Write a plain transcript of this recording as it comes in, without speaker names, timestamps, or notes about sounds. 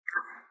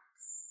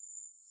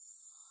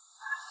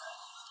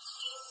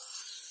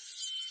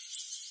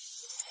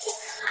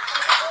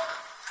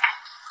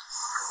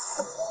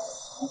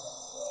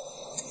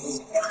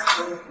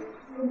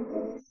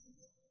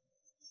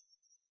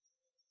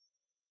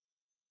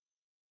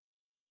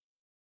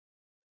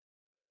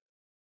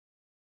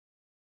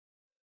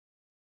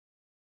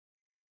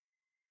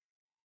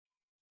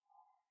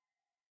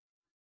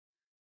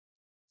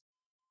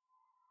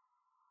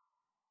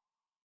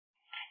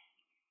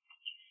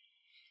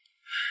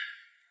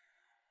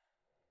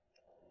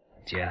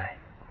节哀。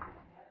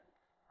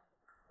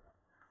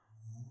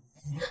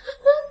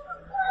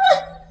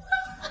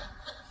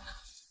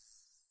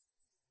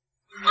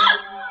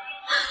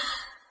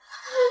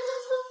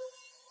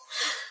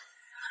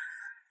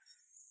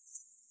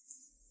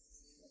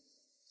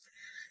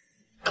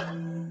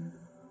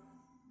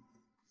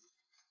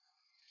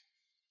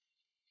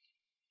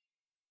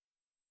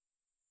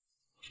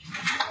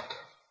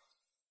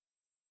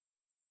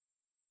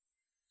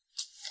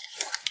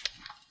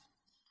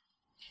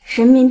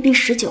人民币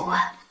19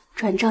万，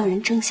转账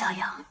人郑小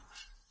阳，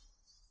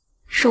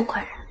收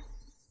款人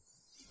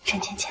陈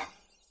芊芊。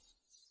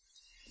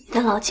你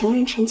的老情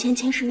人陈芊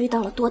芊是遇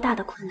到了多大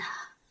的困难，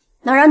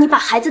能让你把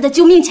孩子的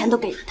救命钱都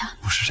给了他？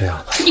不是这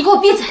样的。你给我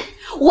闭嘴！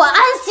我安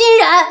欣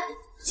然，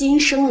今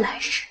生来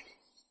世，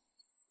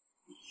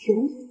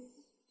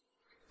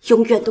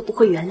永远都不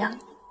会原谅你。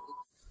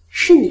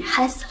是你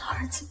害死了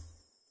儿子，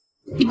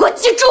你给我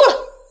记住了！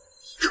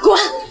滚！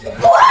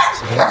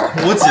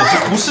滚！我姐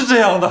姐不是这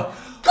样的。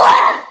滚！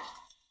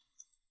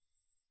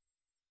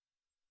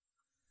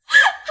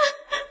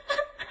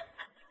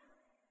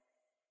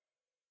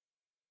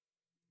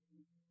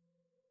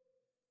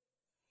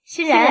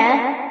欣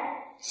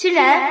然，欣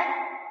然，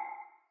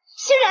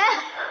欣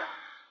然！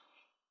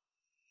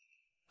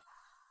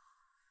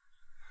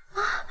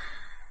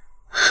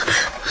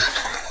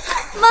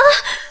妈，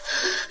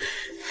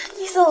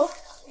你走了，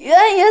雨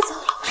安也走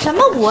了。什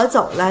么？我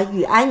走了，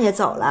雨安也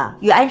走了。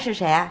雨安是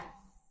谁啊？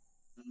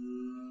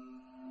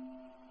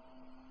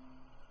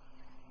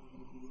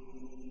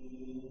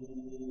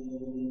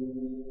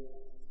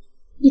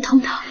你疼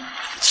不疼？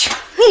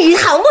你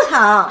疼不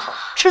疼？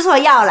吃错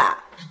药了，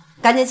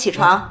赶紧起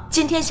床。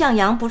今天向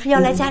阳不是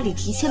要来家里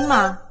提亲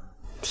吗？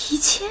提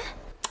亲？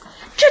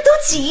这都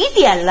几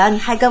点了，你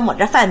还跟我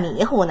这犯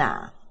迷糊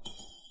呢？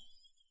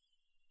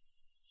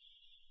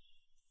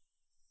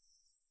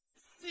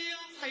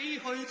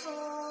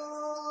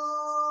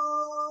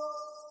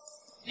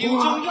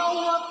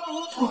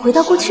我回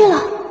到过去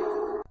了，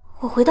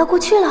我回到过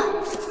去了。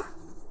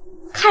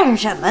看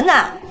什么呢？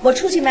我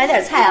出去买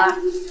点菜啊，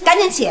赶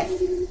紧起。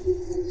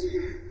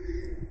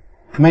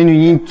美女，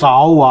你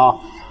找我？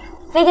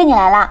飞哥，你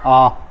来啦！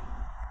啊，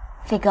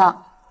飞哥，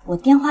我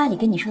电话里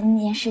跟你说的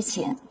那件事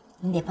情，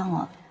你得帮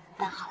我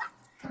办好了。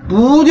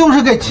不就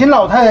是给秦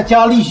老太太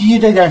加利息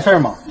这件事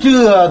吗？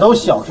这都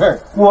小事儿，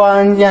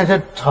关键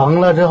是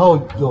成了之后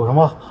有什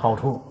么好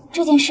处？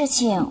这件事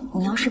情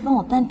你要是帮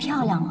我办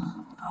漂亮了，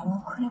还能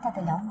亏待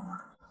得了我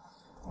吗？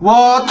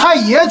我太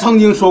爷曾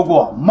经说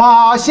过，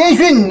马先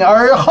驯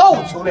而后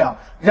求良，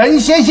人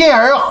先信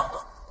而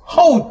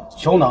后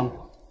求能。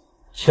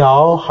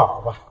瞧好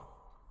吧。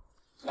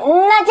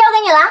那交给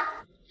你了。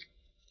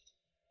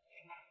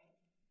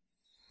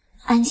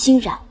安欣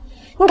然，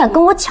你敢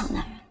跟我抢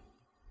男人，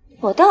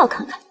我倒要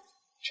看看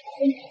这个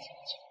婚礼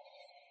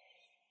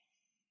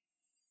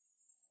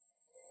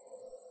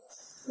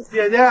怎么结。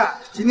姐姐，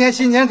今天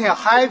心情挺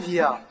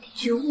happy 啊。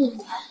居物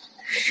馆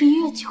11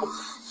月9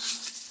号。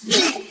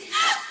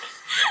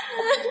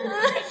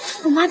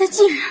我妈的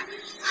忌日。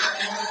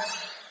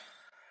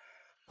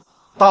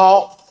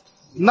刀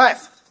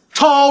knife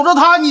吵着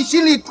他，你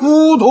心里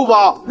突突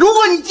吧。如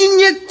果你今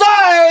天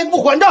再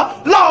不还账，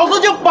老子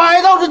就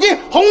百刀之劲，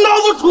红刀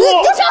子出。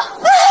住手！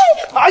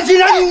安欣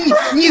然，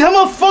你他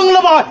妈疯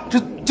了吧？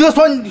这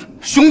算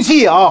凶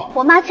器啊！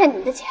我妈欠你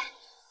们的钱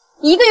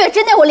，1个月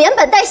之内我连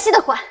本带息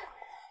的还。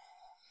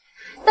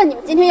但你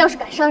们今天要是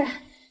敢伤人，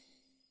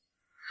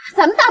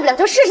咱们大不了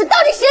就试试到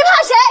底谁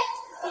怕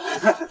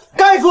谁。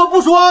该说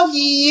不说，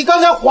你刚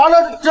才划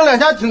了这2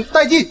下挺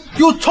带劲，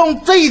就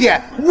冲这一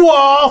点，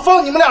我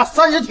放你们俩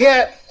30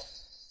天。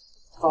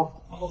走，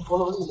我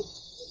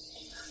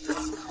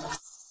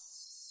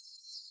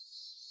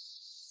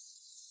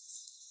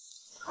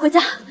回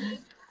家。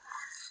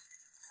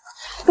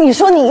你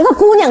说你一个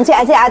姑娘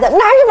家的，拿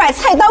着把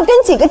菜刀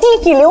跟几个地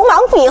痞流氓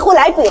比划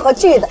来比划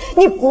去的，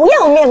你不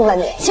要命了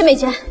你？秦美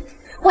娟，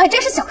我还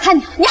真是小看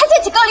你了，你还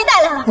借起高利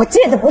贷来了。我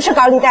借的不是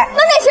高利贷。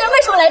那些人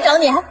为什么来找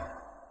你？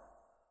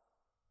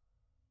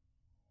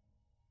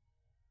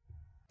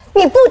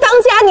你不当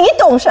家，你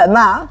懂什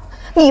么？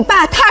你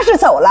爸他是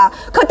走了，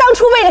可当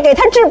初为了给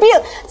他治病，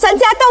咱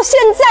家到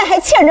现在还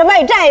欠着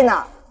外债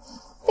呢。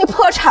你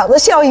破厂子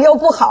效益又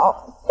不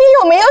好，你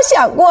有没有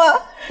想过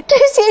这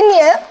些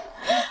年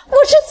我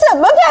是怎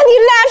么把你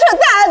拉上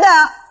大的？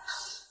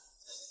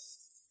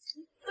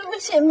对不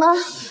起，妈。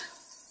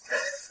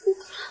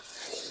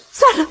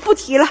算了，不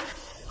提了，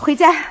回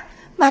家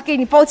妈给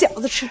你包饺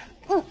子吃。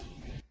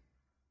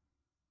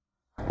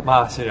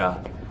妈，欣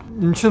然，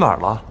你去哪儿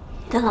了？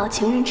你的老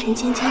情人陈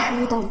芊芊是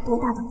遇到了多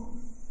大的困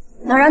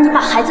难，能让你把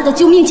孩子的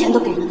救命钱都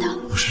给了他？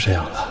不是这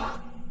样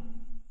的。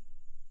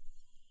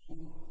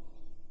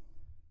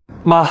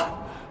妈，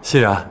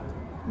欣然，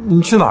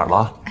你去哪儿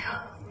了？哎呦，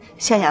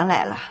向阳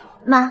来了。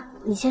妈，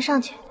你先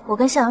上去，我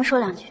跟向阳说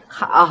2句。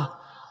好。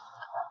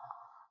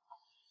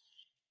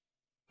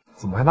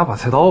怎么还拿把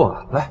菜刀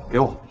啊？来，给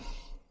我。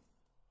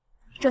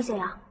周向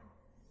阳，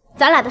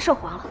咱俩的事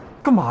黄了。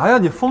干嘛呀？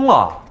你疯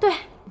了？对，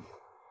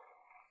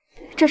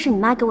这是你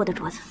妈给我的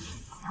镯子，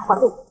还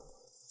给我。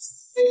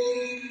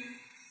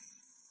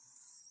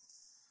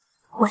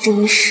我这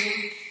一世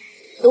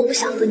都不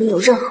想和你有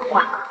任何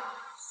瓜葛。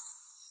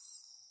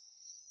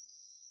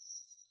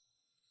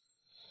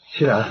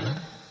既然。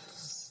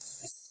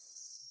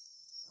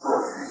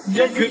 一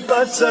蹶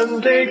不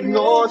振的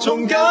我，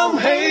從今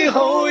起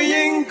好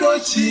應該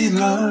自律，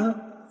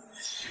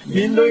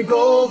面對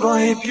嗰個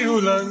漂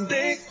亮的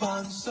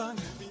扮相。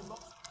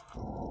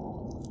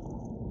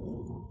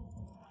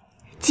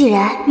既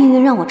然命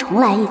运让我重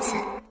来一次，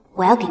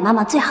我要给妈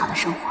妈最好的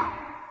生活。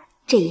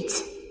这一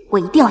次，我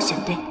一定要选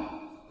对。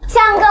夏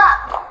阳哥，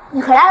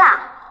你回来啦！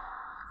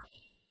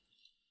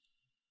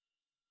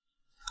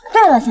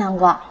对了，夏阳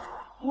哥，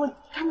我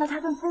看到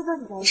他跟飞哥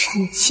在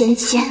陈芊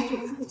芊。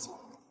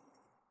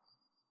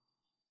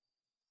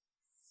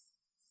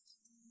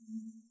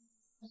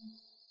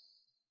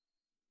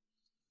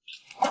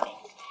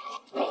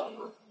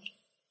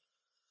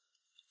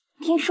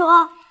 听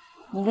说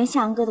你跟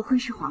夏阳哥的婚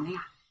事黄了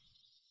呀？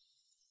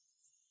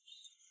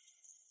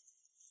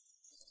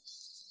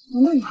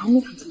难道你还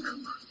没看清楚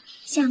吗？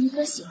夏阳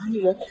哥喜欢的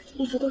人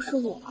一直都是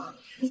我，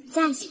你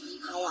再喜欢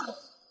他呀，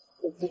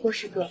也不过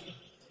是个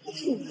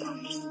负担而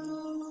已。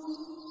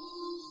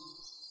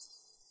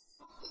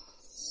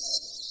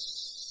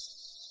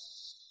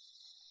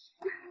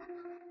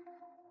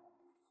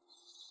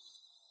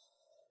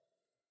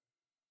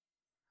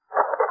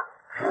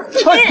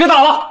哎，别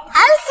打了！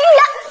安心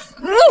呀！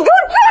你给我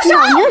住手！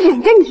我能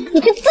忍着你，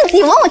你就自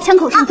己往我枪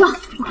口上撞。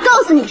我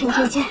告诉你，陈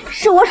芊芊，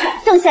是我甩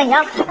了郑向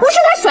阳，不是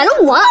他甩了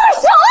我。住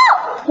手！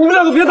你们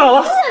两个别打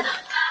了！翔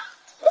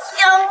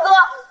哥，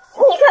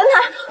你看他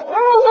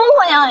疯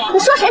婆娘娘。你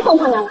说谁疯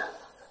婆娘娘？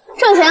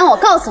郑向阳，我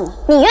告诉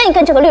你，你愿意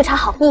跟这个绿茶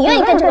好，你愿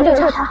意跟这个绿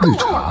茶好，绿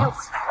茶。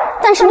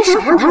但是你少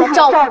让他来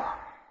招我。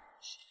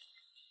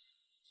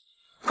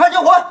快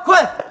救火！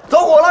快，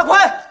走火了！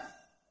快！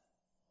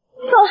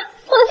走了，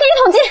我的第一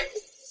桶金。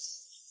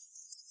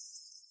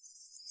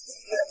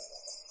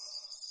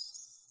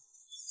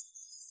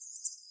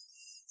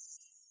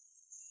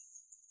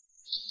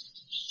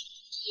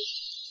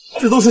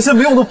 这都是些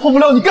没用的破布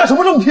料，你干什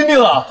么这么拼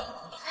命啊？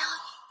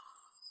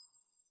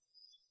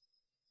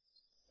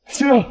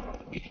亲人，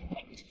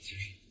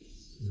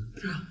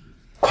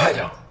快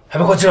点，还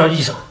没快介绍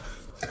医生。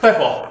大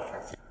夫，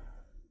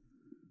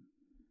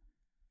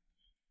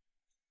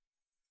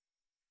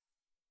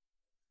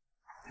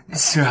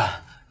欣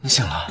然，你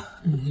醒了？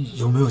你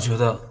有没有觉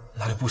得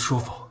哪里不舒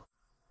服？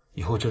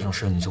以后这种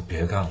事你就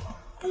别干了，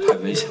太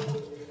危险了。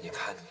你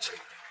看你这个。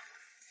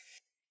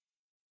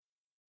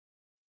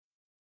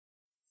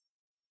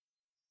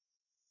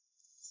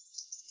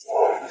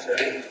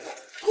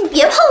 你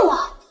别碰我！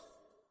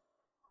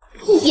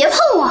你别碰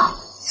我！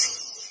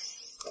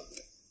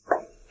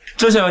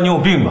郑向阳，你有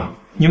病吧？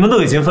你们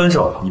都已经分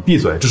手了，你闭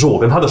嘴，这是我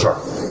跟他的事儿。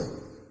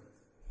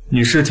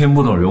你是听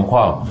不懂人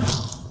话吗？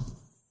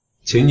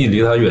请你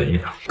离他远一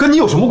点。跟你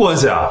有什么关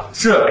系啊？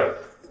是，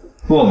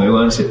跟我没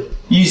关系。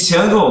以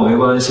前跟我没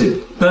关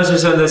系，但是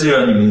现在既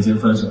然你们已经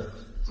分手，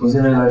从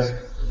现在开始，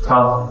他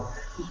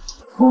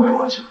跟我有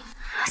关系。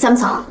咱们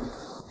走。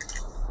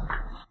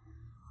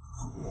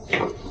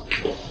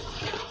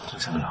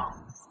 郑阳，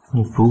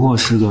你不过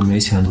是个没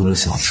前途的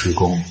小职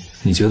工，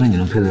你觉得你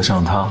能配得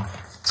上他？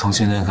从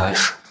今天开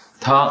始，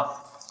他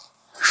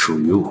属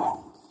于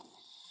我。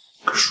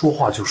说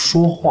话就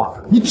说话，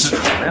你指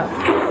什么呀？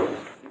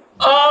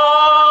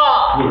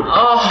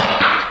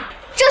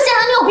郑向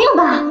阳，你有病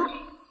吧？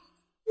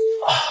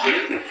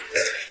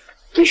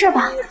没事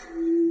吧？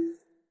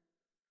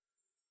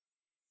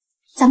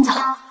咱们走。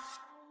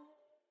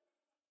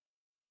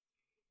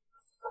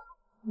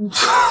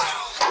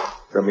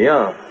怎么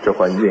样？这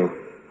环境？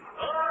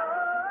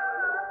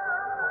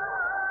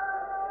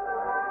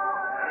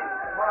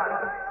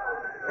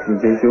你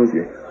先休息，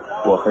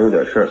我还有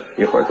点事儿，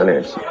一会儿再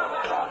联系。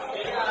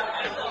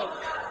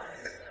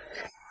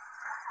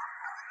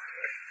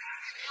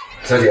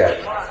小姐，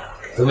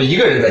怎么一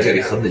个人在这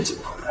里喝闷酒？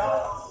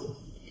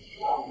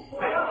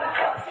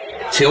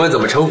请问怎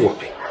么称呼？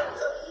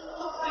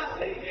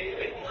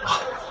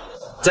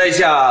在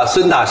下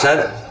孙大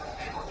山，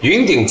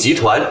云鼎集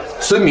团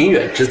孙明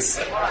远之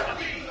子。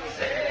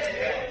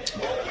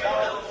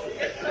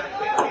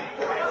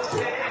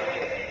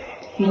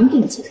 云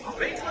鼎集团，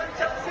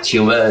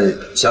请问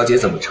小姐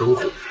怎么称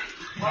呼？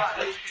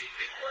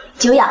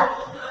久仰，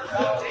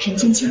陈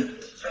芊芊。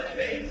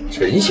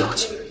陈小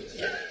姐。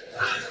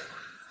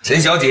陈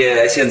小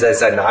姐现在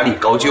在哪里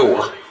高就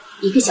啊？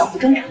一个小服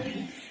装厂。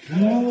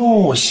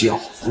哦，小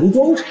服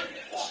装厂，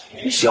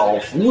小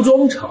服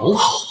装厂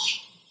好。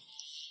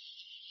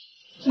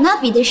哪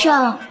比得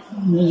上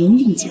你们云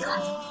鼎集团？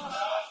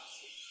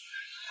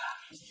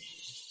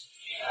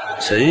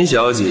陈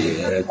小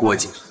姐过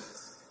奖。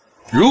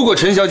 如果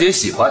陈小姐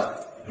喜欢，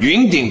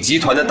云鼎集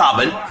团的大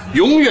门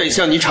永远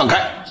向你敞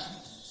开。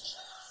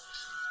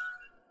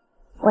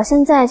我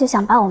现在就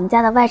想把我们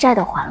家的外债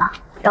都还了，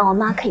让我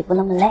妈可以不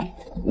那么累。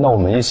那我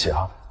们一起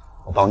啊，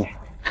我帮你。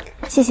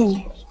谢谢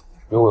你。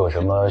如果有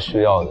什么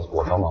需要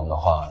我帮忙的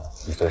话，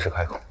你随时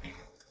开口。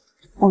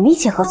我们一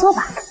起合作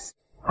吧。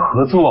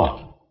合作？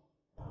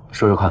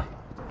说说看。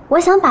我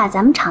想把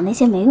咱们厂那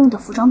些没用的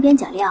服装边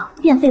角料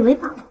变废为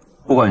宝。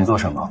不管你做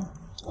什么，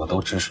我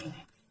都支持你。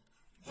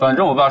反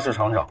正我爸是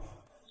厂长，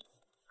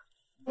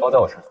包在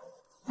我身上。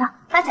走，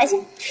发财去。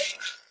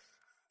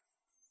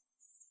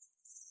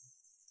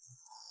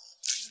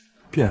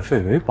变废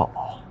为宝。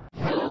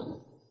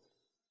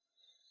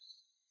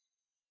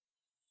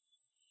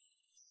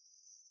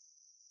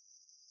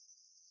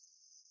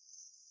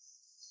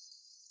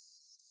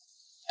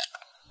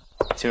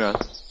欣然，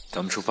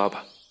咱们出发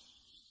吧。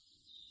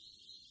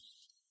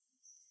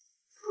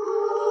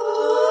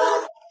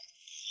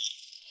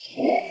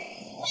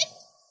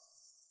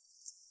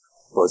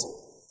罗姐，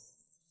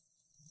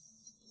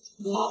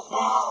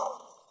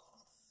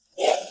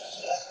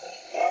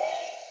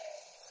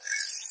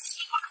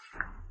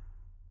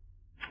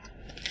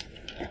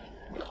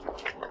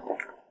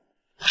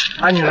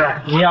安女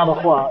士，您要的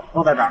货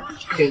都在这儿，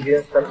现金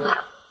3千。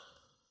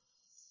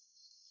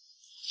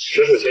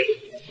实属亲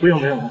手。不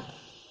用。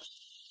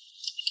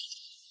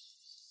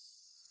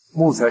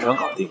木材厂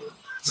搞定，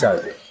下一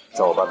步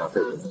叫我办点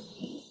废物。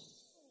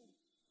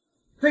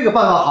这个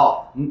办法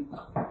好。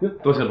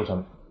多谢陆厂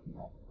长。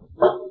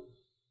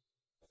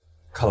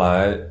看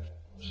来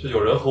是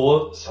有人和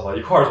我想到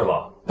一块儿去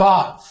了。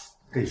爸，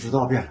跟你说多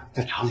少遍了，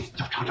在厂里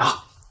叫厂长。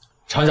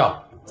厂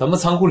长，咱们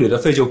仓库里的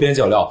废旧边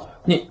角料，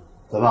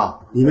怎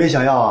么，你没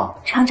想要啊？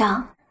厂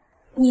长，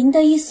您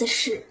的意思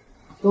是？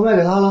都卖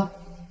给他了。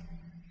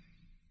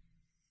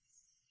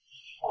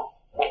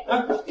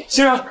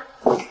欣然，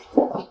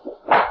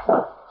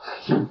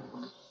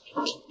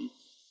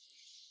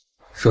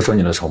说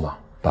你的筹码，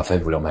把废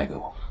物料卖给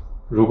我。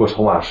如果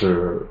筹码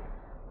是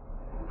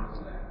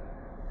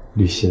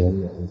离欣然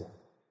远一点。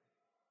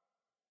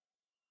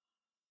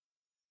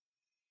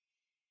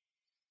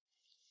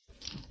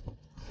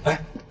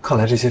哎，看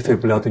来这些废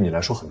布料对你来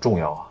说很重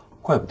要啊，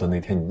怪不得那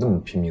天你那么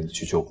拼命的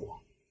去救火。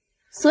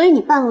所以你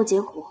半路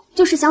结伙，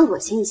就是想恶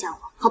心一下我，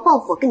好报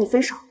复我跟你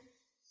分手。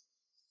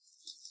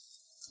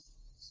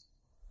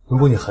如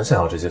果你很想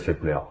要这些废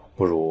布料，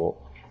不如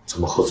咱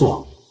们合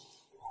作。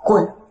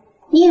滚！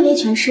你以为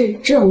全市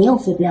只有你有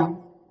废布料吗？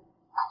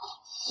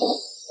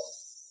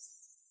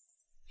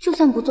就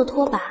算不做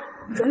拖把，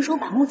转手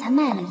把木材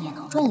卖了也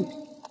能赚一笔，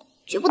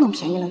绝不能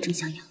便宜了郑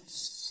向阳。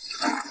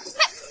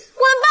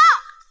滚吧！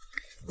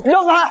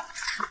让开！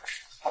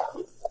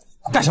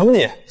干什么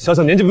你？小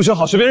小年纪不学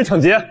好，学别人抢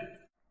劫。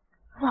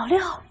老六。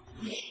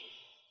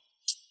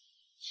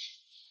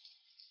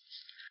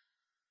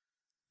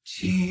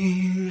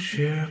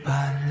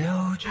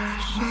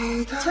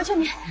求求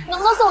你，能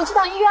不能送我去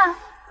趟医院？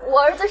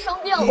我儿子生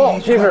病了。不，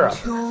屁事啊！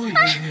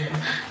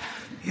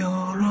又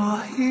落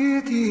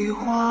一滴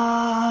花，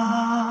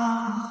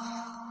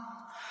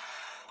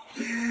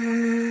旅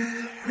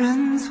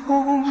人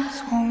匆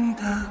匆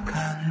的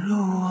赶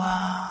路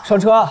啊。上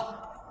车！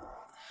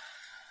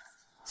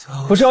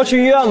不是要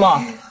去医院吗？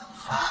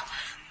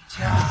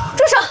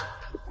住手！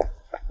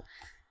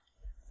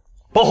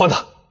包还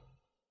他。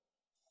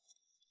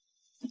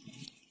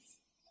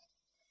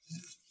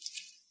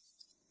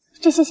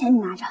这些钱你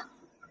拿着，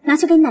拿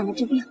去给你奶奶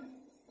治病，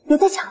别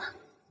再抢了。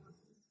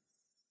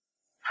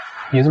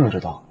你怎么知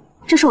道？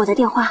这是我的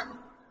电话，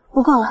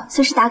不够了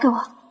随时打给我。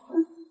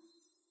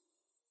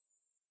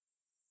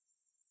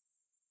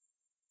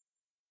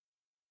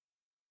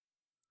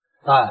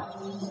哎，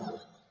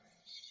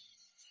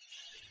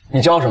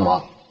你叫什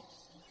么？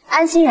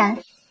安欣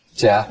然。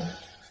姐，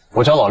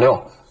我叫老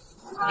六，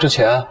这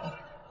钱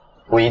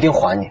我一定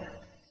还你。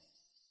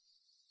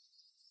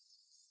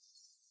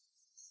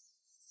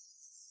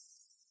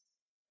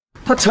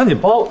他抢你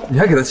包，你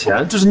还给他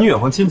钱，这是你远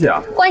房亲戚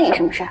啊？关你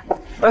什么事？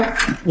哎，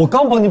我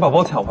刚帮你把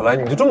包抢回来，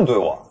你就这么对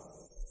我？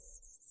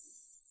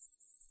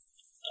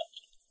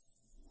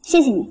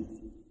谢谢你。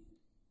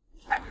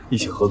一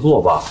起合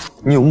作吧。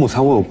你有木材，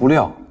我有布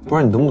料，不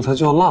然你的木材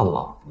就要烂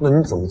了。那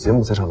你怎么结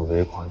木材厂的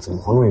尾款？怎么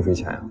还中运费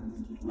钱呀？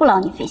不劳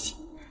你费心。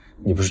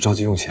你不是着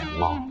急用钱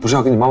吗？不是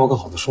要给你妈妈更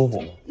好的生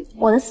活吗？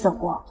我的死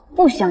活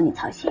不需要你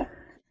操心。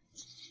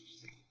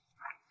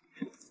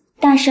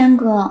大山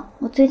哥，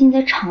我最近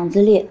在厂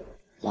子里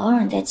老有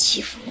人在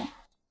欺负我。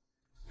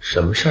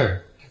什么事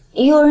儿？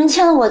有人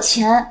欠了我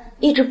钱，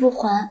一直不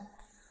还，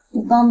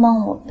你帮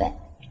帮我呗。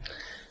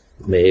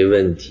没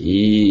问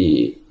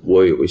题，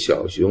我有个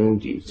小兄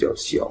弟叫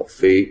小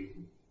飞，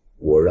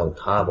我让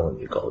他帮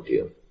你搞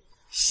定。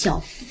小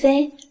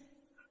飞？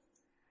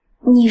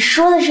你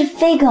说的是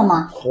飞哥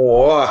吗？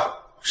嚯，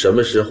什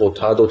么时候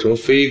他都成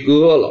飞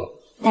哥了？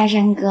大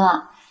山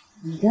哥，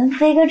你跟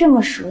飞哥这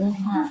么熟的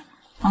话，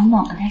帮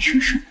帮我跟他说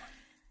说。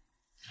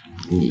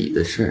你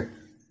的事儿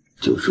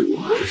就是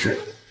我的事儿，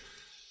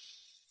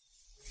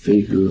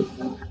飞哥，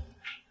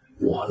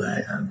我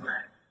来安排。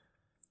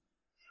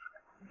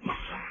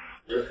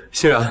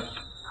欣然，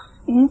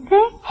云飞，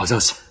好消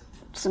息！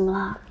怎么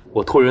了？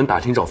我托人打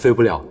听找废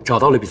布料，找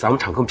到了比咱们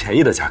厂更便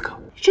宜的价格。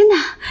真的？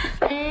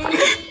太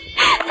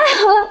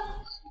好了！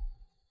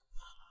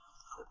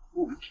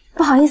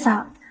不好意思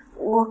啊，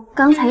我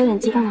刚才有点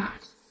激动了。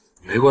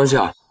没关系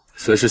啊，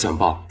随时想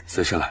报，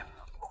随时来。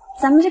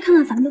咱们去看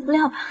看咱们的布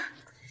料吧。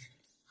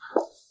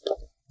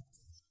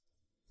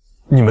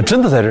你们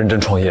真的在认真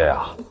创业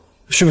呀？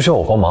需不需要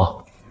我帮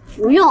忙？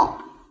不用。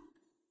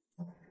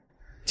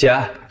姐，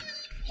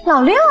老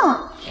六，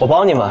我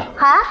帮你们。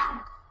啊？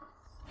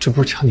这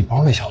不是抢你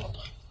包那小子吗？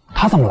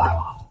他怎么来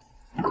了？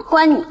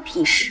关你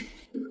屁事！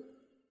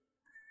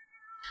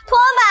拖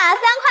把3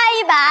块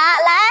一把，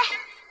来，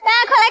大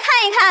家快来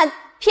看一看，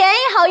便宜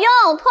好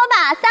用，拖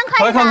把3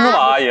块一把。快来看拖把，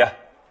阿姨。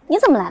你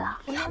怎么来了？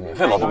免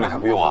费劳动为啥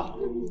不用啊？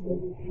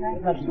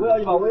我要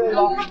一把，我要一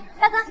把。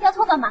大哥，要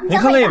拖把吗？您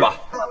看那一把，3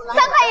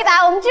块一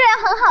把，我们质量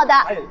很好的。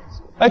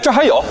哎，这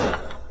还有。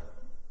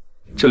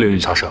这里有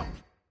茶社。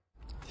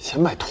先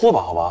买拖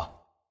把好吧？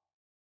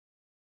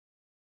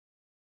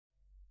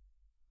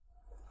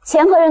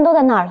钱和人都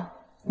在那儿了，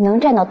能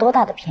占到多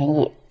大的便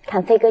宜，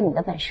看飞哥你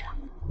的本事了。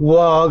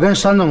我跟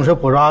山总是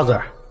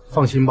brother，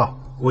 放心吧，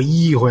我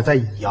一会儿再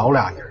摇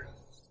俩人。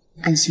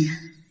安心，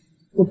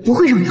我不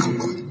会让你好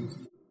过的。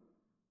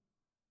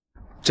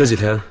这几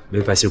天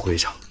没白辛苦一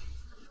场。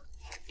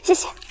谢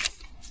谢，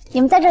你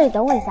们在这里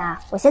等我一下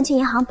啊，我先去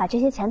银行把这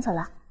些钱存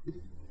了。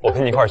我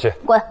陪你一块儿去。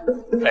滚！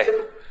哎，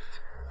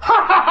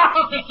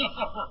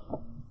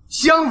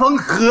相逢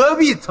何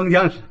必曾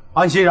相识。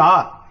安欣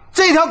然，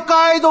这条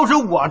街都是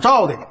我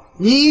造的，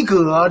你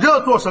搁这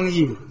做生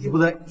意，你不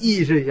得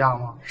意识一下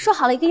吗？说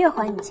好了1个月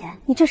还你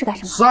钱，你这是干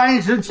什么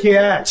？30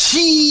天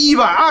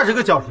，720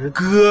个小时，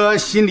哥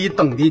心里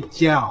等的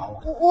煎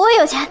熬。我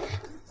有钱，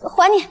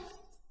还你。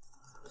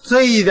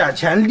这一点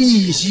钱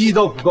利息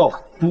都不够，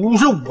不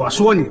是我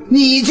说你，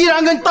你既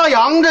然跟大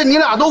杨子你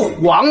俩都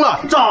黄了，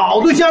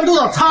找对象都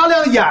得擦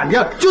亮眼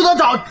睛，就得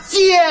找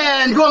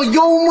健壮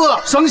幽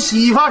默、省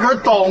洗发水、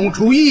懂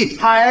厨艺、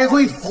还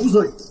会浮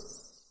水。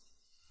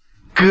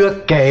哥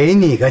给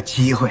你个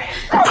机会，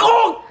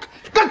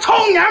个臭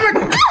娘们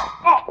儿！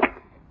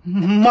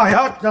妈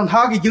呀，让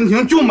他给英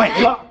雄救没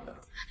了！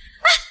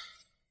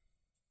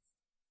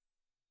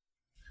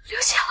流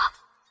血了。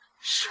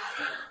是。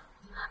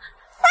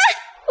哎，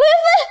刘亦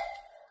菲。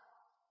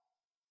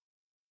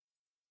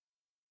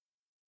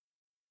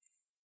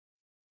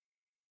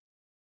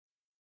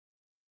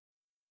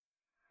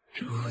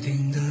注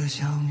定的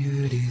相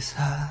遇离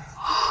散，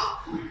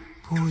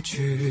不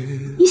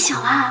惧。你醒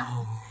了？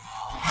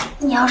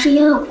你要是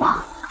因为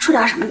我出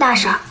点什么大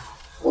事儿，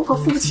我可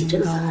负不起这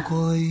个责任。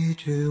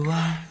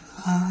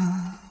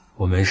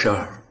我没事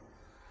儿，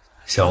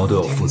想要对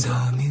我负责，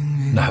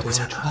那还不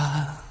简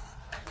单？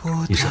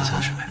你省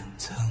下是呗。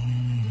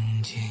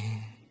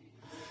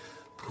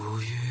不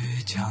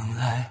语将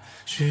来，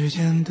时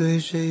间对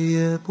谁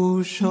也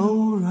不手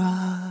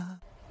软。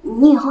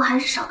你以后还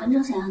是少跟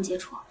郑小阳接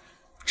触，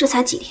这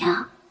才几天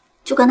啊，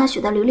就跟他学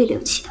得流里流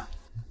气的。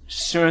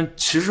欣然，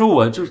其实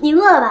我就是……你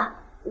饿了吧？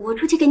我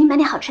出去给你买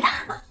点好吃的。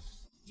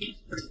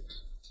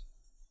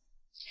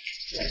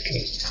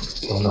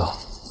等等，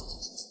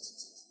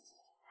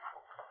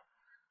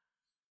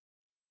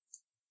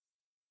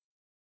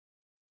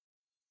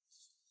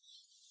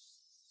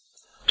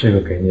这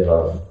个给你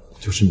了，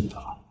就是你的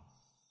了。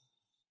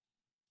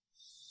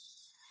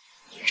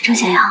郑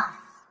小阳，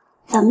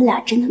咱们俩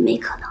真的没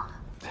可能了。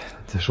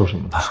在说什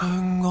么呢？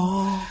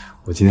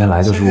我今天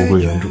来就是物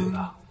归原主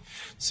的。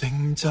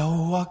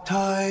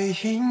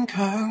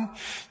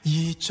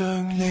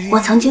我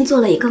曾经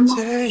做了一个梦，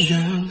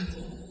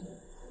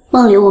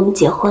梦里我们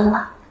结婚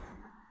了，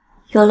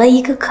有了一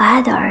个可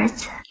爱的儿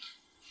子。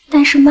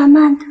但是慢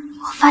慢的，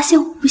我发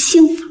现我不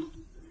幸福，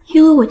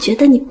因为我觉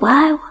得你不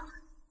爱我了。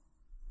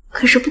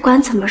可是不管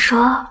怎么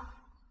说，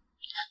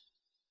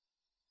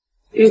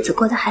日子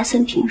过得还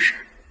算平顺，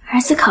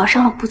儿子考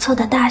上了不错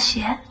的大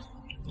学，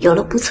有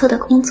了不错的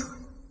工作，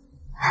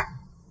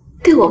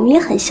对我们也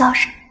很孝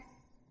顺。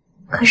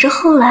可是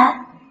后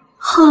来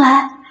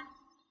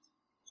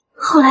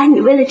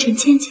你为了陈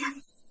芊芊，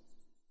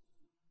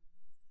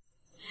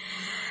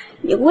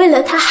你为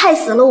了他害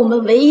死了我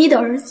们唯一的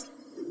儿子，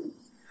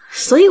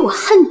所以我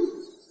恨你。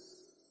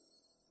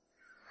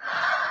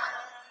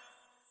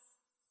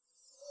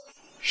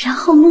然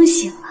后梦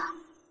醒了，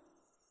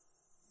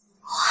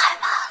我害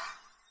怕了。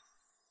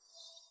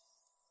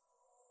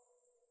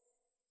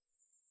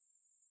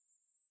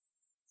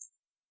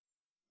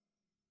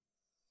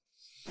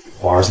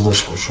我儿子的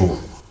手术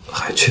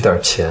还缺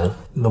点钱，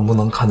能不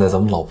能看在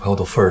咱们老朋友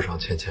的份上，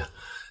芊芊，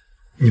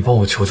你帮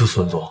我求求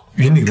孙总，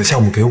云岭的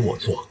项目给我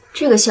做。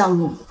这个项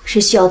目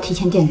是需要提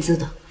前垫资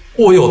的。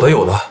我有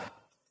的。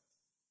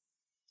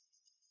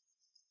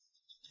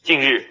近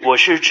日，我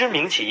市知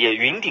名企业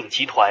云鼎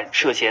集团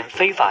涉嫌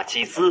非法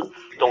集资，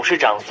董事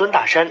长孙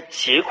大山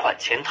携款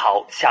潜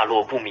逃，下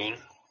落不明。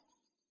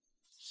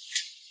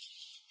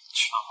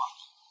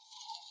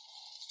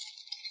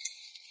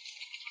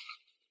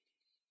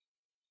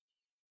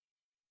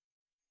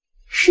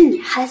是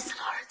你害死了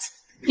儿子，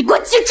你给我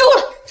记住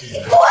了，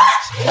滚！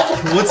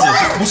我姐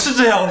是不是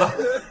这样的？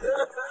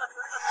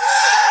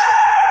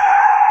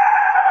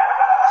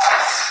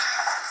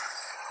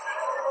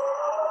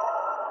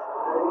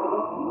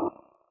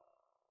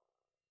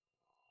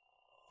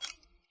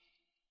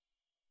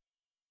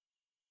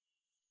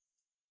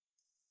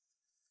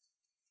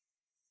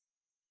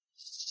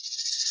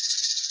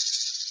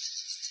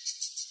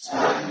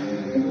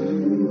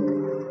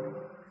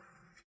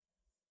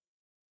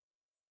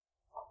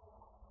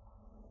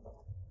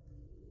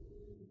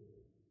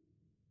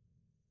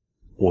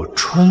我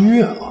穿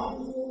越了。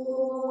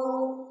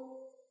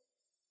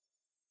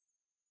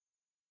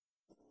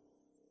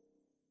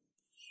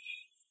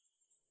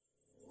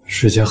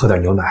睡前喝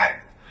点牛奶，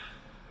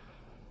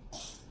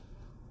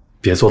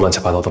别做乱七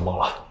八糟的梦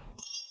了。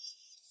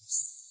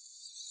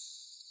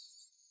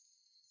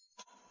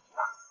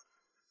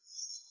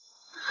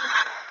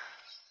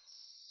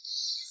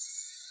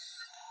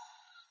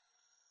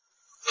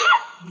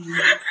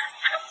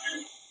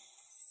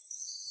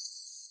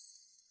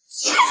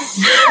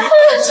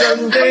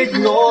真的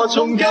我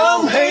重感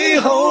喜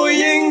好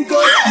應該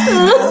自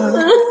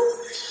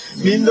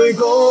由，面對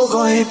嗰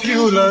個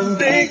漂亮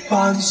的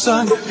扮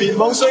相，別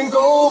妄想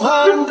高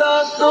攀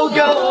得到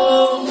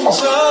更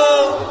上。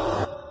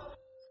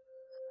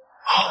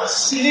何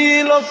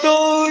時落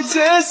到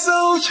這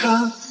收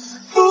場，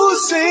枯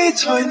死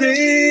在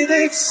你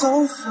的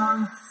手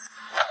上。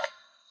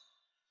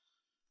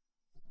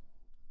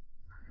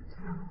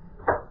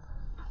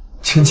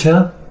芊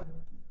芊，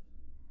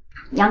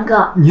杨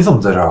哥，你怎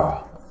么在这儿啊？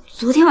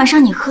昨天晚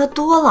上你喝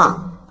多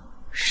了，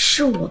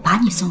是我把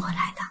你送回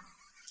来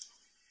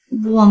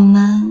的。我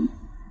们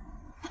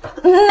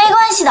没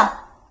关系的，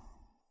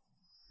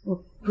我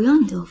不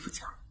用你对我负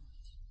责。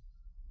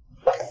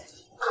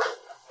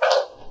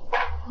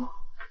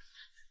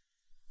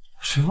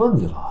谁问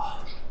你了？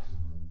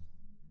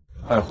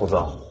哎，胡子，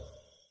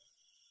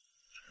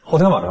后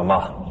天晚上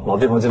吧，老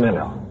地方见面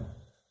聊。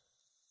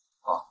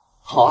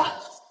好啊。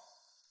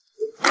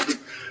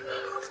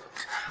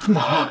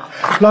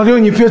老六，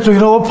你别追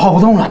了，我跑不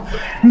动了。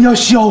你要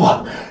笑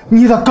我，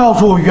你得告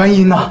诉我原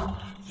因呐。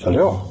小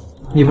六，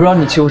你不知道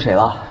你欺负谁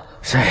了？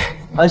谁？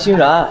安欣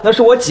然，那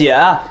是我姐。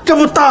这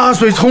不大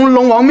水冲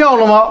龙王庙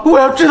了吗？我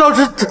要知道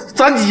是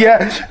咱姐，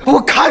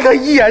我看她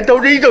一眼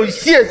都是一种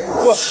亵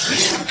渎。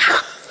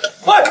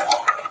喂，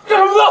干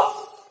什么呢？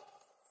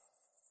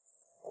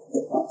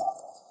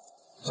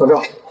小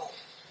六，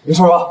没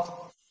事吧？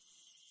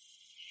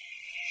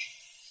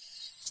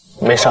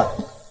没事。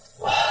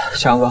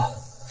翔哥，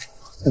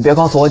你别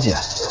告诉我姐。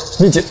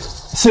你姐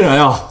欣然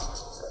呀？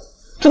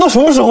这都什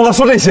么时候了，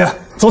说这些？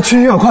走，去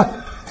医院，快！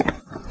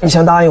你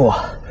先答应我，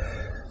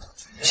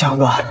翔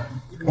哥，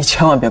你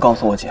千万别告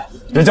诉我姐。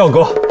别叫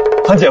哥，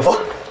喊姐夫。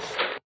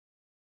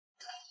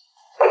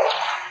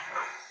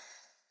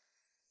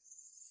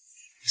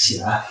欣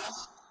然，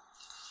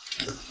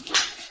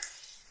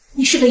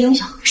你是个英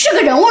雄，是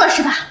个人物了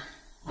是吧？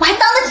我还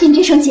当得起你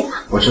这声姐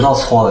了？我知道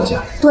错了，姐。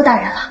多大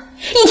人了，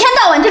一天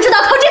到晚就知道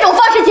靠这种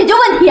方式解决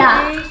问题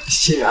啊！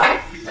欣然，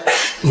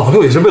老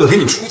六也是为了给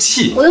你出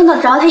气。我用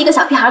得着他一个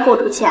小屁孩给我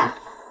出气啊？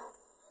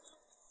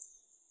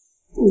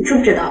你知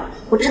不知道？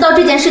我知道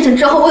这件事情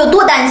之后，我有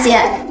多担心。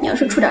你要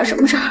是出点什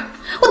么事儿，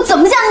我怎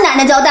么向你奶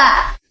奶交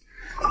代？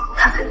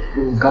看看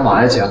你干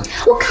嘛呀，姐？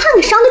我看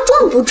你伤的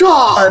重不重？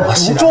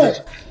不重。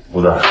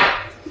胡子，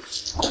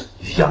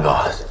杨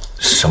哥，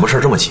什么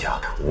事这么急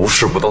啊？无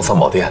事不登三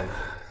宝殿。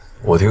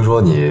我听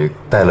说你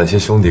带了些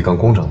兄弟干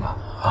工程呢。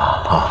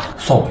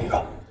算我一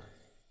个。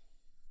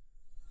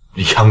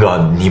杨哥，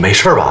你没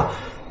事吧？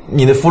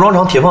你那服装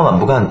厂铁饭碗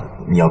不干，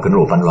你要跟着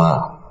我搬砖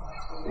啊？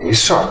没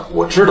事儿，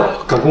我知道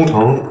干工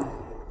程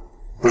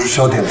不是需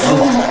要垫资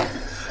吗？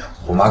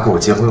我妈给我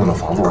结婚用的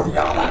房子我抵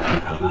押了，你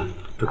看看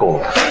这够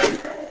了吧？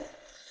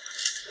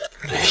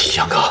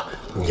杨哥，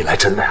你来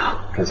真的呀？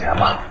挣钱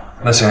吧？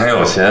那谁还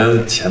有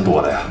钱？钱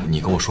多的呀？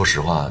你跟我说实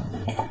话，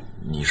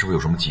你是不是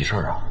有什么急事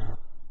儿啊？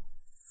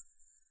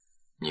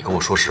你跟我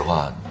说实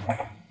话，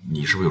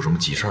你是不是有什么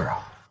急事儿啊？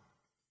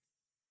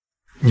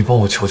你帮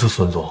我求求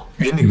孙总，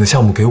云顶的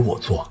项目给我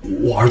做，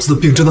我儿子的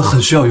病真的很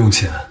需要用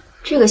钱。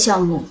这个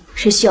项目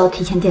是需要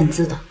提前垫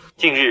资的。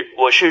近日，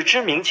我市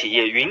知名企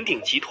业云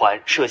顶集团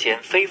涉嫌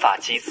非法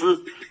集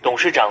资，董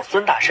事长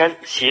孙大山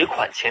携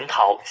款潜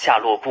逃，下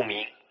落不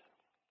明。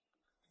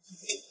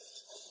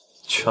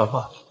全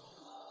了。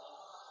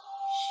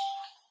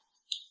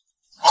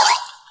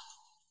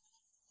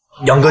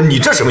杨哥，你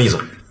这什么意思？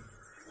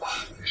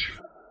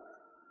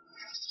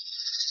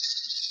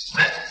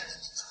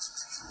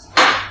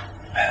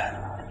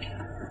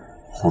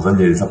虎子，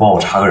你再帮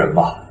我查个人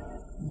吧。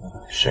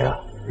谁啊？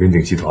云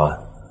顶集团，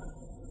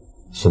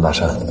孙大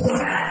山。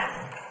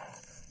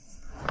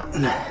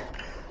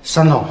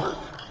山总，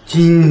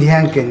今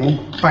天给您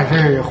办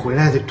事回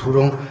来的途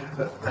中，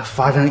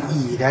发生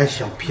一点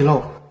小纰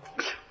漏，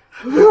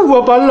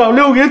我把老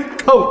六给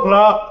捅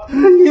了，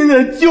您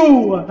得救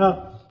我呀！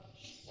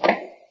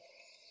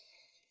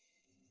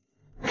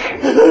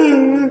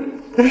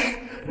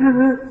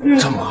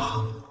怎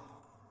么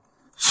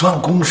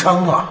算工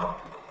伤啊？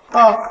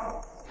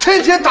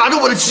天天打着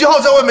我的旗号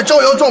在外面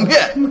招摇撞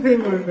骗。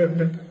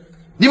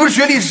你不是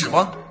学历史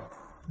吗？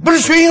不是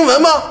学英文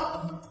吗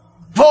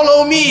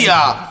 ？Follow me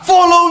呀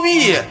 ，Follow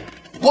me，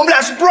 我们俩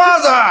是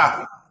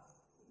brother，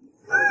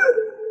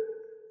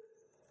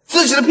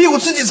 自己的屁股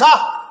自己擦。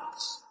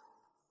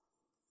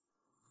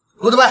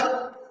Goodbye。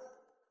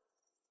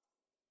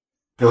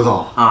刘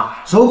总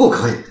啊，收购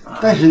可以，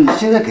但是你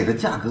现在给的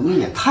价格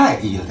也太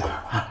低了点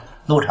儿。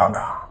陆厂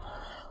长，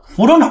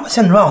服装厂的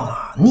现状呢，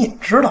你也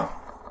知道。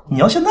你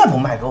要现在不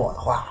卖给我的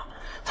话，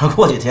但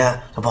过几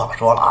天就不好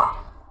说了啊。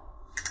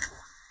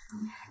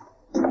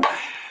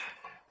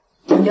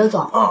刘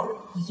总，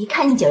你一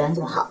看你酒量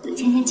就好，芊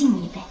芊敬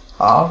你一杯。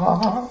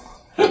好。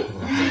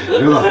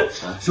刘总，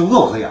收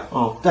购可以啊，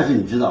但是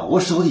你知道我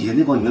手底下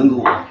那帮员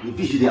工，你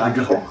必须得安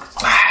置好。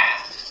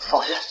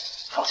放心，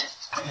放心。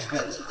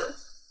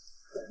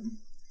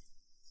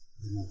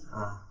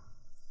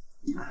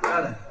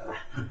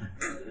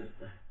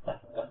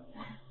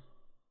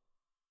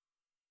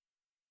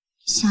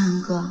向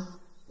阳哥，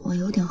我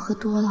有点喝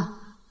多了，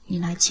你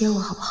来接我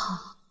好不好？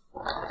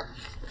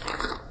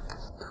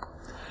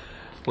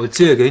我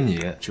借给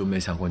你，就没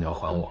想过你要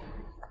还我。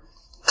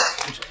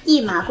一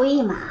码归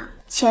一码，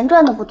钱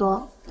赚的不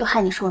多，又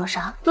害你受了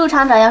伤。陆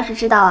厂长要是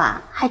知道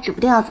啊，还指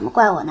不定要怎么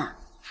怪我呢。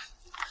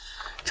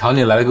厂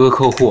里来了个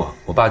客户，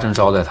我爸正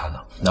招待他呢，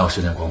哪有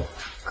时间管我？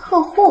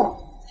客户？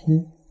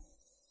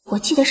我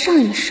记得上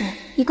一世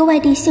一个外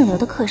地姓刘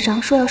的客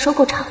商说要收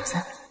购厂子，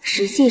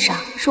实际上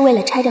是为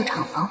了拆掉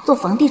厂房做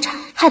房地产，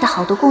害得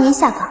好多工人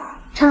下岗。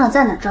厂长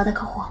在哪儿招待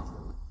客户？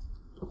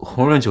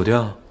红润酒店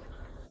啊。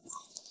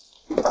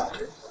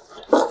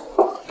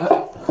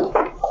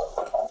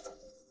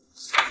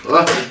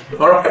来，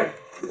老师，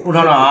陆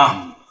厂长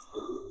啊，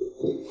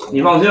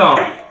你放心啊，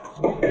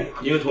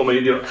一个头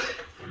没地儿。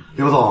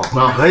刘总，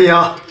可以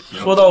啊，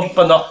说到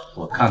办到。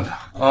我看看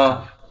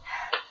啊。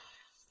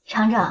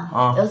厂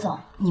长，刘总，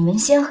你们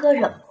先喝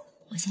着，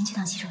我先去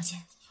趟洗手间。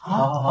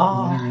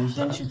好，你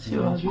先去洗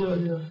手间。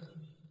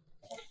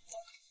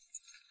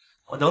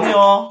我等你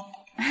哦。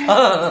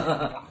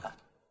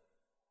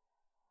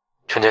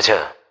陈芊芊，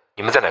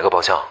你们在哪个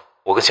包厢？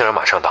我跟欣然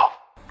马上到。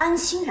安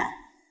欣然，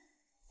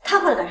他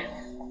过来干什么？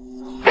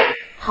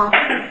好，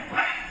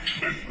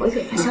我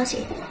给他消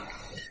息。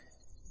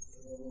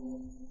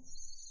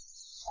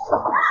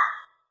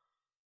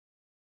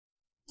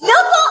刘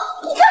总，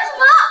你干什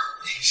么？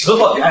什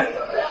么干什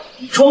么呀？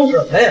装什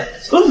么呀？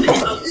孙子！刘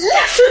总，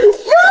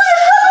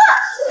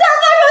你再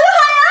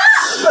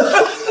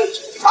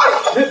放手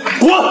就喊人！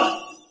滚！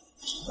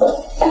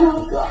杨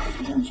哥，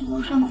我想去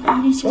楼上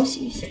房间休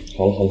息一下。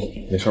好了，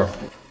没事儿。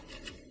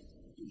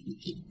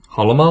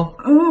好了吗？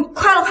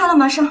快了，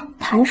马上。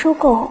谈收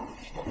购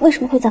为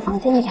什么会在房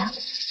间里啊？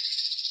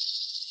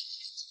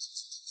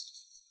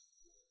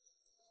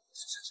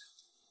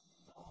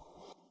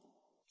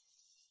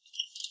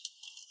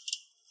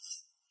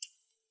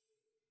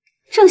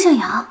郑向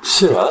阳，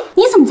欣然，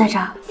你怎么在这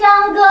儿？向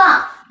阳哥，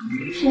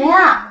谁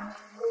呀？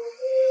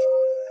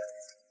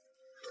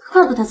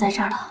怪不得在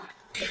这儿了。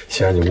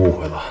欣然，你误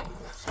会了，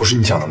不是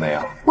你想的那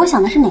样。我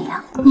想的是哪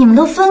样？你们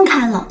都分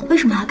开了，为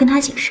什么还要跟他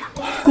解释啊？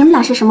你们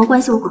俩是什么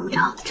关系？我管不着。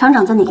厂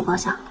长在哪个包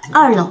厢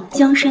？2楼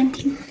江山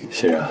厅。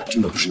欣然，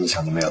真的不是你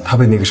想的那样，他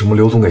被那个什么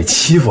刘总给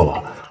欺负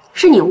了。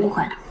是你误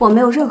会了，我没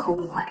有任何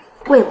误会，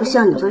我也不需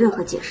要你做任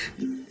何解释。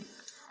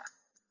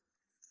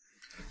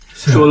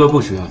说了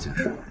不需要解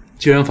释。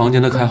既然房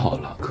间都开好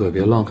了，可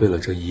别浪费了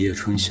这一夜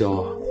春宵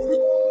啊！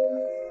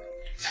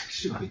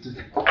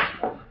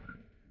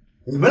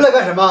你们来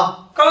干什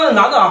么？刚才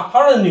那男的还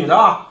是那女的，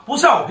不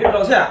向我赔礼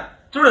道歉，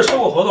今儿得收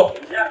购合同。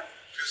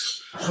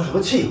说什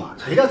么气话？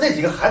谁让这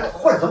几个孩子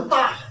坏这么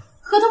大呀？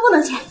合同不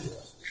能签。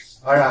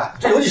儿啊，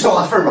这有你说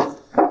话的份吗？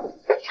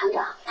厂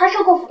长，他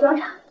收购服装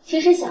厂，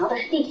其实想要的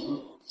是地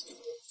皮。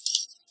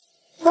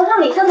合同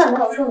里根本没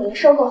有说明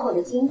收购后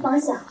的经营方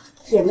向，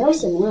也没有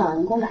写明老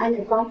员工的安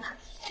置方法。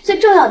最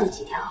重要的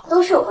几条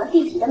都是有关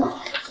地皮的买卖，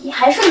你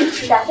还说你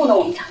是在糊弄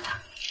我们厂长？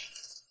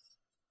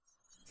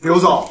刘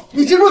总，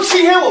你这不是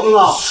欺骗我们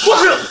吗？不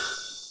是，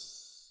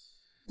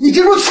你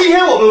这不是欺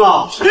骗我们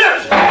吗？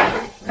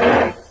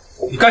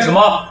你干什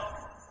么？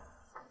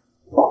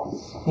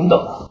你等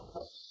着。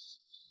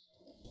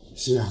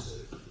是啊，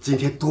今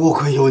天多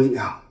亏有你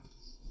啊！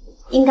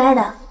应该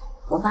的，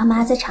我爸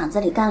妈在厂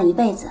子里干了一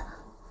辈子，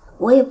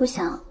我也不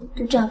想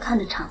就这样看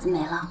着厂子没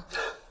了。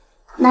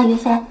那岳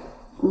飞，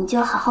你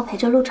就好好陪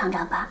着陆厂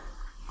长吧，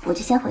我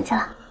就先回去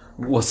了。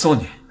我送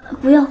你。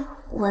不用，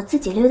我自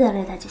己溜达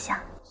溜达就行。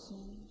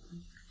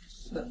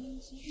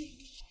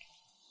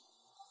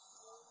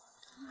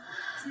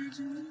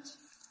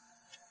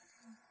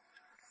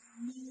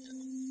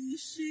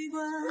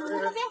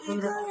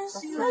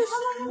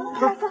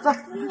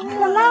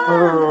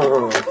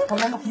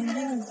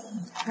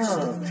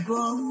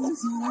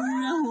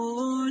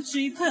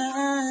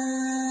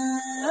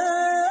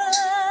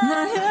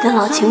你的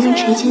老情人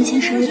陈芊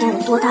芊是遇到了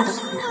多大的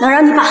困难，能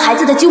让你把孩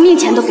子的救命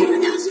钱都给了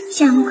他？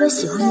向阳哥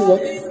喜欢的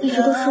人一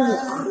直都是我，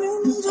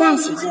你再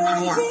喜欢他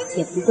呀，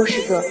也不过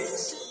是个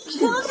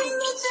骗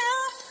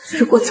子。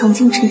如果曾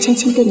经陈芊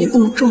芊对你那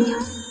么重要，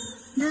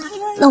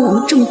那我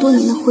们这么多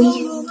年的婚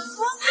姻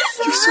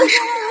又算什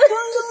么？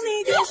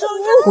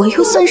我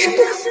又算什么？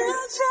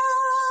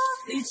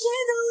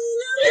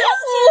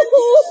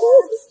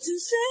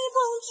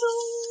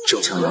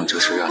郑向阳这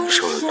是让你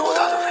受了多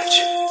大的委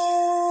屈？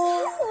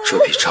这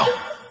笔账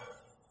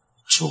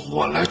就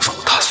我来找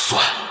他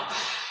算。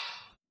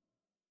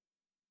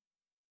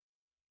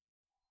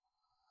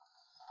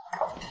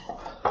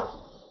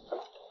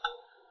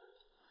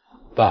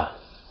爸，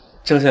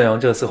郑向阳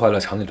这次坏了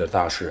厂里的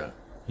大事，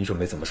你准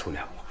备怎么处理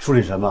啊？处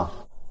理什么？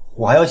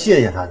我还要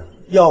谢谢他呢。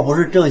要不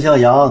是郑向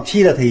阳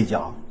踢了他一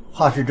脚，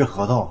怕是这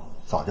合同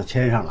早就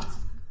签上了。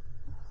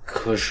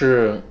可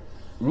是，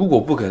如果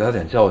不给他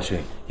点教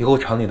训，以后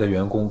厂里的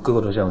员工个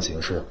个都这样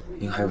行事，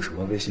您还有什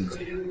么威信可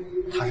言？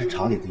他是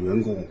厂里的员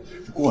工，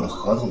是过了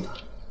合同的，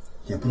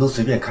也不能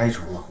随便开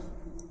除啊。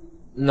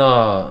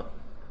那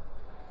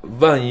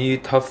万一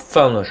他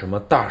犯了什么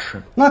大事，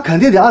那肯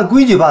定得按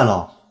规矩办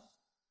了。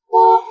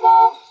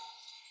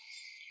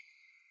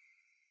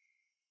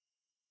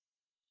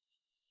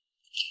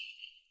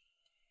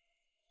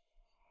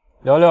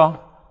聊聊，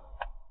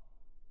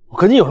我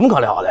跟你有什么可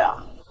聊的呀？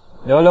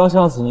聊聊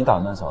上次你打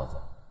那小子，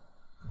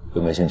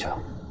有没兴趣啊？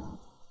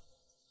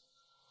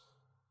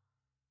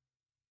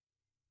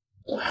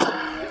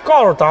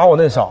告诉打我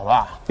那小子，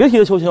别提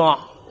他求情啊！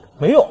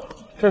没用，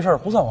这事儿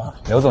不算完。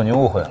刘总，您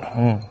误会了，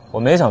我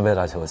没想为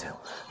他求情，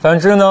反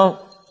之呢，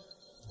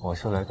我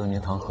是来跟您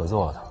谈合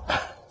作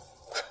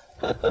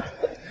的。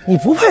你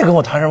不配跟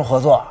我谈什么合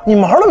作，你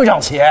毛都没长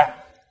齐。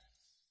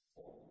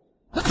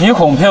你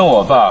哄骗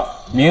我爸，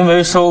名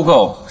为收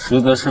购，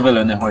实则是为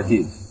了那块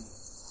地。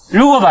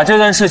如果把这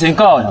件事情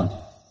告上去，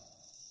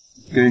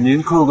给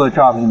您扣个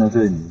诈骗的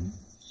罪名，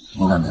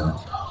应该没问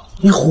题吧？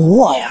你唬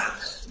我呀？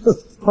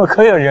我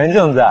可有人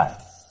证在，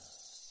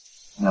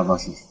你要不要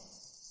试试？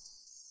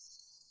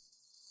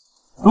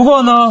不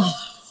过呢，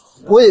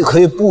我也可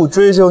以不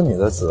追究你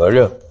的责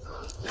任，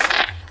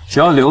只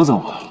要刘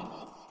总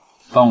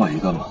帮我一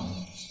个忙。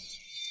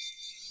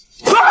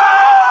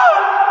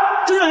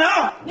郑向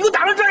阳，你给我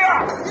打成这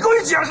样，你给我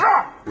一解释！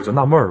我就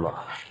纳闷了，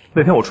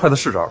那天我踹的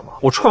是这儿吗？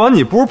我踹完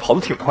你不是跑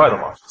得挺快的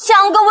吗？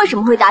向阳哥为什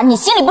么会打你，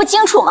心里不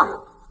清楚吗？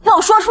让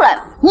我说出来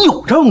吧。你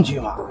有证据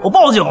吗？我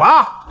报警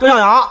了，郑向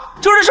阳，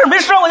就是这事儿没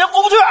10万块钱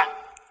过不去。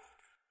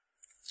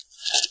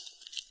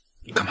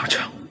你干嘛这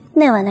样？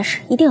那晚的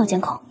事一定有监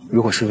控。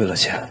如果是为了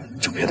钱，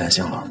就别担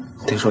心了。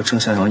听说郑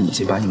向阳已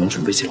经把你们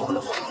准备结婚的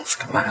房子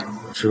给卖了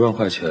，10万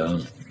块钱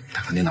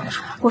他肯定拿得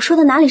出来。我说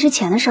的哪里是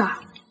钱的事儿？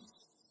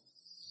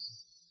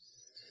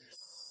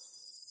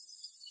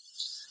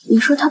你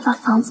说他把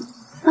房子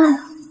卖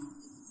了？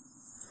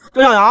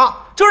郑向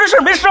阳，就是这事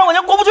儿没10万块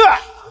钱过不去。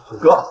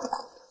哥，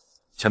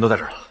钱都在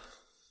这儿了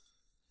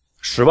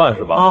，10万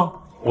是吧？啊，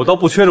我倒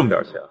不缺这么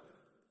点钱。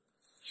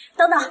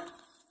等等，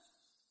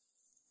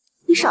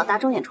你少打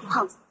肿脸充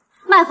胖子，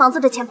卖房子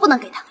的钱不能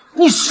给他。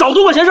你少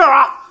多管闲事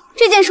啊！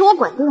这件事我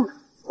管定了，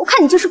我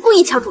看你就是故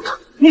意敲竹杠。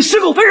你是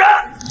狗非人！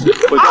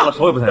我干了，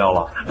手也不想要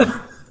了。你们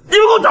给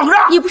我等着！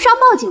你不是要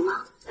报警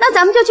吗？那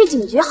咱们就去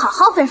警局好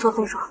好分说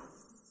分说。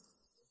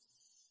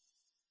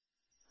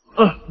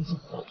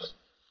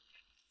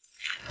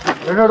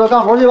没事，都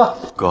干活去吧。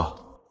哥，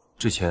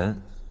这钱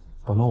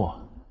帮帮我。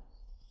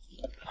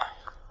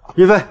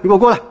一飞，你给我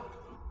过来。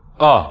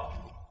啊。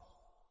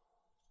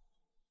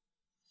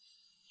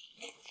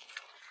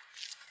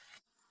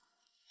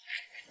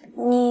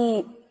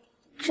你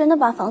真的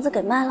把房子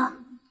给卖了？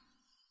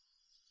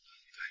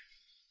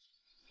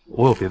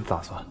我有别的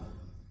打算。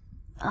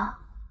啊，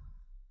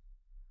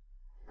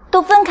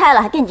都分开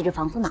了还惦记着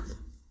房子呢？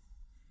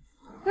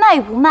卖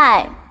与不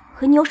卖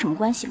和你有什么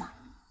关系吗？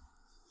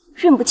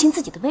认不清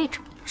自己的位置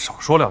吗？少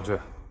说2句。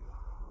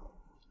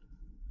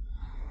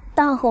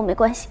当然和我没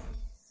关系。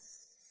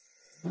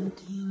3、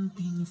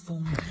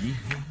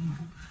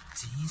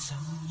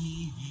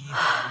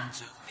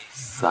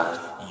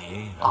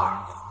2。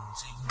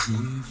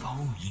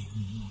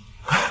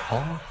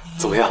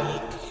怎么样？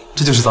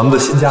这就是咱们的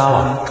新家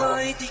了。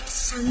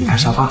你看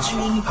沙发，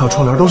还有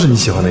窗帘，都是你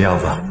喜欢的样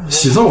子。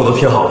喜字我都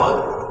贴好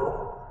了。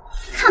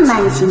看吧，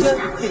你亲戚他，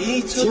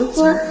结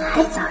婚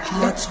还早着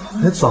呢。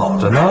还早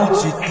着呢？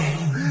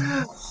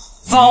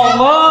早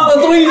吗？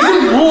都已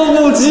经迫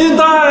不及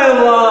待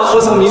了。我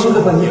想明天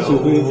把你娶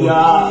回家。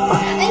哎，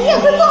你也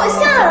快放我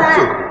下来！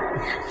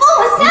放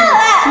我下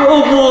来！我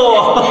不。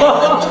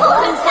放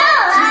我下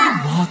来！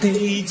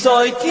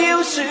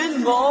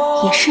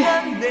也是，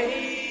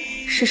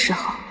是时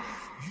候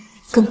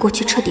跟过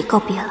去彻底告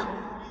别了。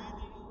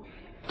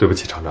对不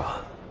起，厂长。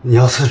你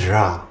要辞职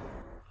啊？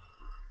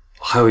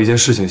还有一件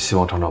事情，希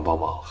望厂长帮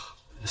忙。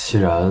欣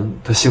然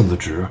她性子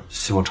直，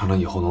希望厂长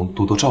以后能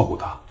多多照顾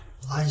她。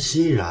安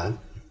欣然，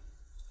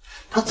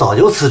她早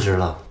就辞职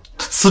了。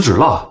她辞职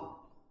了？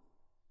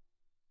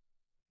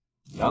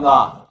杨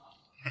哥，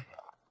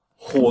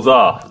虎子，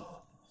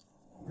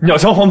你要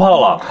抢黄炮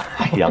了？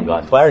杨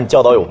哥，不还是你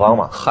教导有方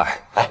吗？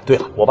嗨，哎，对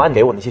了，我把你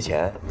给我那些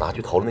钱拿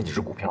去投了那几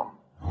只股票，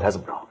你猜怎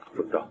么着？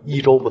怎么着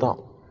？1周不到，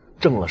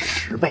挣了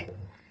10倍。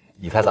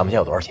你猜咱们现在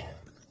有多少钱？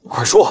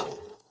快说。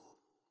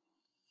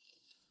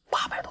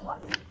800多万。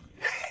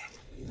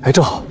哎，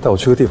正好带我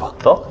去个地方。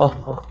走啊！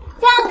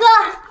江哥，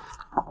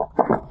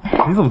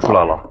你怎么出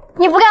来了？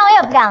你不干我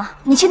也不干了，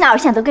你去哪儿我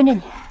现在都跟着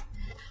你。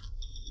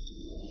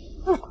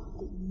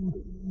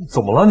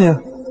怎么了你？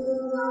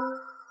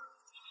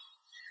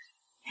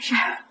没事，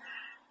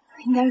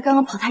应该是刚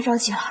刚跑太着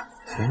急了。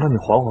行，那你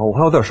缓缓，我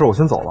还有点事，我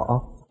先走了啊。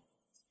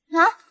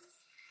啊？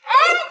哎，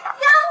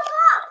江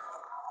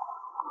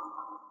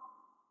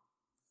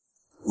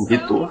哥！你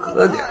多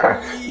喝点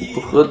儿，你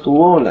不喝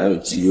多我哪有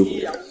机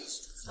会啊？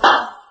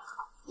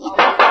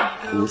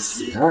你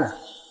死啊！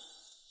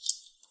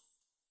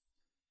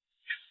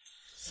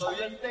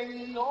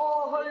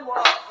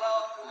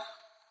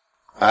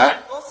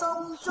哎，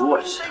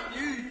坐下。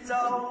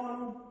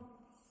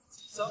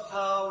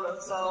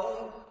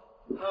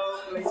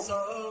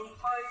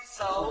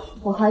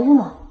我怀孕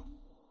了。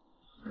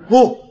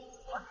哦，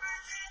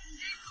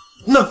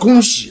那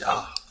恭喜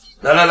啊！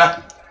来来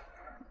来，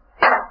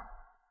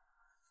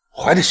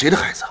怀的谁的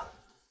孩子啊？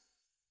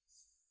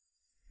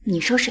你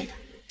说谁的？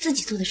自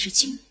己做的事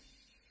情，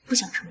不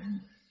想承认吗？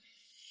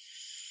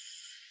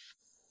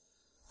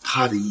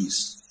他的意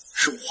思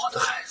是我的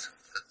孩子，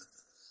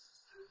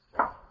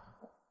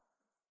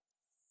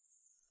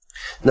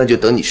那就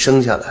等你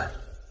生下来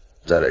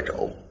再来找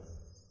我。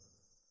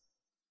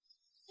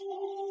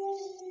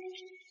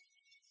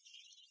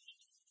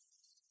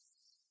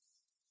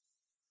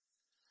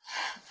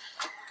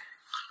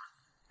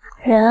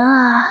人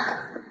啊，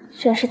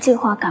真是计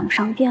划赶不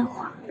上变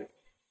化，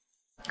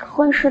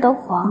婚事都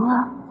黄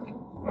了，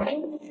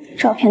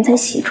照片才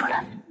洗出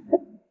来。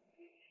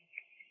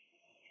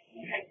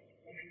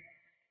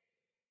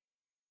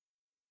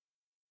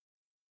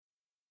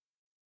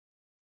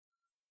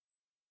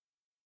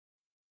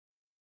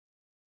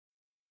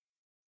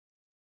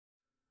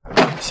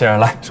欣然，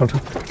来上车。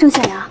郑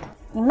小阳，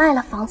你卖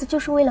了房子就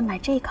是为了买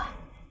这个？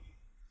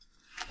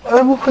不，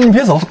你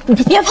别走，你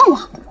别碰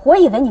我！我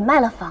以为你卖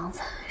了房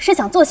子是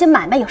想做些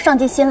买卖有上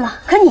进心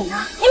了，可你呢？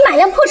你买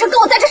辆破车跟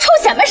我在这臭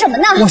显摆什么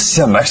呢？我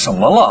显摆什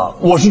么了？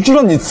我是知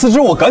道你辞职，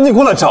我赶紧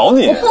过来找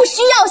你。我不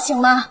需要，行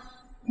吗？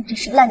你真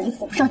是烂泥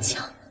扶不上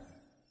墙。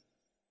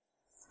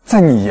在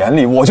你眼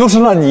里，我就是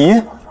烂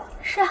泥？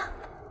是啊。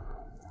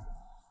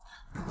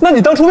那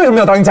你当初为什么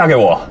要答应嫁给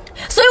我？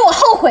所以我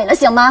后悔了，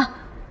行吗？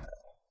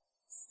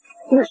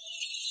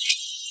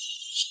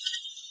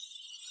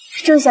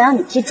郑小阳，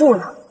你记住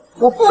了，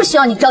我不需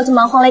要你着急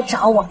忙慌来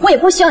找我，我也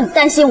不需要你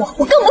担心我，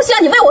我更不需要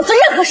你为我做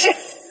任何事。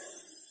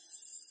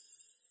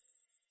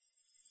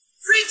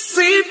即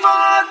使不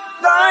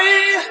抵，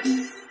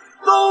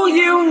都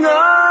要眼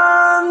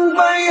闭。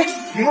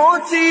我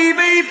自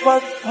卑不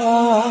怕，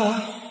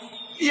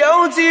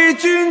有自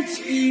尊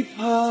只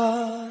怕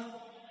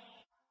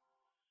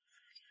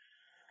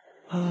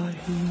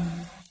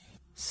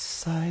欠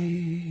世。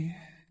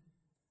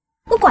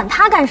我管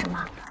他干什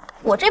么？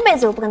我这辈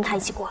子又不跟他一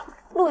起过了。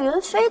陆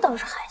云飞倒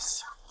是还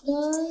行。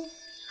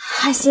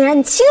哎，欣然，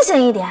你清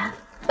醒一点，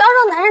不要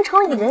让男人成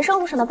为你人生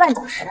路上的绊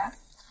脚石，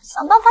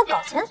想办法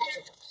搞钱才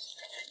是正事。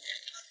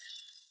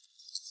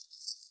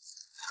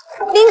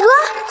林哥，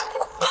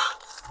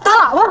打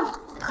喇叭，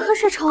瞌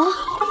睡虫。哎，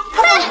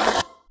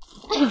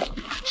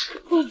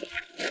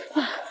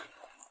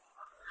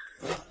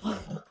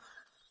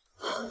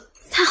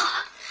太好了，太好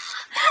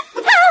了，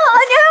你是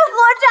佛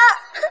渣。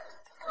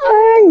哎，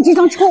你这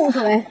张臭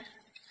嘴，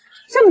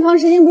这么长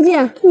时间不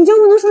见，你就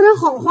不能说点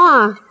好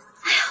话？哎呀，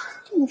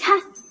你看，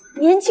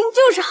年轻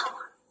就是好啊，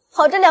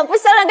跑这两步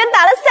小脸跟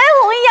打了腮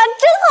红一样，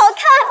真好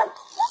看。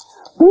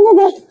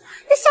别，你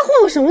瞎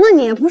晃悠什么呢？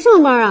你不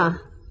上班啊？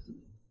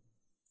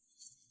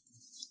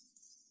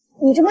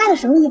你这卖的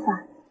什么衣服啊？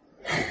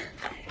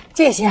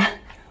这些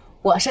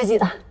我设计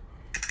的。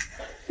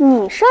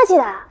你设计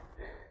的？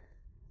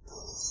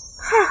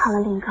太好了，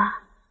林哥，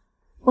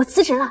我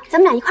辞职了，咱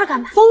们俩一块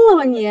干吧。疯了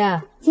吧你？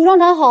服装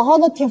厂好好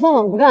的，铁饭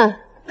碗不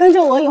干，跟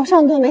着我有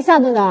上顿没下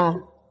顿的。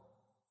1995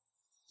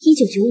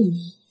年，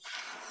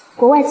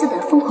国外资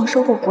本疯狂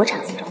收购国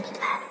产服装品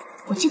牌。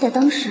我记得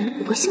当时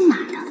有个姓马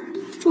的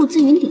注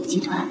资云顶集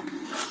团，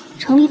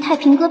成立太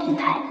平歌品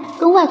牌，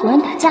跟外国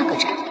人打价格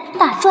战，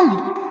大赚了一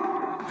笔。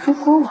如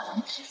果我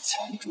能提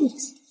前注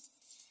资，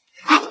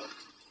哎，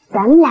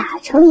咱们俩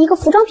成立一个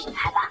服装品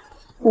牌吧，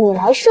你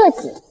来设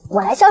计，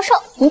我来销售，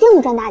一定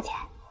能赚大钱。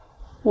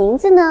名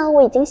字呢，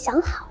我已经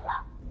想好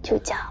了，就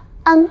叫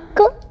安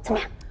哥，怎么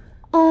样？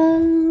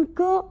安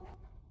哥，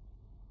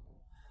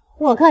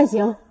我看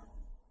行。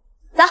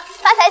走，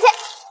发财去！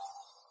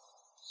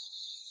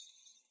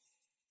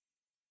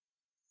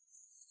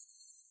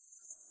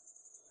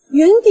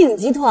云顶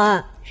集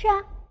团是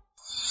啊。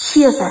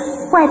7月份，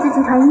外资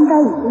集团应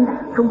该已经打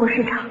入中国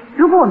市场。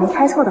如果我没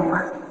猜错的话，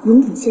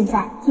云顶现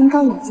在应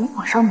该已经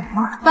火烧眉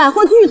毛了。百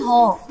货巨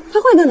头，他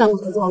会跟咱们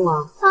合作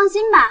吗？放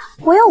心吧，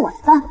我有我的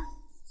办法。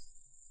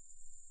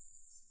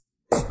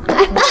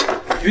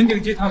云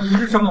顶集团不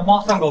是什么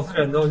猫三狗四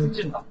人都能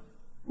进的。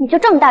你就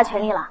这么大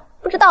权力了？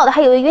不知道的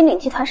还以为云顶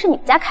集团是你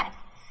们家开的。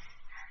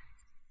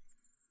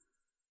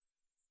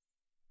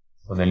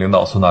我那领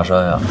导孙大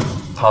山呀，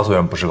他虽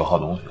然不是个好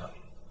东西，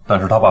但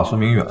是他爸孙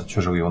明远却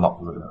是个有脑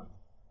子的人。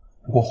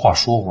不过话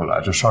说回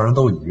来，这商人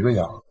都一个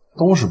样，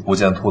都是不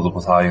见兔子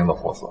不撒鹰的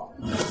货色。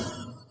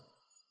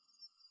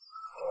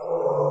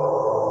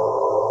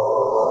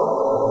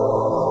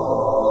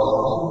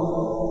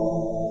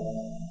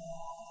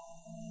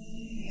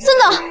孙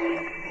总，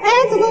哎，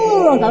走，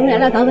咱们来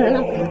了，等等人了。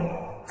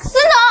孙总，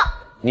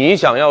你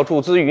想要注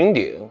资云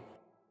顶？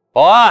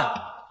保安，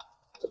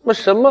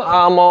什么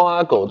阿猫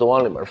阿狗都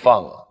往里面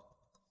放啊！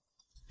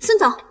孙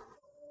总，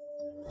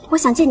我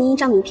想借您一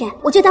张名片，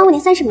我就耽误您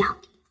30秒。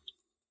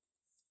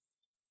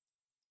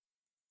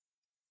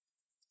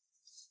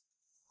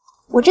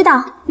我知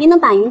道您能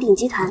把云鼎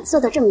集团做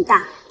得这么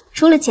大，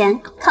除了钱，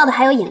靠的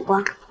还有眼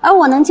光。而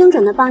我能精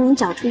准地帮您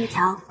找出一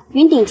条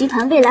云鼎集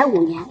团未来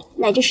5年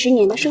乃至10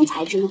年的生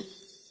财之路。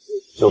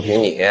就凭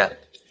你？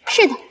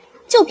是的，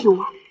就凭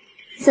我。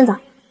孙总，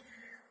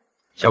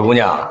小姑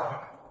娘，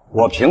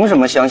我凭什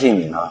么相信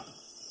你呢？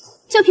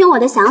就凭我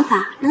的想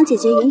法，能解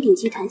决云鼎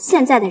集团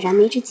现在的燃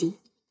眉之急。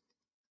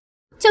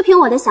就凭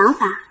我的想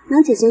法，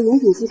能解决云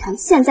鼎集团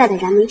现在的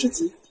燃眉之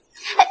急。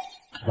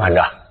慢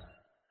着。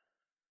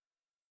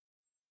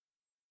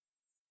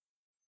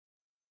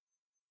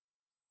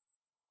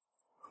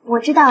我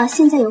知道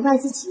现在有外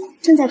资企业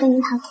正在跟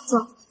您谈合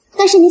作，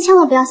但是您千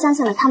万不要相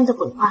信了他们的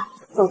鬼话，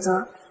否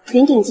则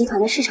云鼎集团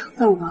的市场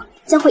份额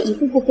将会一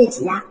步步被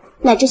挤压，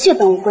乃至血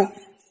本无归。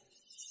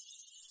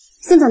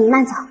孙总，您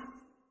慢走。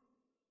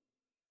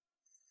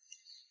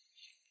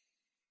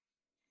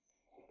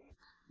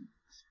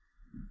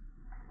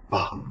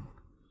爸，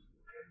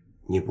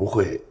你不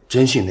会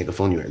真信那个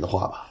疯女人的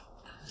话吧？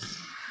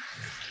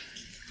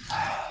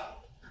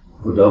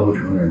不得不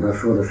承认，他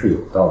说的是有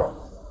道理。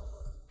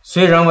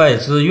虽然外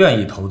资愿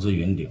意投资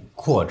云鼎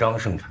扩张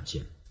生产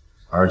线，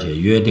而且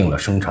约定了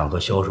生产和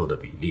销售的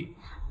比例，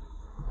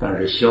但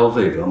是消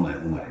费者买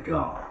不买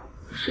账，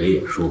谁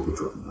也说不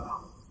准啊。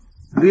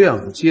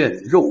亮剑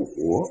肉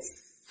搏，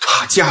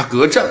打价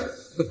格战。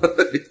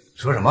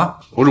说什么？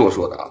不是我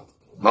说的啊，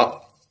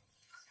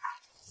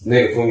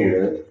那个疯女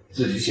人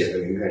自己写的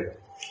名片。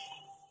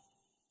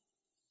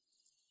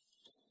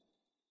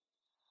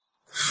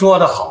说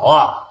得好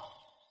啊，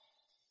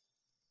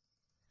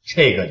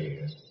这个女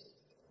人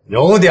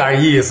有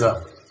点意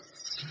思。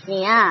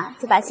你呀，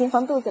就把心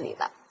放肚子里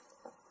吧。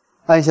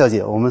安小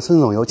姐，我们孙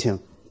总有请。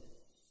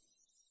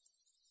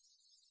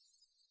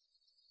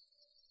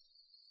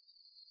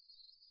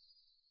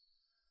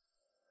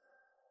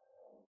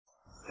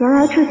原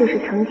来这就是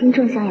曾经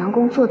郑向阳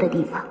工作的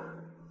地方。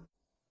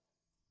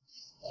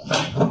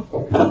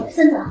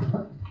孙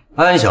总，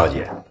安小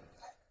姐，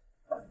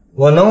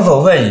我能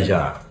否问一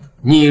下，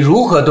你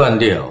如何断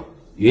定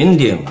云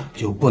鼎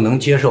就不能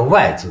接受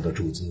外资的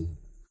注资？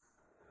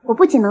我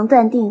不仅能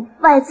断定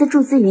外资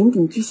注资云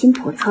鼎居心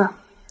叵测，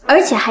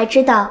而且还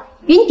知道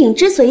云鼎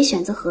之所以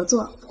选择合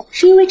作，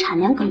是因为产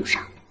量跟不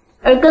上，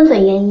而根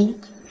本原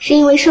因是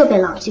因为设备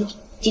老旧，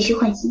急需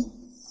换新。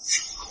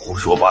胡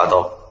说八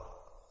道！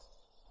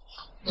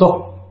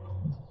坐。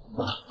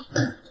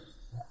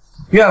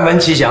愿闻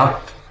其详。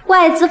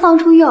外资放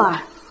出诱饵，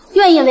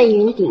愿意为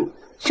云鼎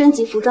升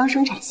级服装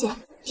生产线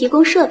提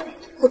供设备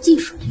和技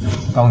术。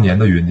当年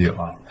的云鼎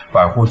啊，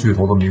百货巨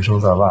头的名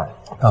声在外，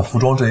但服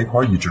装这一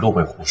块一直都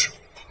被忽视。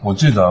我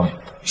记得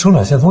生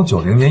产线从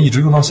90年一直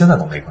用到现在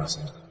都没更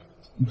新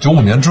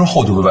，95年之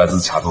后就被外资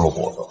卡住了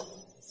脖子。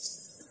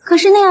可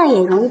是那样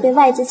也容易被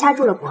外资掐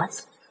住了脖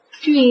子。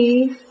至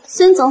于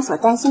孙总所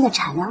担心的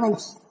产量问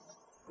题，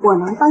我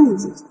能帮你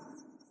解决。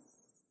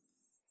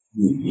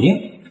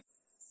你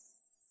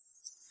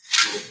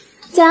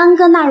将安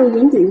哥纳入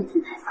云鼎的品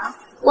牌方，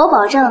我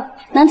保证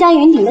能将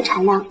云鼎的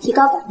产量提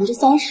高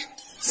30%，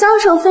销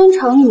售分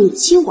成你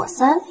7我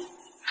3。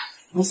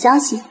我相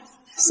信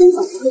孙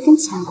总不会跟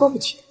钱过不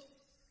去的。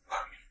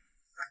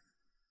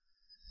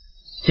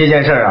这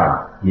件事啊，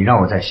你让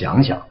我再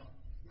想想。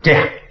这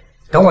样，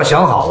等我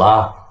想好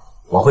了，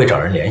我会找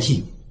人联系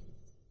你。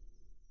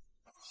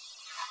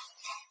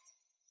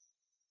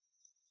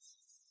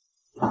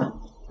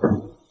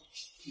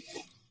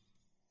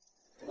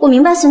我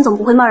明白孙总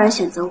不会贸然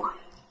选择我，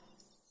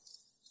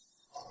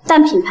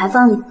但品牌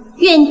方里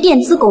愿意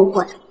垫资供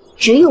货的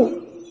只有我。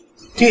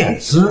垫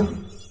资？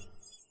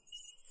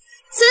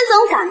孙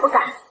总敢不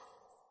敢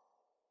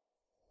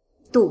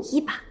赌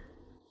一把？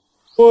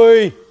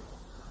喂，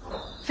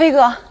飞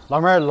哥，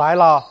老妹儿来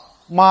了，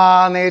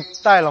妈那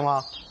带了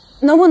吗？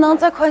能不能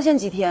再宽限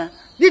几天？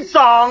你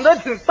长得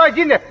挺带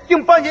劲的，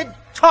净办些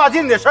差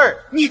劲的事儿。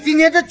你今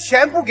天这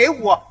钱不给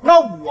我，那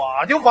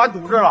我就完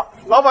犊子了。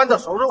老板得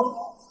收拾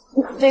我。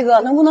飞哥，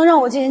能不能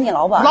让我见见你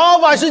老板？老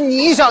板是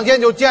你想见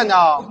就见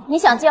的。你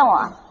想见我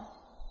啊？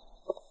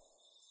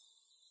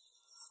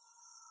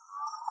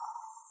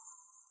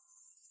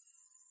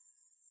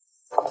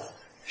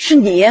是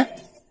你？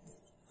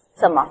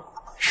怎么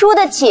输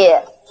得起，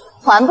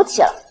还不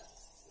起了？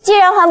既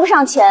然还不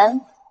上钱，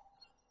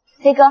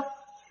飞哥，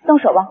动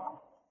手吧。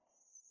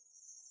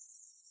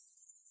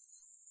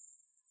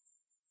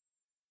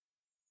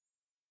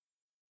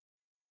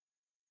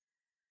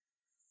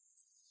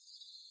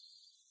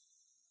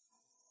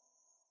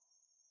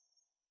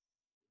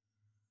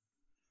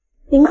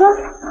林哥，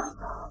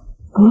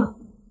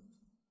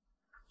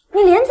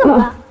你脸怎么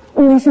了？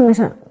没事没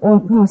事，我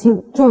不小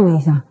心撞了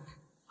一下。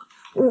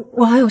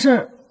我还有事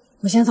儿，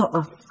我先走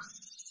了。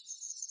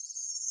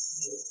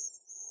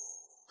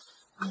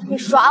你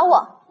耍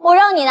我！我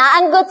让你拿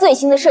安哥最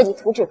新的设计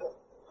图纸给我，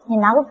你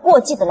拿个过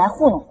季的来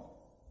糊弄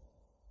我。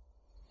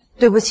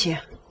对不起，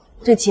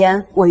这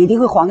钱我一定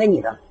会还给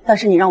你的，但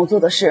是你让我做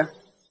的事，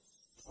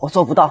我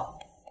做不到。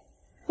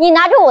你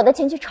拿着我的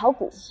钱去炒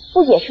股，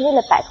不也是为了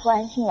摆脱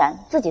安心然，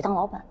自己当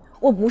老板？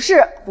我不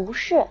是，不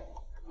是？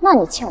那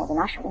你欠我的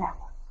拿什么来还？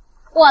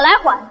我来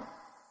还。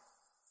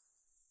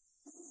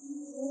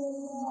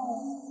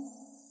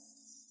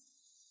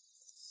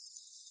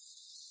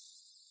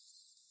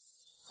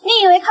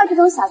你以为靠这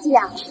种小伎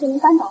俩就能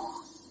扳倒我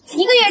？1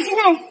个月之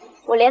内，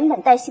我连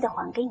本带息的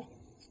还给你。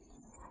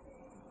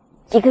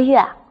1个月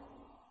啊，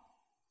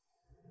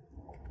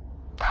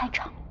太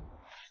长了。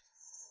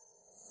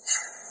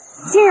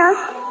欣然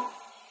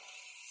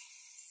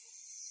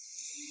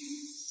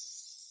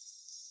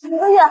，1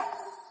个月，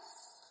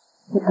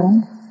你等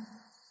等。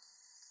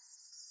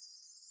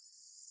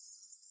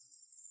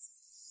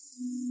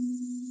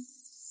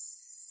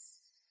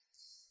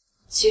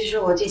其实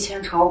我借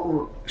钱炒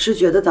股是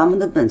觉得咱们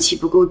的本期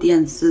不够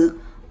垫资，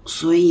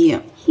所以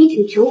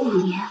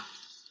1995年，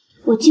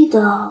我记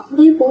得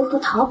微博和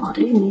淘宝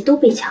的域名都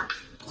被抢，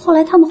后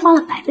来他们花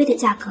了100倍的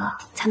价格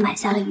才买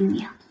下了域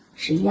名，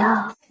只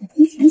要我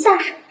提前下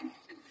手。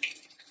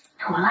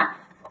妥了，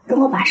等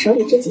我把手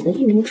里这几个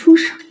域名出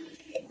手。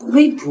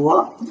微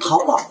博、淘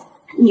宝，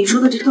你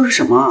说的这都是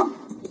什么？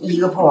一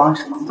个破网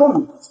址能动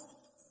吗？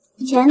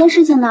钱的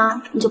事情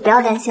呢，你就不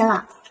要担心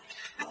了，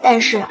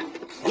但是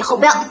以后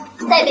不要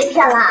再被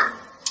骗啦。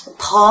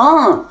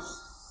疼。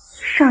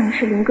上一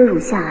世林哥乳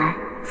腺癌，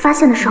发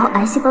现的时候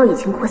癌细胞已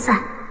经扩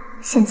散，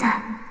现在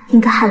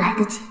应该还来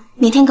得及。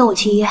明天跟我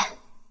去医院。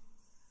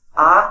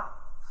啊？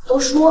都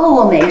说了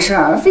我没事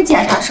儿，非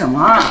检查什么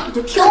啊？你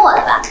就听我的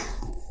吧。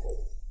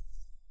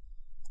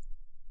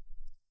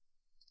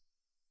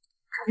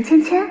陈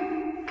芊芊，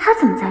她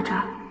怎么在这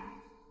儿？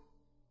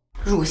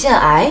乳腺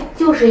癌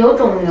就是有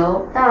肿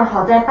瘤，但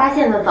好在发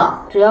现的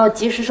早，只要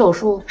及时手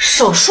术。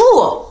手术？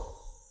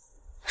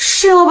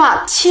是要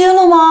把切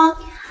了吗？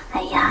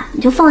哎呀，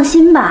你就放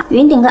心吧，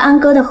云顶跟安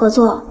哥的合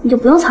作你就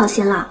不用操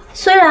心了。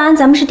虽然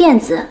咱们是电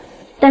子，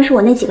但是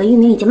我那几个域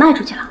名已经卖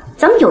出去了，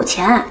咱们有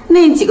钱。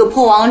那几个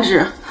破网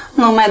址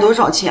能卖多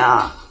少钱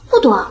啊？不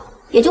多，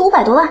也就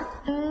500多万。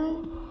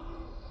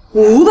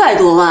500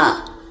多万？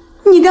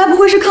你该不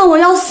会是看我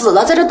要死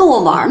了，在这逗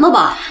我玩呢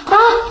吧？啊，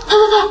呸！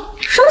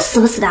什么死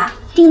不死的？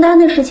订单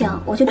的事情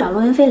我去找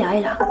罗云飞聊一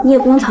聊，你也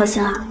不用操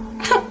心了。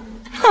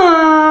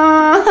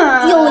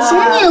有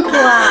钱你也哭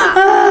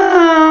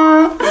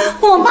啊？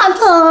我怕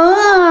疼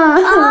啊！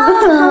好，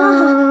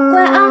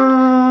乖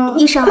啊！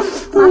医生，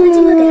麻烦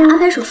尽快给他安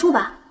排手术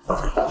吧。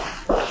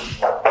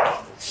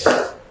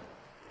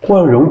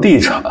万荣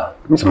地产，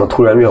你怎么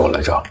突然约我来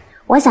这儿？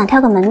我想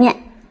挑个门面，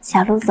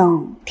小陆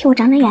总替我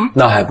长长眼。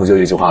那还不就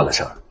一句话的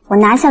事儿？我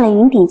拿下了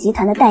云顶集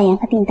团的代言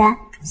和订单，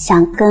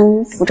想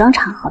跟服装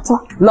厂合作。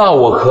那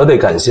我可得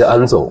感谢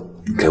安总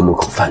给我们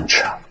口饭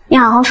吃啊！你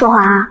好好说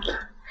话啊！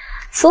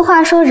俗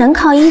话说人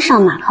靠衣裳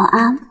马靠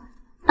鞍，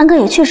安哥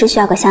也确实需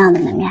要个像样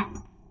的门面。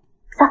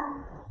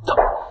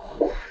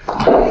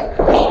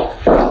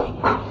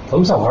咱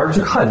们下午还是去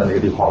看一下那个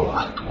地方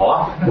吧。好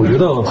啊，我觉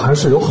得还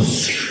是有很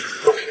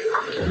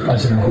多。安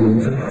欣然和陆云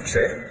飞，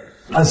谁？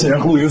安欣然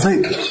和陆云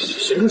飞，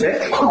谁跟谁？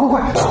快回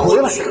来！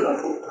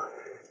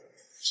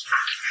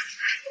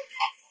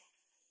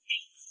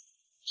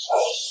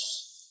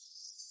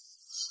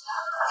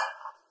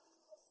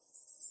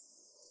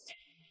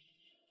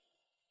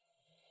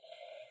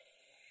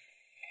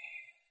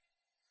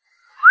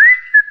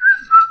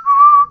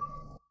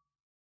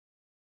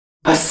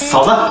哎，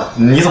嫂子，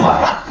你怎么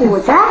来了？我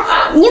在，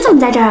你怎么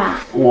在这儿啊？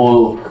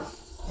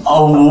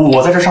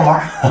我在这上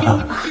班。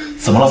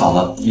怎么了，嫂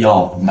子？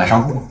要买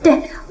商铺吗？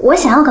对，我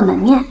想要个门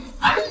面。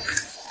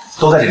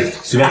都在这里，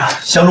随便看，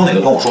相中哪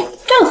个跟我说。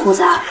这胡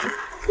子，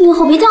你以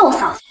后别叫我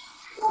嫂子。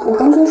我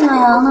跟周向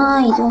阳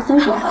呢已经分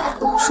手了，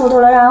说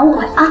多了让人误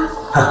会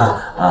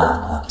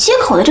啊。接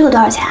口的这个多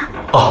少钱啊？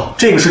哦，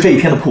这个是这一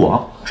片的铺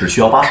王，只需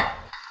要80。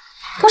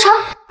多少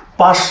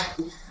？80。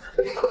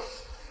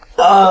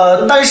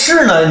但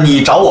是呢，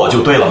你找我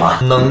就对了嘛，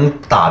能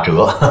打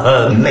折，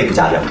内部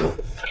价2折。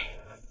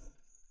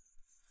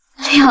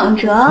2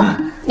折？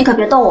你可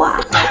别逗我啊！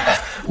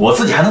我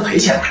自己还能赔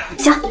钱呢。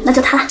行，那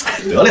就他了。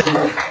得嘞。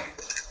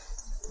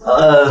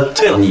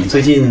对了，你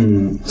最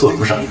近做什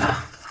么生意呢？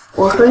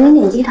我和云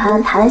顶集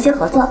团谈了一些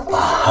合作。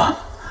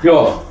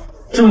哟，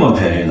这么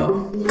便宜呢？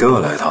给我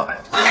来一套呗。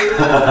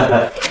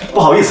不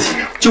好意思，先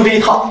生，就这一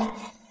套，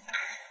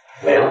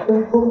没了。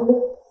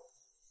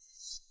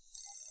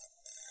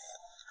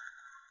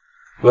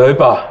来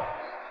吧。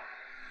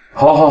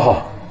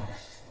好。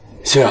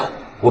欣然，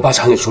我爸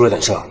厂里出了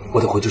点事儿，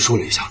我得回去梳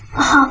理一下。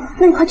好，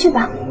那你快去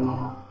吧。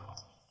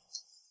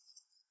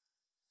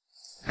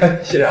哎，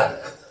欣然，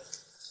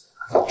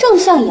郑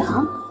向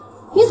阳，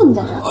你怎么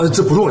在这儿？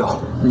这不重要，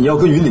你要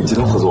跟云顶集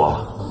团合作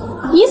啊？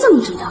你怎么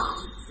知道？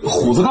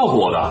虎子告诉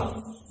我的。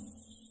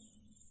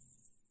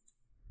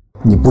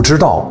你不知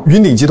道，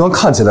云顶集团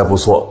看起来不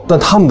错，但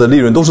他们的利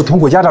润都是通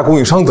过压榨供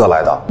应商得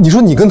来的。你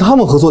说你跟他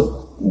们合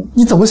作，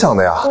你怎么想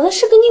的呀？我的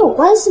事跟你有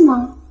关系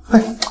吗？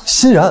哎，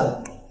欣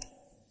然，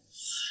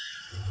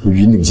离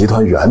云顶集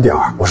团远点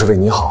儿，我是为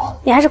你好。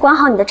你还是管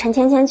好你的陈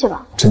芊芊去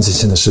吧。陈芊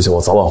芊的事情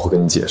我早晚会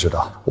跟你解释的，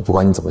我不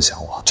管你怎么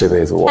想我，这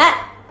辈子我……哎，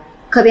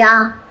可别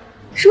啊！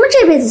什么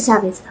这辈子下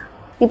辈子的，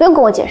你不用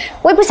跟我解释，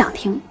我也不想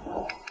听。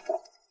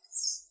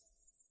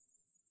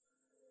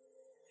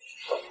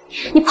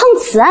你碰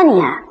瓷啊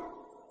你？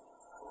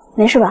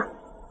没事吧？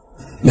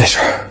没事，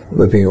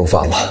胃病又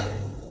犯了，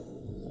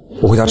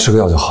我回家吃个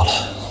药就好了。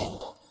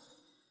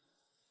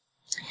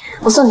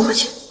我送你回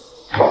去。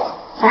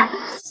来，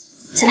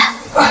起来。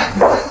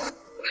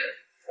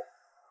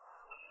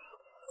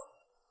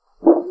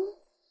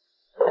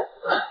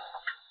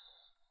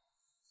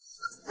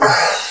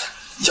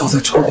药在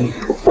抽屉。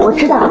我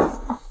知道。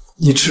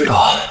你知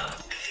道？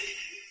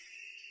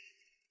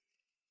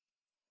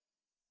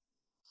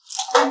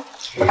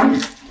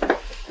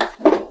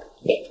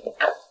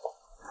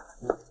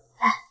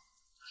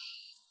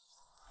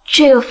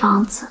这个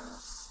房子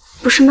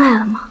不是卖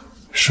了吗？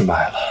是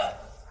卖了。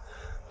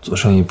做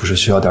生意不是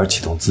需要点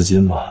启动资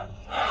金吗？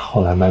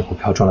后来卖股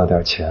票赚了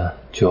点钱，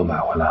就又买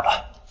回来了。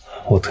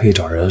我特意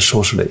找人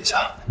收拾了一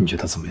下，你觉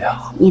得怎么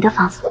样？你的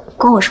房子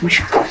关我什么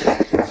事？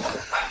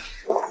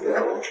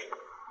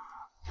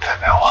别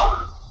陪我。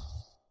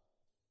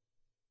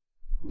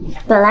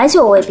本来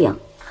就有胃病，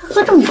还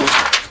喝这么多。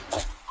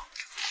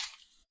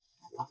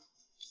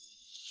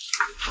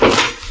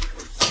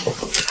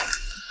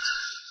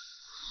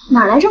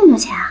哪来这么多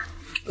钱啊？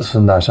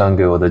孙大山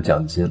给我的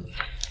奖金。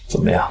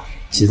怎么样？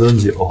几顿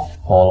酒，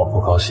我老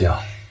婆高兴，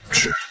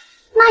吃。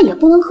那也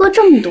不能喝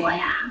这么多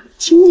呀，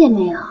听见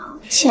没有？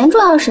钱重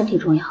要，身体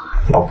重要啊。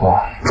老婆，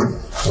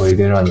我一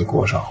定让你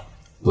过上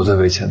不再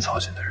为钱操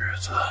心的日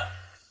子。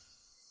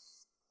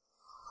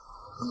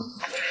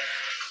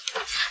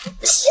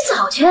洗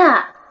澡去，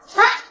来。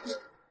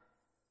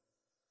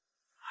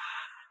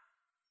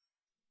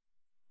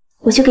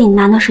我去给你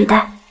拿暖水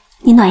袋，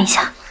你暖一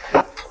下。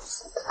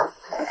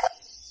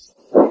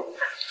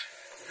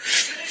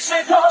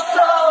谁偷走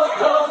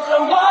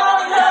我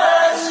的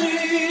心，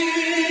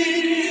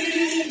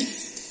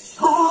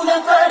不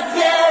能分辨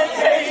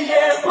黑夜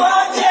或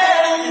天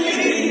明。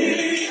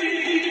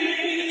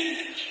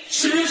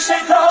是谁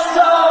偷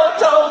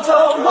走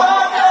我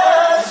的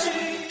心？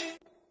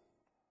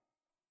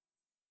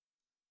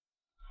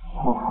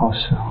我好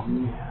想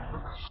你，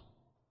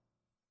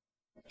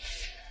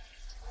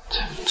芊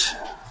芊。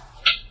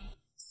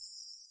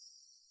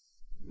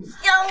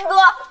杨哥，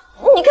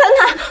你看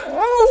他疯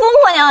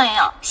婆娘一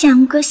样。向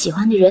阳哥喜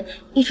欢的人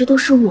一直都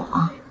是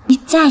我，你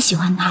再喜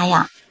欢他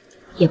呀，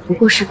也不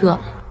过是个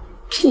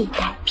替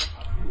代品。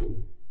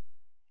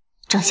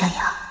张向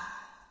阳，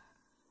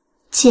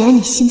既然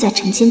你心在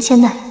陈芊芊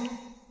那里，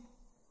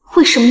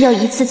为什么要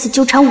一次次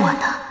纠缠我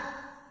呢？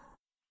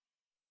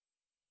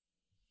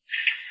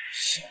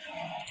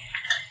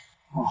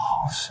我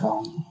好想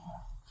你，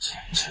芊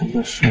芊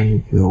的事你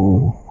别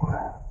误会。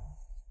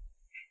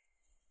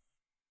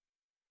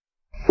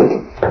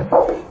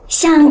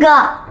向阳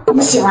哥，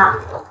你醒了，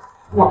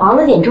我熬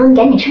了点粥，你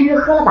赶紧趁热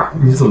喝了吧。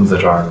你怎么在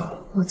这儿呢？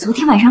我昨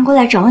天晚上过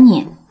来找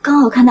你，刚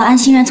好看到安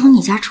欣然从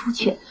你家出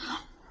去，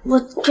我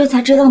这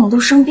才知道你都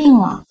生病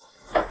了。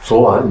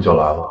昨晚你就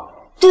来了？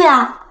对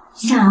啊，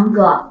向阳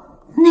哥，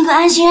那个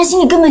安欣然心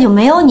里根本就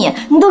没有你，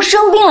你都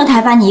生病了，他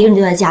还把你一个人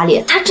丢在家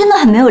里，他真的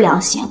很没有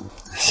良心。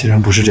欣然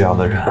不是这样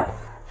的人。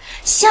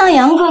向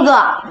阳哥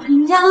哥，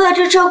人家都在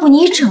这照顾你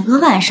一整个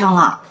晚上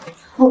了。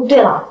哦，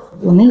对了，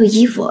我没有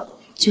衣服，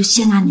就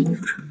先拿你的衣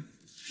服穿。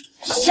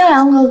向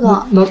阳哥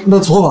哥，那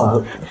昨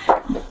晚，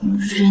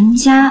人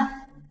家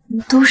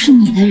都是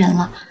你的人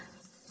了，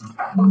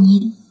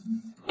你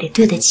得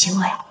对得起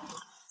我呀。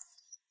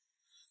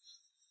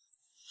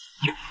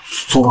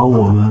昨晚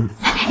我们……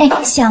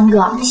哎，向阳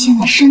哥，现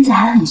在身子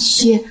还很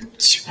虚，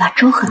去把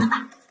粥喝了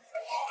吧。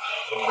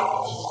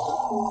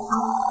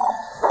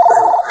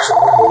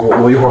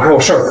我一会儿还有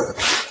事儿，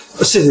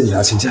谢谢你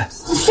啊，芊芊。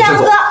向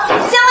阳哥，向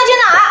阳哥去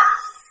哪儿？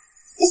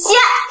谢。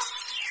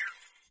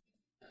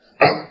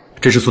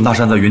这是孙大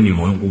山在云顶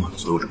挪用公款的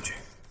所有证据，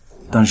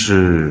但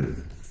是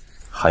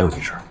还有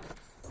件事，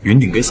云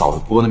顶给嫂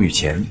子拨那笔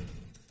钱，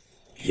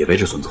也被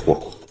这孙子霍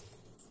过。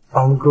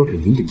安哥给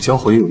云顶交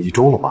货也有1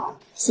周了吧？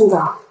辛总，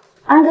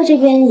安哥这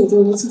边已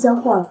经如期交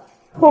货了，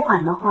货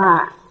款的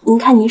话，您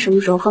看您什么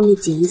时候方便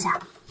结一下？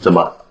怎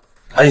么，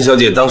安小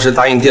姐当时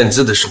答应垫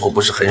资的时候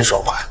不是很爽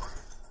快？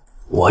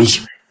我以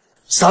为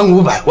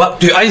300-500万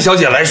对安小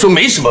姐来说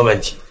没什么问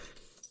题。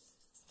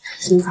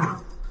辛总，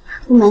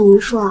不瞒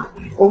您说啊，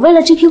我为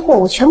了这批货，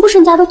我全部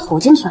身家都投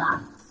进去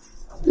了。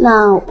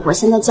那我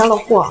现在交了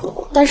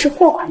货，但是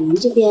货款您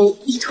这边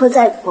一拖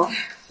再拖，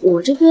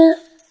我这边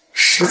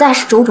实在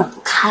是周转不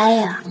开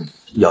呀。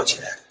要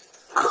钱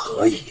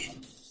可以，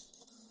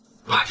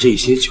把这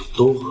些酒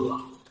都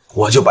喝，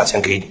我就把钱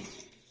给你。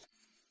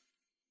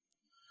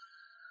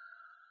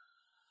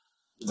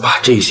把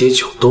这些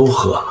酒都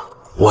喝，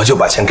我就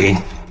把钱给你。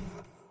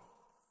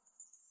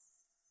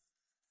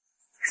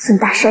孙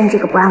大山这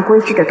个不按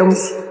规矩的东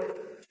西，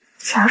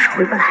钱要是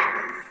回不来，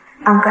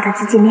安哥的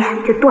资金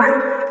链就断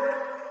了。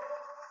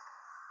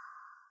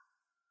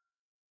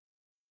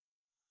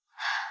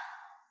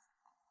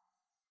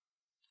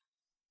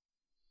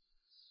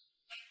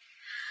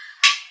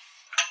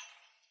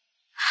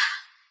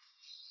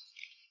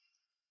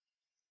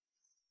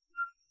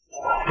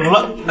怎么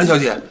了，安小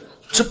姐？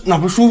这哪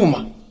不舒服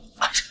吗？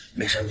啊，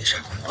没事没事，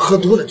喝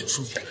多了就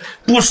舒服，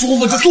不舒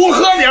服就多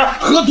喝点，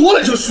喝多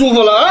了就舒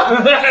服了啊！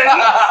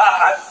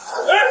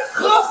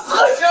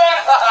喝起来！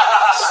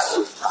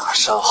大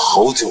山，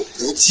好久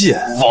不见，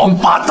王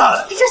八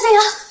蛋！这谁呀？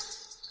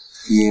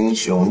英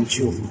雄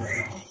救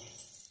美，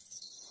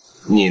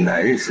你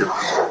男人是吧？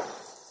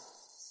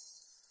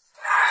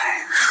太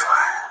帅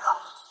了，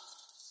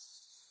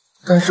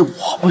但是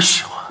我不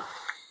喜欢。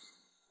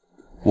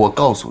我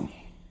告诉你，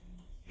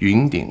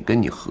云顶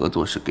跟你合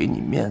作是给你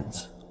面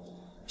子，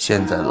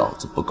现在老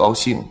子不高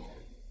兴，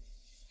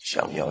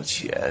想要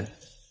钱，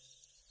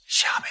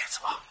下辈子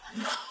吧。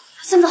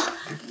孙总，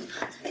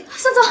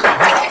孙总，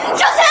赵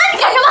钱，你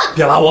干什么？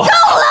别拉我！够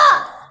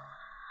了！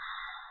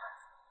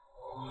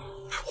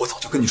我早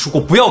就跟你说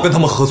过，不要跟他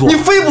们合作，你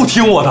非不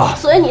听我的。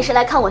所以你是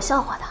来看我笑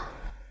话的，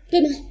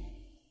对吗？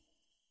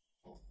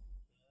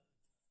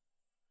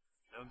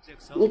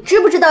你知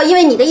不知道，因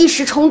为你的一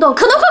时冲动，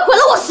可能会毁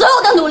了我所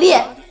有的努力。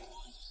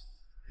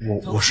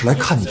我是来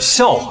看你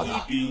笑话的。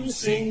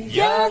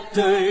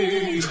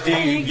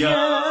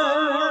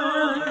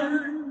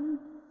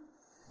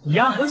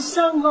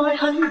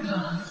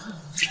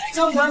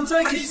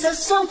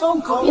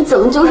你怎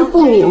么就是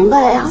不明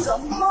白呀？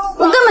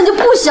我根本就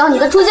不需要你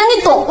的出现，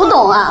你懂不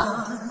懂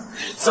啊？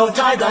受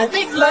太大的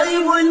礼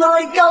會內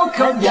疚，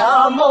卻也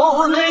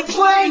無力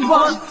歸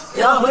還，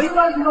也許不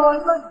愛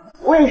不。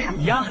為什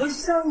麼？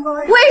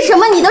為什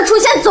麼你的出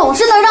現總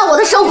是能讓我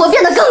的生活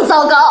變得更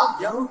糟糕？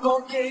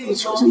你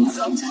求求你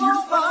聽這樣，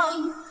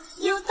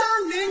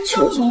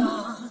求求你。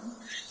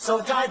受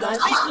太大的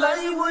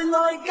禮會內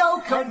疚，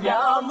卻也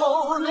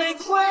無力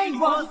歸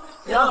還，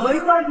也許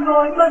不愛不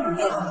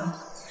能。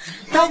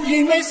但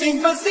願未成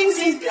佛升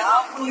仙，也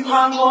會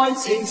怕愛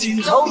情前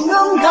途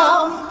暗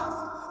淡。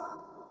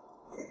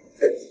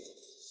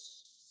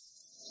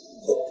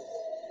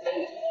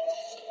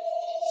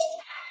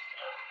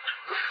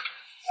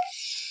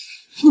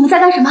你们在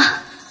干什么？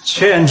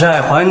欠债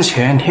还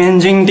钱，天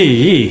经地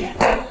义。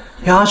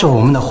压着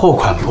我们的货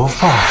款不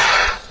放，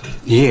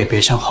你也别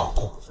想好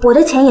过。我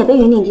的钱也被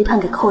云顶集团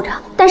给扣着，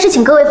但是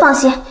请各位放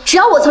心，只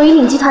要我从云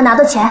顶集团拿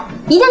到钱，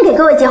一定给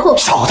各位结后。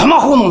少他妈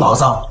糊弄老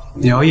子！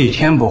你要一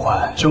天不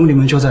还，兄弟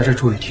们就在这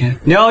住一天；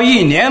你要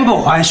一年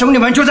不还，兄弟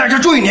们就在这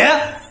住一年。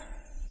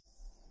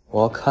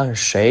我看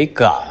谁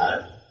敢！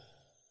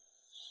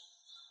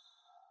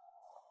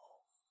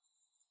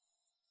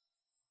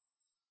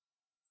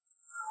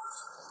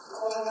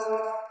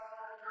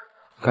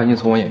赶紧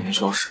从我眼前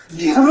消失！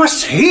你他妈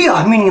谁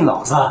呀？命令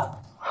老子！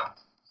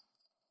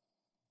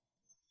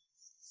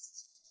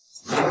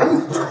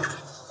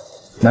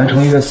南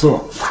城月色，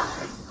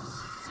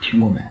听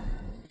过没？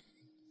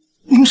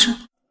您是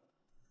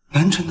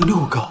南城的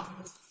6个。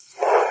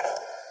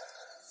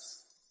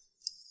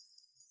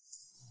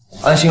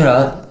安欣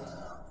然，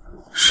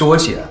是我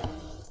姐。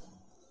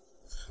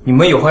你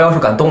们以后要是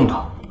敢动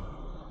她，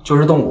就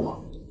是动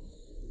我。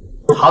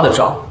她的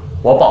账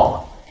我保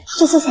了。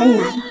这些钱你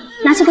拿着，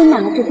拿去给你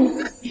两个治病，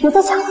别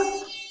再抢了。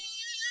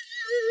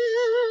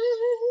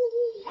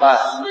哎，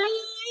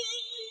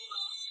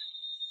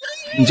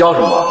你叫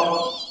什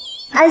么？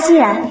安欣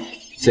然。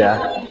姐，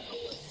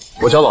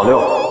我叫老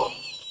六。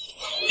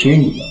听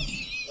你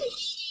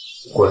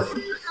的，滚！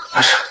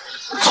还是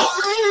走。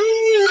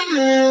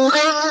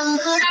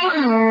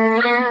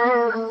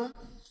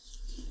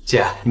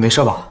姐，你没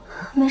事吧？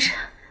没事。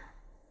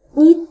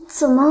你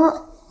怎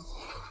么？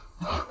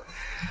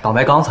倒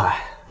霉刚才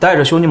带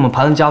着兄弟们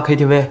盘家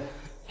KTV，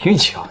 运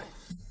气而已。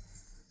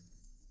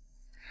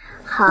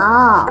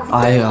好。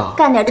哎呀，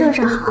干点正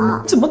事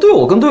好。怎么对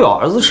我跟对我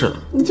儿子似的？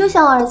你就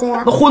像我儿子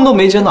呀。那婚都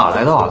没结，哪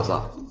来的儿子？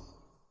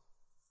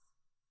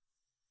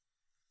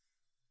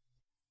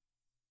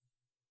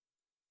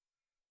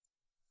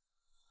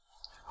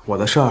我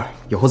的事儿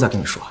以后再跟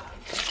你说，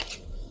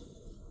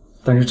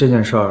但是这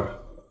件事儿，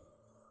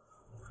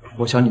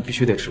我想你必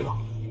须得知道。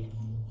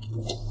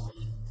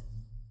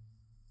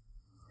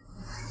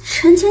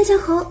陈芊芊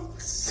和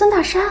孙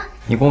大山，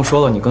你跟我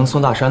说了你跟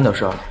孙大山的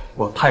事儿，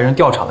我派人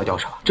调查了调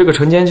查。这个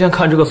陈芊芊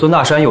看这个孙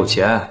大山有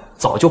钱，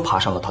早就爬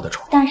上了他的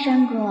床。大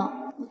山哥，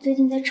我最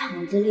近在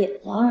厂子里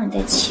老有人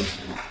在欺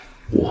负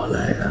我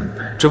来安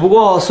排。只不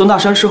过孙大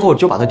山事后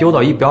就把他丢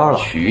到一边了。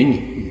娶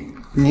你，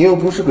你又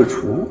不是个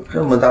厨，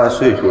这么大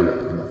岁数人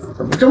了，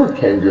怎么这么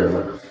天真呢？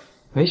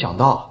没想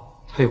到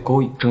他有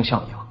勾引真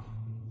像样。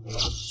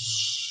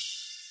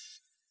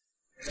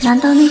难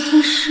道那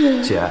天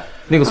是？姐，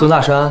那个孙大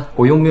山，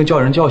我用不用叫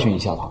人教训一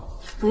下他？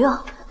不用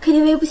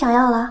 ，KTV 不想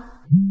要了。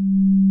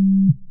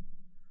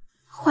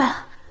坏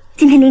了，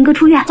今天林哥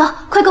出院，走，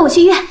快跟我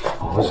去医院。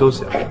好好休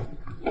息。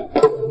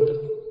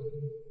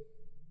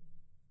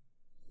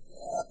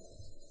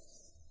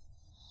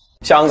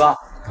向阳哥，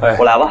哎，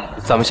我来吧，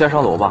咱们先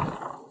上楼吧。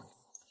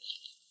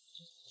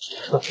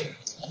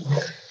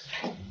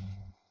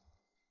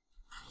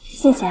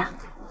谢谢啊，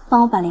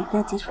帮我把林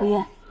哥接出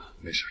院。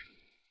没事。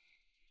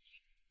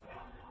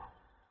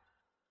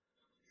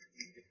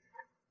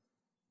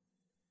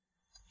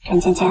陈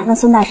芊芊和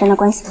孙大山的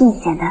关系并不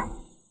简单，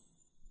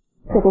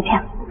别被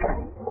骗了。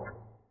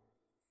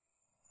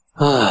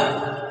唉，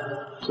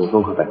祖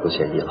宗可改过协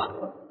议了。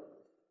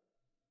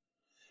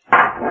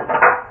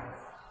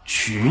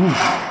娶你！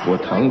我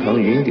堂堂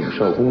云顶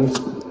少公子，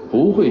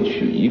不会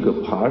娶一个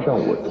爬上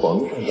我床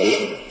上的烂。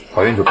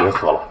怀孕就别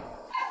喝了，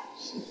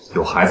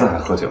有孩子还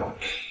喝酒。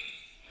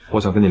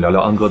我想跟你聊聊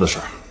安哥的事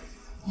儿。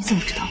你怎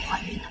么知道我怀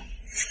孕的？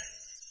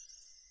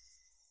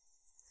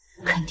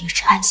肯定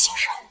是安心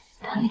人，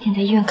他那天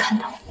在医院看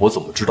到我。我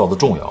怎么知道的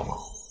重要吗？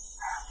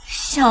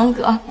香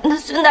哥，那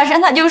孙大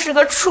山他就是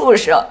个畜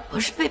生，我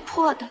是被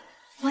迫的。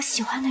我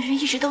喜欢的人一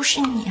直都是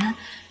你啊。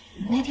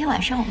那天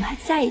晚上我们还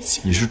在一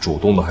起。你是主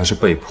动的还是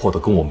被迫的，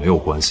跟我没有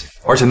关系。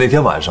而且那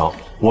天晚上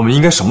我们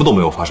应该什么都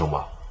没有发生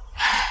吧？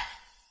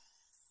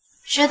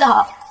知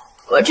道，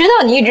我知道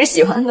你一直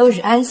喜欢的都是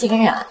安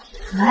欣然，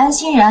可安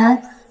欣然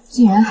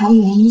竟然还以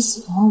为你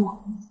喜欢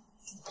我，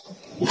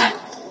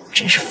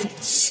真是愤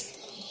气，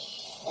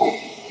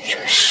这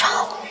个傻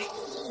女人。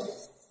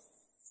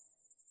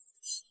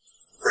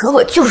可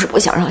我就是不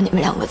想让你们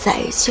两个在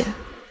一起，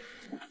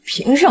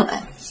凭什么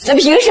呀？那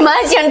凭什么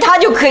安欣然他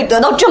就可以得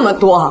到这么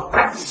多？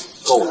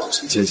够了，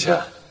陈芊芊，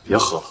别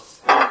喝了。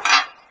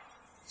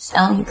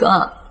香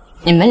哥，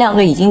你们两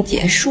个已经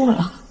结束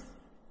了，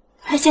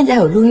他现在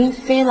有陆云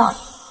飞了，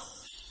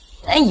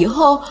那以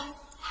后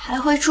还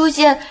会出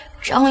现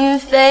张云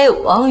飞、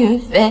王云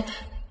飞，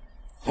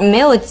你没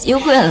有机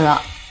会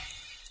了。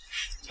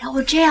要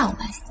不这样吧，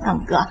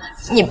香哥，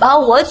你把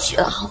我娶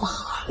了好不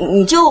好？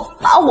你就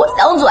把我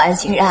当做安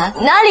欣然，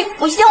哪里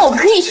不像我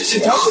可以娶？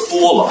你喝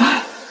多了，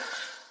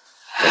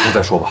改天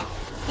再说吧。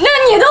那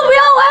你都不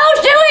要我，还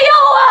有谁会要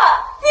我？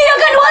你想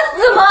看着我死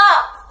吗？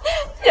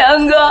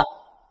香哥，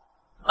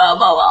抱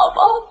抱抱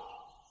抱。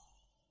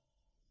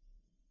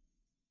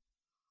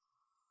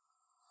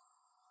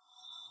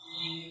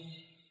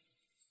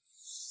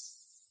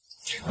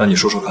那你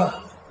说说看，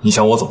你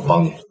想我怎么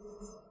帮你？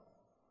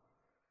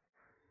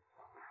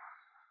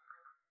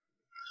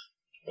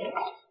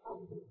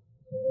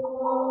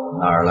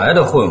哪儿来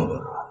的混混，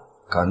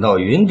敢到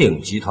云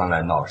顶集团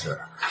来闹事？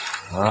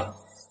啊！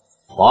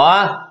保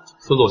安，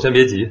孙总先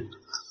别急。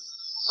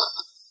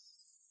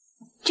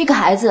这个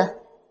孩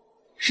子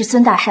是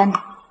孙大山的，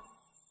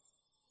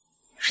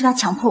是他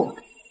强迫我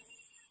的。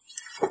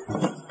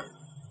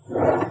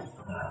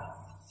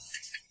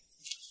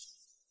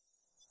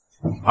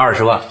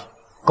20万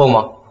够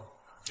吗？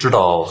知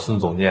道孙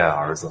总溺爱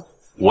儿子，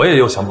我也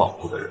有想保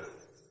护的人。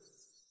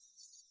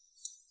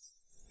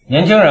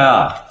年轻人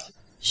啊，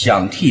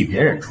想替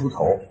别人出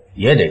头，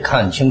也得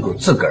看清楚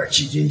自个儿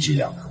几斤几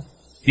两。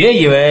别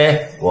以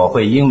为我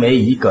会因为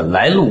一个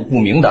来路不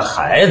明的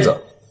孩子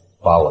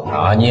把我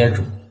拿捏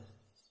住。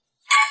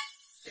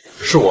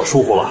是我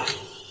疏忽了，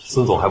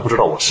孙总还不知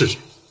道我是谁。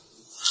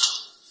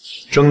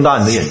睁大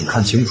你的眼睛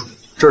看清楚，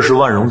这是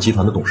万荣集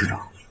团的董事长，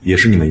也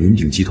是你们云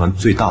顶集团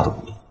最大的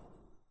股东。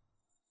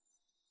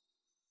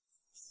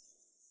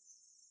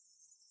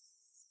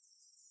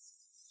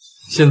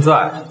现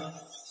在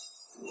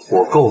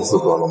我够资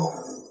格了吗？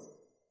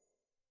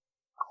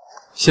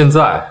现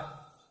在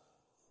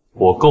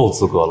我够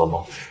资格了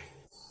吗？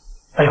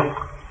哎呦，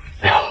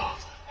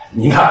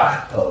您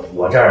看，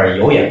我这儿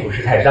有眼不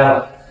识泰山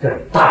了，这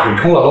大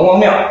水冲了龙王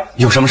庙，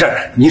有什么事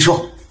儿您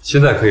说。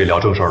现在可以聊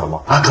正事了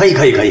吗？啊，可以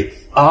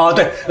啊，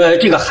对，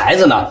这个孩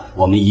子呢，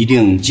我们一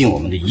定尽我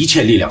们的一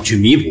切力量去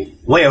弥补。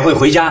我也会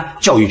回家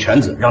教育犬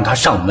子，让他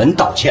上门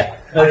道歉。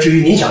至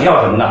于您想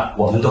要什么呢，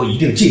我们都一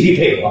定尽力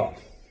配合。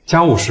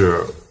家务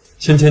事，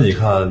芊芊，你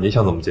看你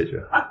想怎么解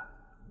决？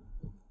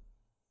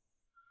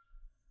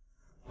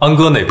安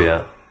哥那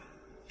边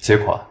结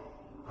款。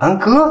安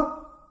哥？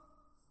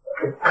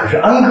可是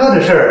安哥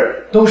的事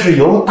儿都是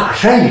由大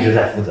山一直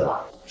在负责。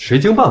谁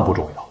经办不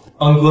重要，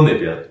安哥那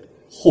边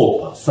货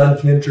款3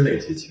天之内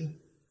结清，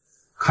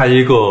开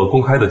一个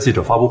公开的记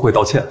者发布会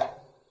道歉，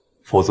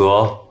否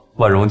则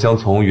万荣将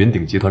从云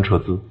顶集团撤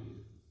资。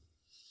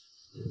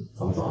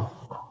怎么走？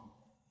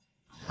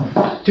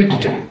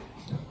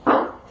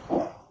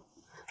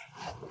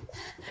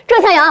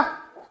郑向阳，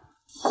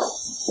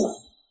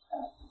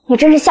你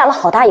真是下了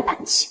好大一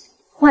盘棋。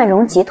万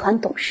荣集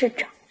团董事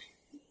长，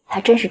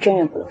还真是真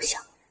人不露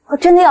相。我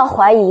真的要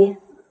怀疑，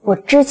我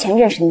之前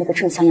认识的那个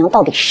郑向阳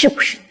到底是不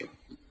是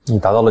你？你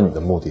达到了你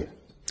的目的，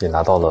也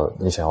拿到了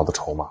你想要的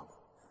筹码。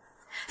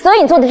所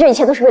以你做的这一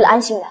切都是为了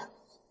安欣然，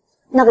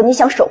那个你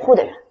想守护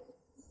的人。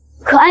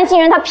可安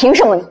欣然他凭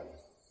什么呢？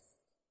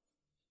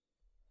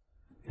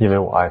因为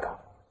我爱他。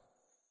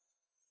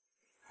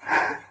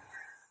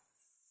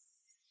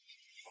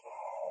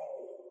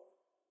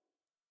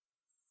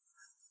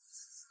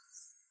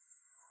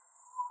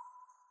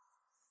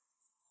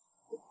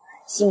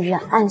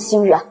安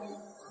欣然，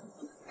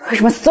为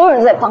什么所有人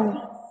都在帮你？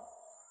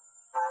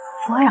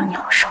不会让你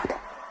好受的。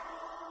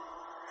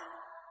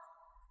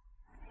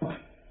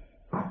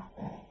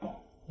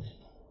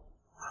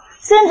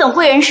孙总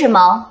贵人是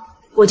忙，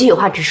我就有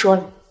话直说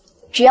了。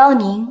只要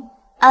您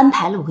安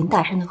排了我跟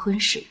大山的婚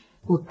事，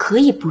我可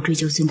以不追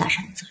究孙大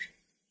山的责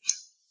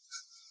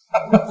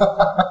任。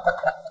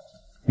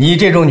你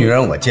这种女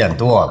人我见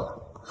多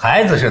了，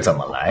孩子是怎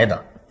么来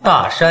的，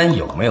大山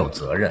有没有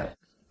责任，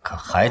可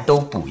还都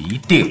不一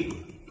定。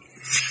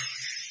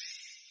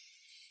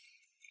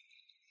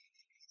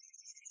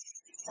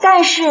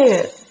但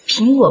是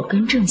凭我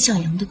跟郑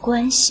向阳的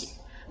关系，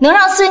能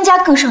让孙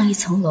家更上一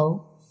层楼，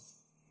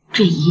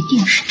这一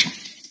定是真的。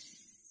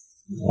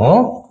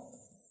哦，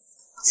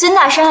孙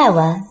大师爱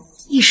玩，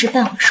一时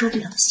半会收不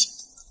了心，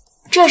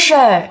这事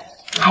儿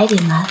还得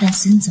麻烦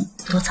孙总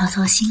多操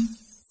操心，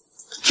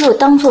就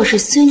当做是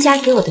孙家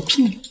给我的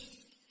聘礼，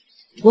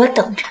我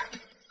等着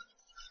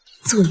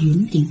做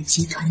云鼎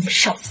集团的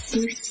少司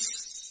人。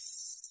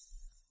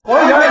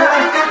完全。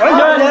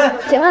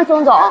请问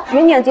孙总，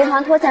云鼎集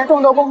团拖欠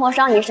众多供货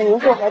商一事，您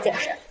作何解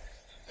释？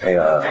那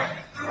个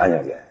安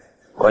小姐，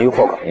关于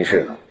货款一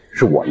事呢，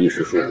是我一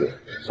时疏忽，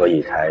所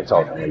以才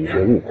造成了一些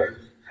误会，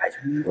还请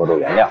您多多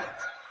原谅。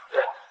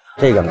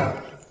这个呢，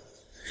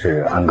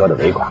是安哥的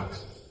尾款，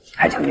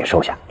还请您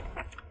收下。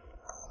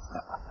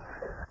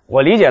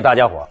我理解大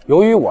家伙，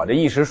由于我的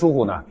一时疏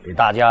忽呢，给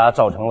大家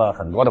造成了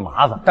很多的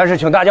麻烦，但是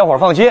请大家伙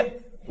放心，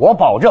我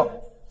保证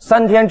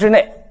3天之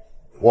内，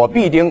我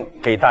必定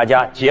给大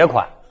家结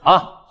款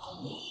啊！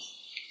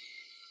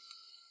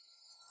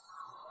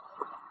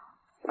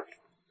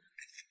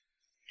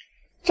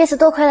这次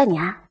多亏了你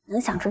啊，能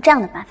想出这样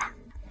的办法，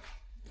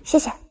谢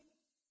谢。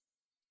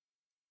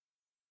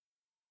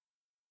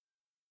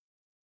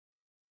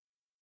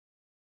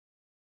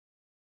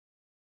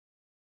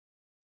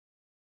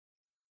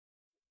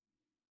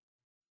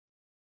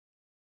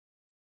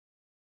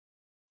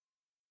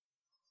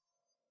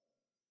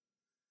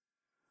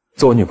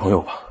做我女朋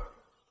友吧，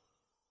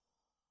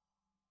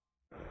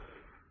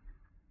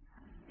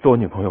做我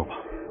女朋友吧。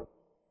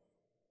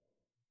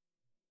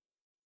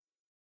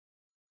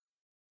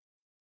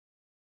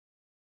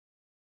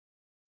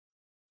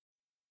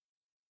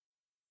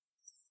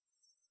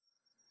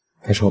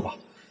开车吧。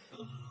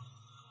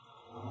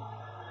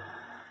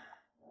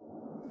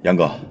杨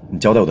哥，你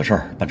交代我的事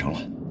儿办成了，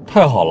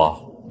太好了，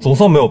总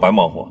算没有白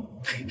忙活。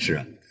是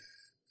啊。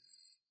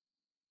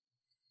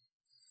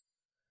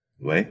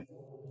喂，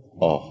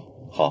哦，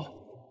好。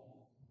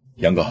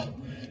杨哥，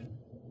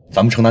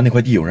咱们城南那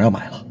块地有人要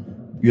买了，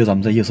约咱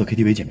们在夜色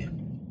KTV 见面。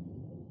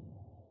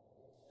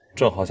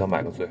正好想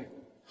买个醉。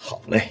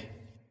好嘞。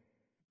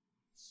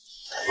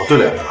哦，对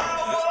了，杨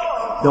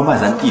哥，要卖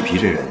咱地皮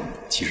这人，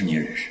其实你也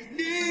认识。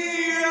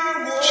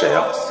谁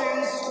呀？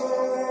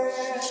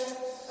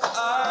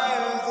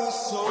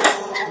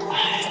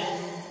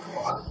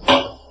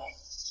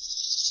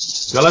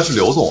原来是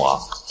刘总啊！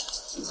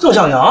郑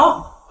向阳，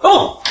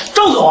哦，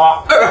郑总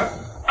啊！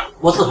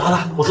我自罚的，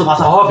我自罚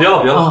的。啊，别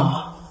了别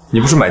了，你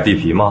不是买地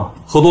皮吗？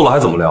喝多了还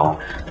怎么聊？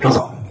郑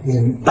总，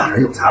您大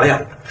人有大量，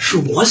是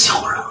我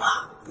小人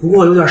了。不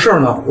过有点事儿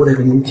呢，我得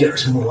跟您解释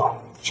清楚了。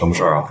什么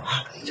事儿啊？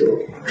就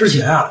之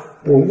前啊，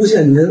我诬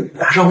陷您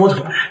大伤我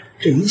腿，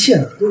这一切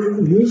呢都是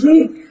陆云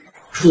飞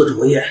出的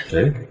主意。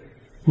谁？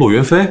陆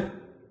云飞？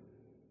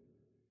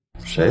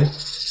谁？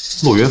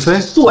陆云飞？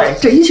对，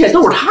这一切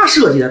都是他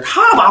设计的，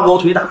他把我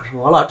腿打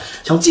折了，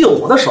想借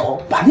我的手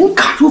把您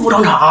赶出服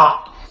装厂。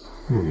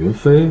陆云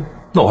飞？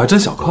那我还真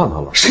想看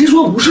他了。谁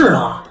说不是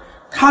呢？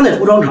他那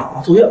服装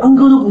厂作为安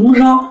哥的供应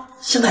商，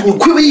现在扭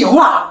亏为盈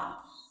了。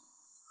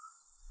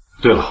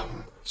对了，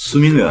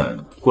孙明远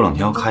过2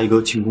天要开一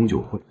个庆功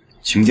酒会，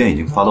请柬已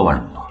经发到万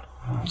荣了，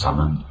咱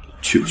们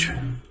去不去？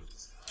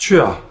去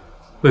啊，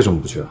为什么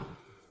不去啊？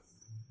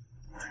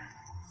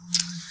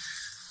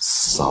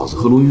嫂子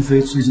和罗云飞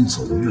最近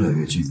走得越来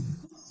越近，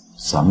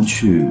咱们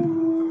去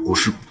不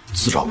是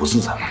自找不自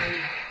在吗？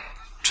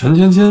陈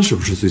芊芊是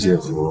不是最近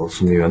和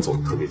苏明远走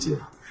得特别近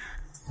啊？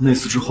那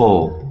次之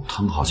后，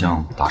他们好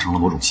像达成了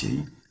某种协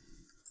议。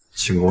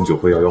庆功酒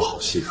会要有好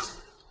戏啊！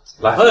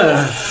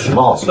来，什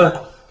么好戏？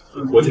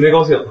我今天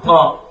高兴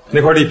啊！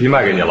那块地皮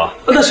卖给你了。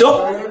那行，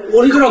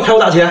我立刻让财务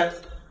打钱。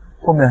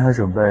后面还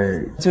准备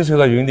继续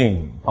和云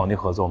鼎绑定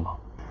合作吗？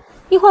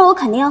一会儿我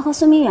肯定要和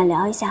孙明远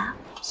聊一下。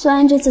虽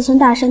然这次孙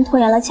大生拖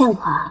延了欠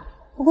款，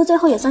不过最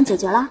后也算解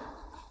决了。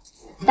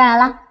当然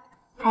了，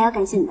还要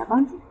感谢你的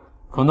帮助。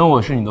可能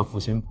我是你的福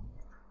星吧。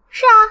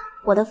是啊，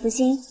我的福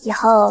星，以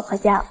后可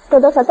就要多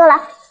多合作啦。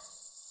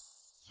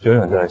永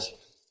远在一起。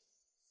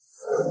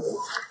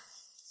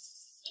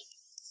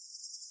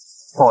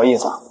不好意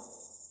思啊。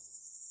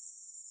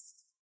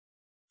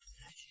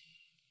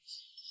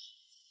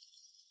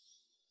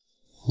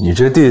你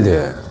这弟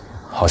弟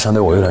好像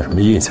对我有点什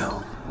么印象。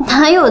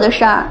哪有的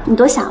事儿，你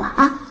多想了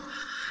啊。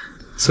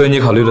所以你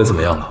考虑的怎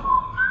么样了？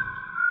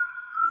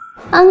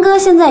安哥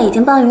现在已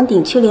经帮云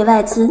鼎驱离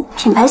外资，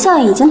品牌效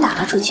应已经打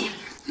了出去。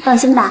放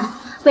心吧，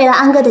未来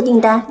安哥的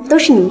订单都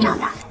是你们厂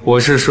的。我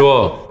是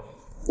说，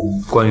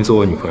关于做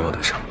我女朋友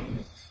的事。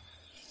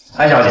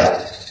安小姐，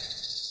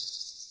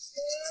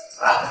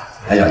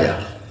安小姐，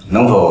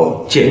能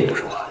否借一步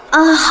说话？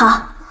啊，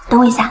好，等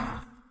我一下。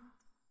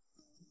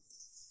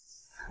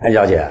安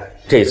小姐，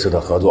这次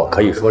的合作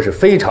可以说是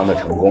非常的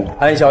成功，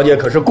安小姐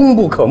可是功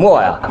不可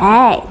没呀！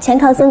哎，全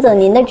靠孙总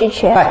您的支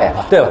持。哎，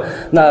对了，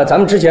那咱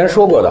们之前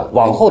说过的，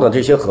往后的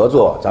这些合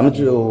作，咱们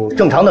就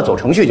正常的走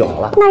程序就好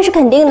了。那是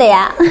肯定的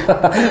呀。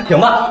行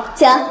吧？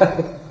行。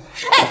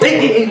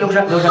刘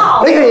珊，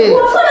好，我不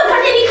能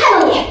看见你看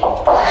到你，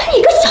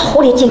你个小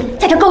狐狸精，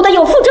在这勾搭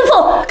有妇之妇，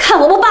看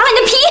我不扒了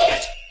你的皮！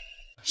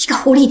一个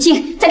狐狸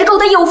精，在这勾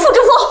搭有妇之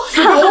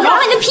妇，看我不扒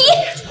了你的皮！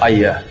阿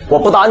姨，我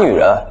不打女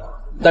人，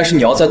但是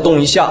你要再动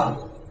一下，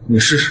你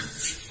试试。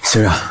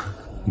欣然，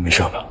你没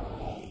事吧？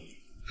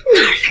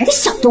哪来的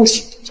小东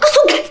西？你给我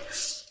松开！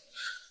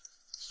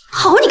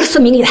好你个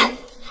孙明远，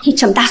你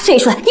这么大岁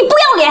数了，你不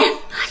要脸！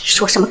你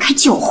说什么开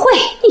酒会？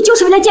你就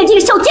是为了见这个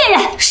小贱人，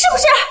是不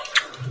是？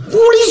无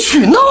理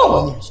取闹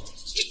啊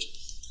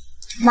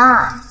你！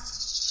妈，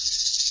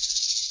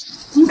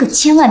您可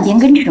千万别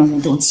跟这种人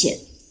动气。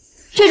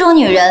这种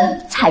女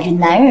人踩着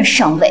男人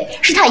上位，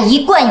是她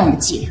一贯用的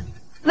伎俩。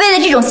为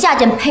了这种下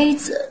贱胚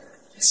子，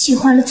气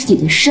坏了自己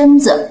的身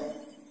子，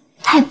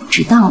太不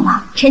值当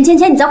了。陈芊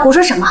芊，你在胡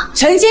说什么？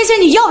陈芊芊，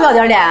你要不要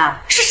点脸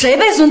啊？是谁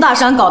被孙大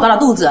山搞大了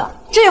肚子？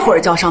这会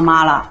儿叫上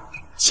妈了。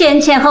芊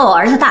芊和我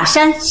儿子大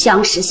山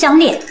相识相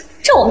恋，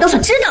这我们都是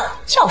知道的。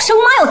叫声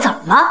妈又怎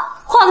么了？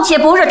况且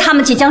不是他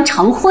们即将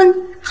成婚，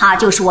她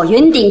就是我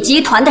云鼎集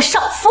团的少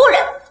夫人。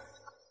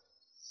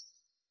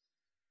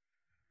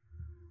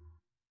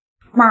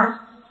妈，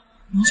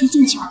您先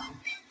进去吧。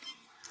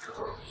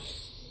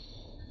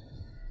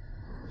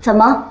怎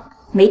么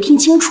没听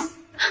清楚？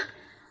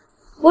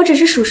我只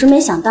是属实没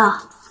想到，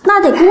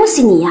那得恭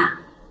喜你呀，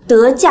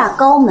得嫁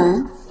高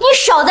门。你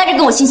少在这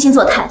跟我惺惺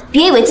作态，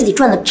别以为自己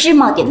赚了芝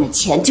麻点的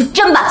钱就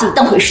真把自己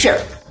当回事了。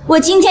我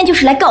今天就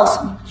是来告诉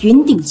你，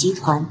云鼎集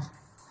团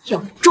要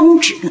终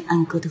止跟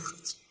安哥的合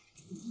作。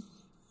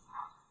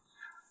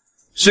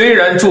虽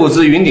然注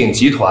资云鼎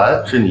集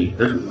团是你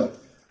的主意，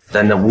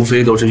但那无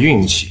非都是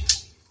运气。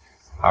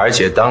而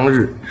且当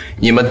日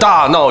你们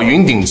大闹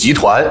云鼎集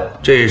团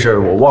这事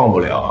儿，我忘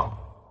不了。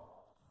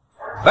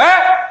哎，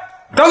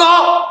张总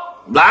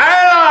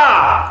来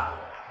了！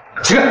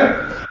起开！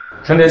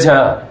陈芊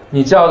芊，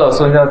你嫁到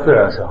孙家自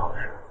然是好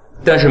事，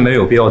但是没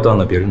有必要断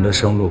了别人的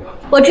生路吧？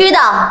我知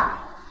道，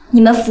你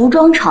们服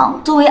装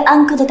厂作为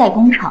安哥的代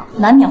工厂，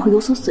难免会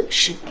有所损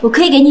失。我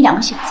可以给你两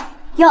个选择，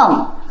要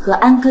么和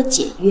安哥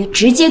解约，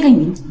直接跟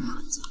云鼎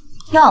合作；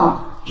要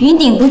么云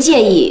鼎不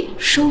介意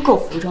收购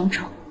服装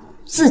厂，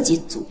自己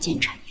组建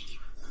产业链。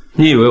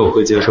你以为我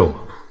会接受吗？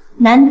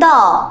难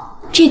道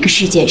这个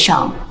世界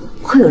上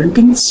会有人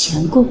跟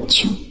钱过不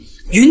去吗？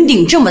云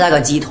鼎这么大个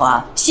集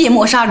团，卸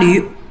磨杀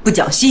驴，不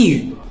讲信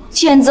誉。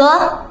选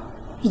择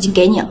已经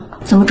给你了，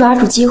怎么抓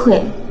住机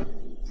会，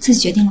自己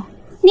决定了。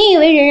你以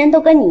为人人都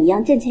跟你一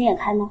样见钱眼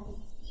开吗？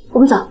我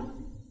们走。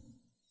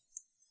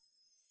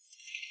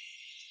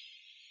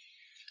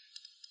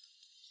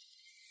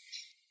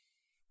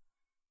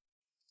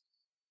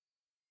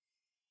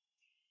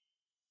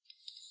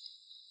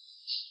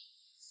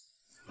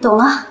懂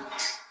了，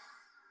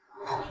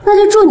那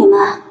就祝你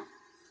们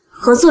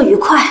合作愉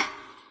快。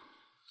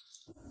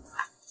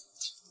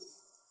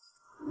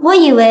我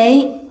以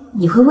为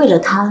你会为了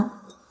他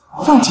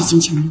放弃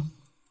金钱路，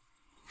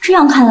这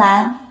样看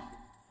来，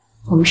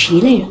我们是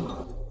一类人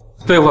了。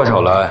废话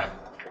少来，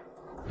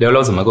聊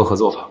聊怎么个合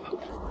作法吧。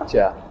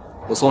姐，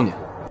我送你。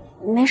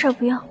没事，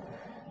不用，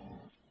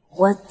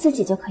我自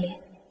己就可以。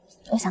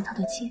我想透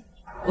透气。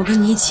我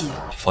跟你一起。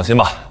放心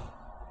吧，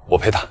我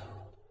陪他。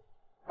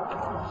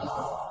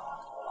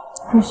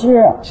可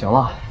是，行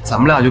了，咱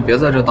们俩就别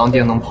在这当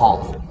电灯泡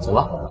了，走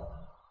吧。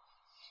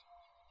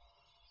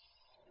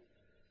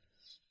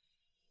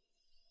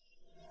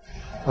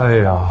哎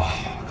呀，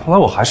看来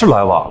我还是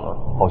来晚了，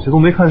好些都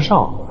没看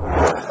上。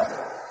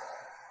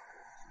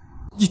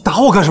你打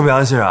我干什么呀，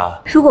安欣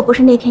然？如果不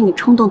是那天你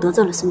冲动得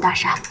罪了孙大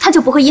山，他就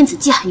不会因此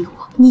记恨于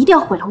我。你一定要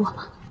毁了我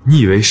吗？你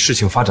以为事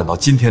情发展到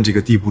今天这个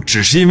地步，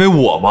只是因为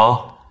我吗？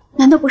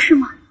难道不是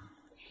吗？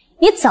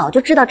你早就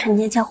知道陈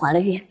芊芊怀了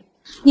孕，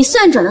你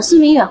算准了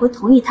孙明远会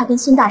同意他跟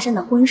孙大山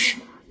的婚事，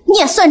你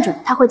也算准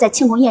了他会在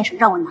庆功宴上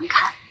让我难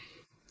堪，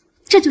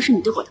这就是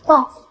你对我的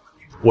报复。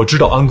我知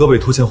道安哥被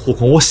拖欠货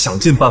款，我想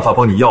尽办法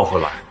帮你要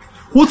回来，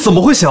我怎么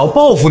会想要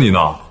报复你呢？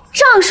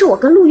账是我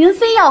跟陆云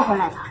飞要回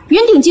来的，云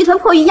鼎集团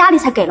迫于压力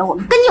才给了我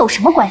们，跟你有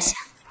什么关系啊？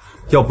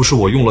要不是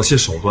我用了些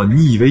手段，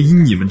你以为以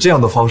你们这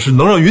样的方式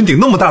能让云鼎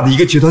那么大的一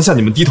个集团向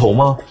你们低头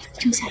吗？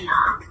郑小阳，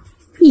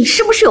你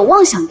是不是有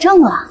妄想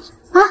症啊？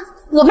啊，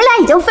我们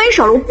俩已经分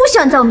手了，我不希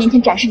望在我面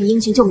前展示你英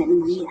雄救美的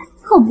能力，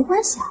和我没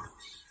关系啊。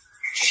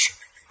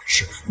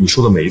是，你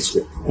说的没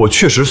错，我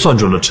确实算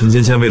准了陈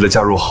芊芊为了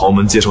嫁入豪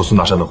门接受孙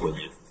大山的婚姻，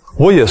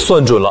我也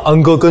算准了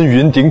安哥跟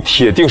云鼎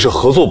铁定是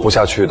合作不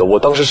下去的。我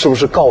当时是不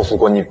是告诉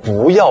过你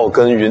不要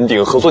跟云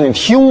鼎合作？你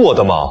听我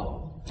的吗？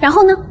然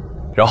后呢？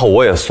然后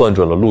我也算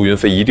准了陆云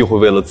飞一定会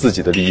为了自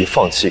己的利益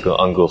放弃跟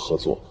安哥合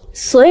作。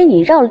所以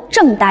你绕了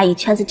这么大一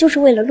圈子，就是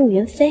为了陆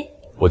云飞？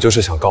我就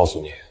是想告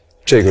诉你，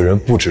这个人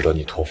不值得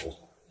你托付。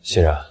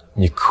欣然，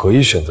你可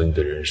以选择你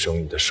的人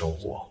生，你的生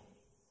活，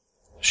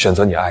选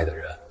择你爱的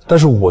人，但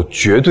是我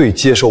绝对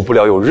接受不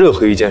了有任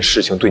何一件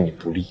事情对你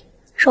不利。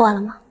说完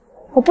了吗？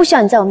我不需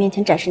要你在我面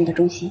前展示你的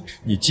忠心。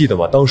你记得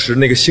吗？当时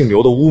那个姓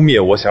刘的污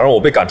蔑我，想让我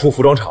被赶出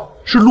服装厂，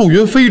是陆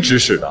云飞指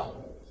使的。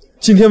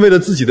今天为了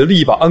自己的利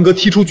益把安哥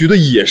踢出局的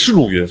也是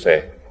陆云飞。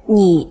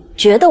你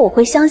觉得我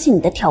会相信你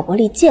的挑拨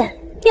离间？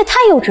你也太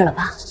幼稚了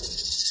吧！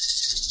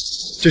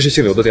这是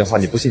姓刘的电话，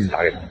你不信你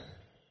打给他。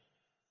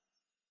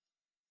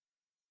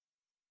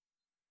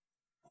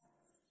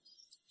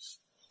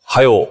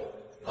还有，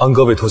安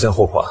哥被拖欠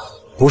货款，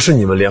不是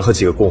你们联合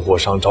几个供货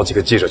商找几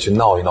个记者去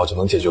闹一闹就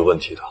能解决问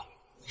题的，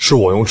是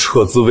我用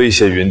撤资威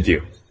胁云顶，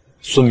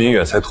孙明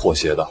远才妥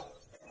协的。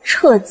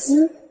撤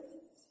资？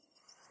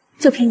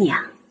就凭你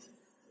啊？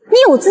你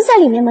有资在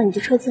里面吗？你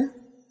就撤资？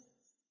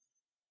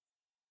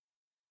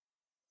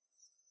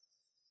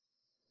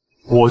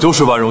我就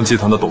是万荣集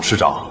团的董事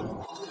长，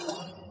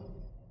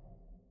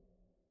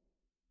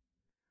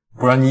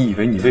不然你以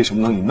为你为什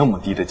么能以那么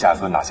低的价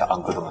格拿下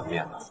安哥的门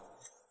面呢？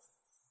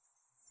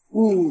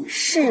你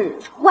是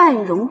万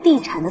荣地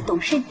产的董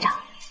事长，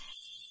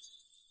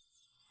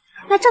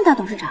那郑大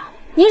董事长，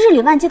您日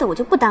理万机的，我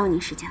就不耽误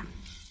您时间了。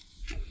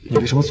你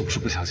为什么总是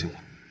不相信我？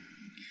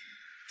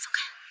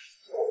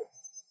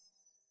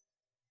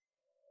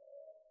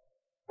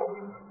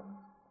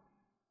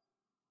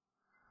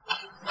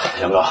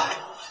杨哥，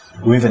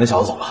卢云飞那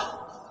小子走了，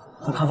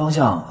他看方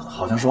向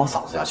好像是往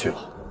嫂子家去了，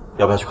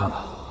要不要去看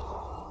看？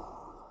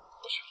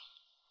不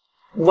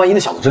去。万一那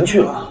小子真去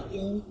了？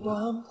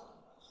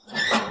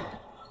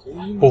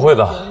不会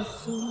的，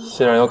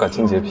现任有感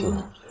情洁癖，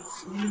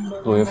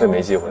陆云飞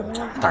没机会的。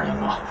但是杨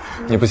哥，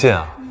你不信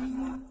啊？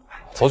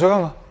走去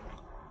看看。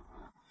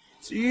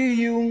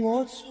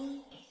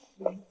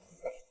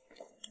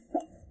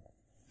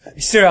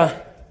熙然，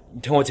你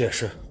听我解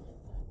释。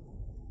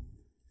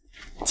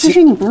其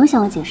实你不用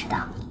向我解释的，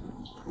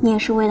你也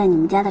是为了你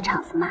们家的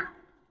场子嘛，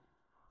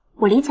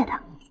我理解的。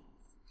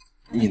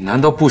你难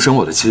道不生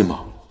我的气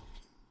吗？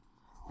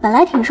本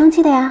来挺生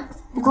气的呀，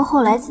不过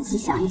后来仔细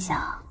想一想，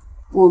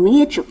我们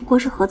也只不过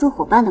是合作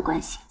伙伴的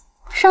关系，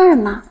商人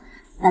嘛，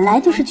本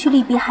来就是趋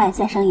利避害，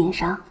在商言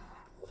商，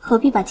何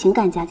必把情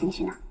感加进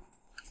去呢？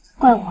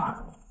怪我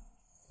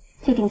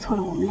界定错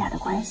了我们俩的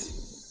关系。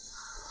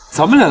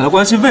咱们俩的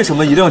关系为什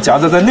么一定要夹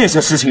杂在那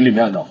些事情里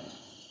面呢？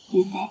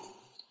云飞，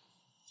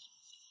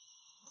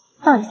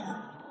抱一下。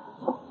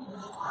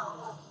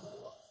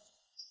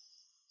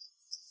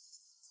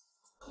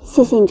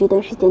谢谢你这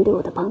段时间对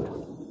我的帮助，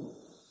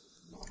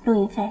陆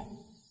云飞。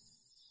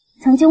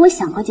曾经我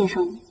想过接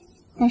受你，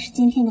但是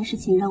今天的事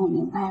情让我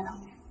明白了，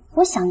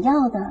我想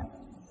要的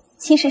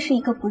其实是一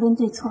个不论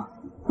对错、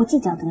不计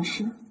较得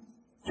失，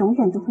永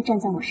远都会站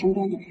在我身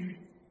边的人，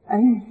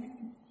而你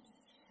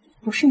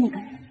不是那个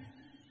人。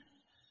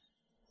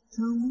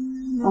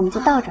我们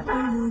就到这吧，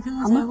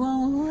好吗？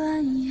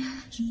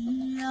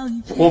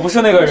我不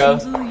是那个人，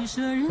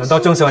难道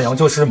郑向阳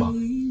就是吗？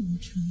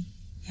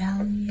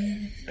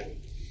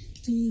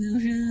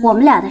我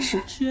们俩的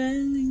事，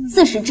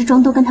自始至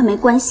终都跟他没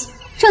关系。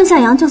郑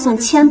向阳就算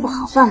千不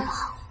好万不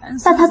好，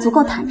但他足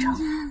够坦诚，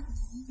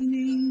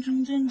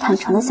坦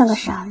诚的像个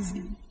傻子，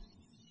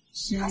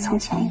和从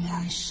前一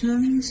样。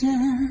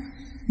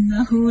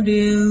那蝴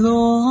蝶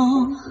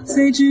落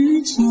在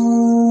指尖。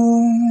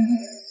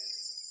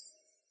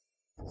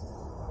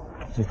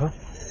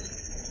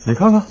你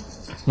看看，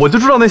我就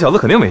知道那小子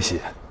肯定没戏。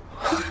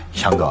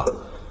杨哥，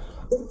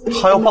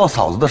他要抱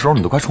嫂子的时候，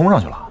你都快冲上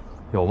去了，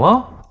有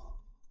吗？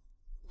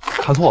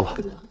看错了，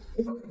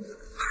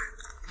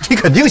你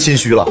肯定心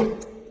虚了。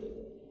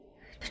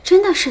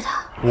真的是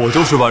他，我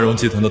就是万荣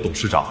集团的董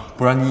事长，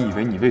不然你以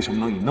为你为什么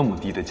能以那么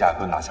低的价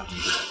格拿下安哥？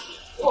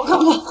我看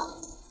过，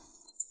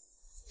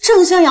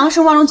郑向阳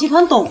是万荣集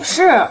团董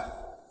事，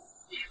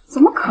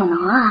怎么可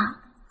能啊？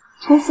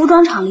从服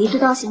装厂离职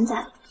到现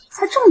在，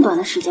才这么短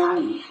的时间而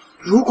已。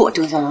如果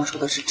郑向阳说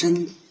的是真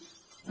的，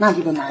那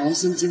这个男人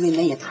心机未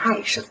免也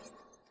太深了。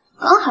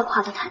刚还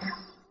夸他坦诚，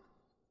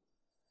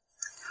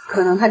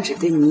可能他只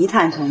对你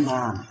坦诚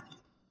吧。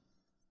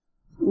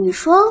你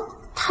说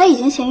他已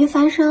经咸鱼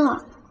翻身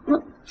了，那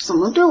怎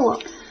么对我？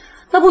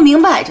那不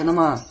明摆着呢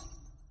吗？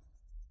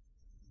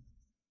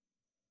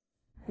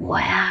我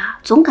呀，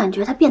总感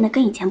觉他变得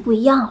跟以前不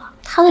一样了。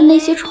他的那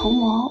些筹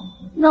谋，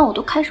让我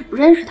都开始不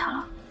认识他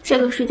了。这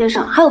个世界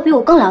上还有比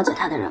我更了解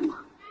他的人吗？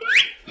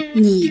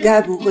你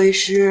该不会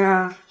是……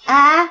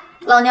哎，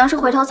老娘是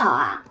回头草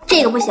啊！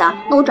这个不行，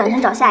那我转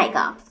身找下一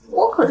个。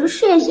我可是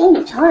事业型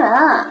女强人。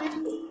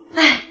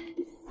哎，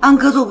安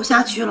哥做不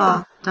下去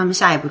了，咱们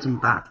下一步怎么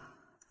办？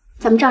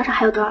咱们账上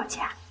还有多少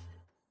钱？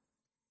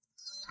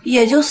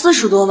也就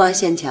40多万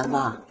现钱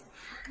吧。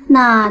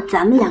那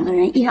咱们2个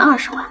人一人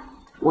20万。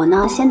我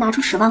呢，先拿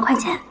出10万块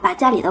钱，把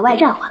家里的外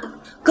债还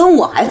了。跟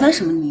我还分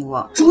什么你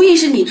我？主意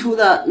是你出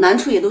的，难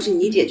处也都是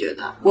你解决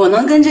的。我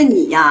能跟着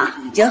你呀，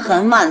已经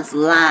很满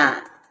足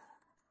啦。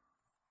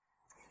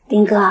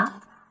林哥，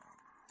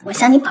我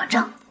向你保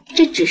证，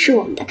这只是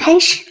我们的开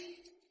始。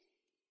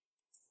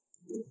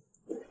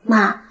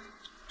妈，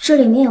这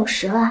里面有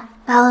10万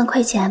，8万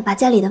块钱把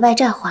家里的外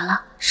债还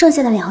了，剩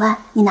下的2万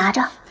你拿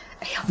着。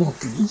哎呀，我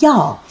不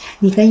要！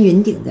你跟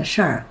云顶的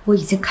事儿，我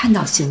已经看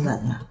到新闻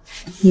了。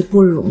你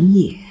不容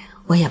易，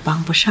我也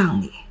帮不上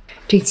你。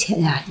这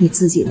钱呀，你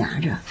自己拿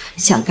着，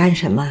想干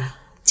什么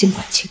尽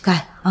管去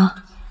干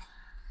啊。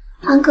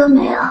安哥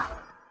没了，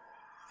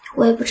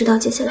我也不知道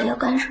接下来要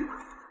干什么。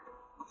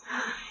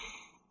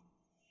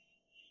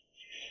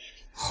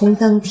红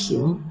灯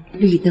停，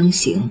绿灯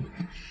行，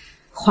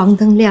黄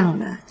灯亮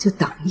了就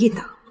等一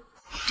等。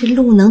这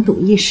路能堵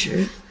一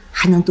时，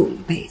还能堵一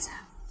辈子。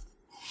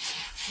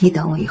你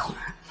等我一会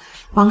儿，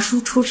王叔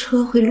出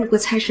车会路过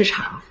菜市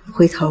场，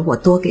回头我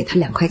多给他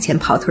2块钱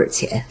跑腿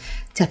钱，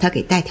叫他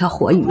给带条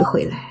活鱼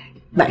回来，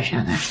晚上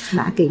啊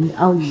拿给你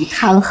熬鱼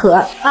汤喝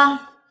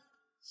啊。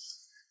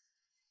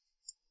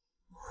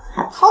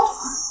还跑腿，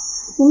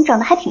你们长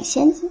得还挺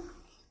先进。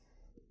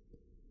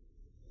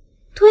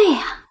对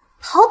呀，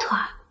跑腿、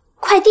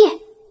快递，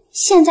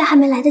现在还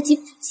没来得及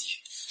普及。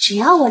只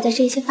要我在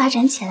这些发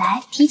展起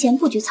来，提前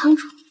布局仓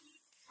储，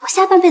我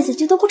下半辈子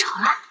就都不愁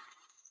了。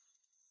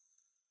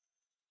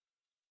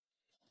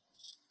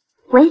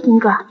喂，林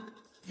哥，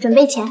准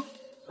备钱，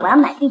我要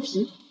买地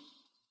皮。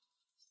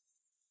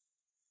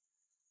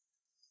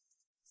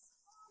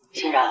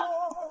欣然，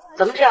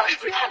咱们这样是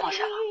不是太冒险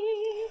了？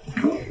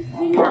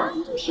林哥，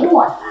听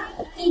我的吧，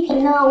地皮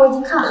呢我已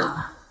经看好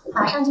了，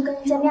马上就跟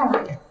人见面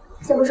了。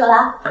先不说了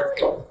啊。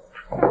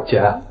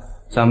姐，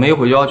咱们一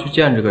会儿就要去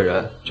见这个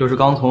人，就是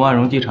刚从万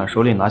荣地产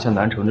手里拿下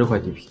南城这块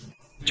地皮，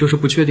就是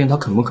不确定他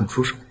肯不肯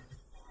出手。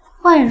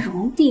万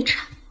荣地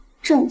产，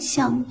郑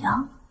向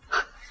阳，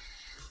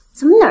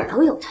怎么哪儿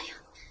都有他呀？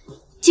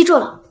记住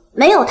了，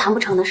没有谈不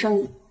成的生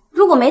意。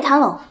如果没谈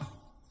拢，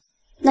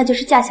那就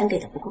是价钱给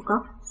的不够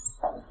高。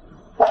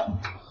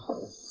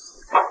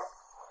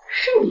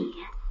是你，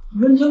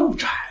冤家路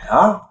窄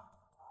啊！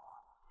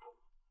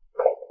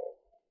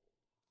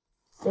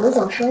刘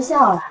总说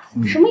笑了，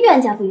什么冤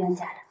家不冤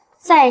家的，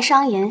在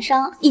商言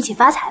商，一起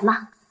发财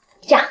嘛。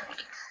这样，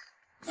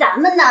咱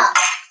们呢，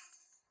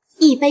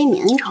一杯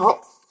泯恩仇。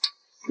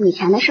以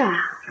前的事儿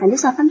啊，咱就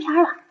算翻篇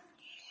了。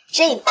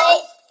这杯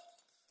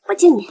我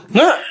敬你。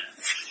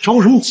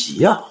着什么急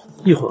呀？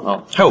一会儿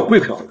啊还有贵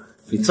客，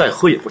你再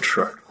喝也不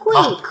迟。贵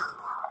客，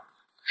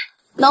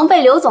能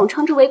被刘总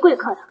称之为贵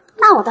客的，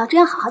那我倒真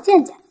要好好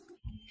见见。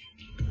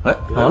哎，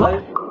好了。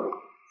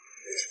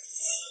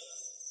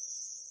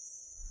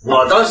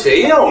我当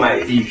谁要买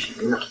地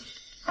皮呢？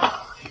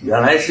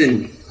原来是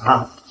你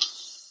啊！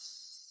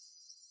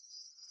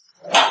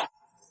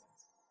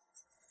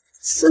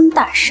孙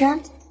大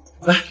山，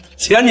哎，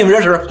既然你们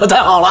认识，那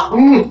太好了。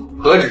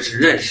何止是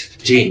认识，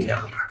这娘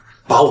们儿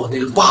把我那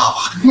个爸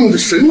爸弄得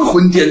神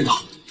魂颠倒，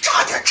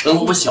差点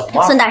成我小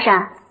妈。孙大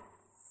山，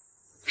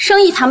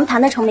生意谈不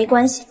谈得成没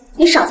关系，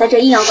你少在这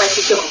阴阳怪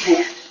气、血口喷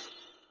人。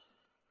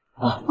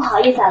啊，不好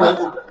意思啊，刘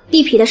总，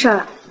地皮的事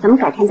儿咱们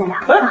改天再聊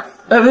啊。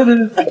别。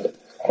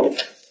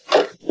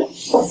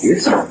别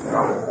想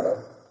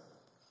了，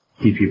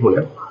地皮不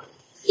了了。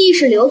地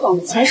是刘总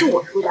的，钱是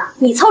我出的，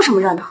你凑什么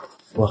热闹？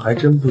我还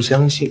真不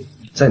相信，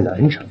在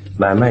南城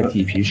买卖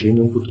地皮，谁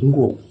能不通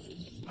过我？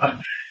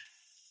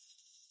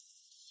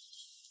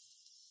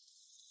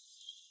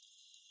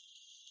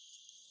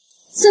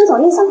孙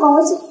总又想灌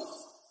我酒？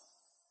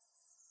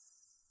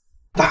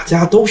大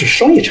家都是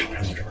生意场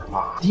上的人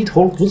嘛，低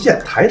头不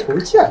见抬头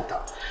见的，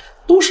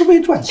都是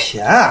为赚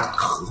钱，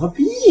何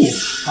必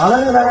呢？啊，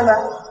来，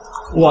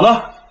我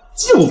呢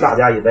敬大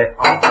家一杯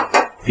啊！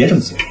别这么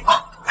激动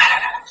啊！来，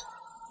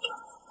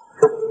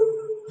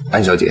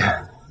安小姐，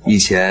以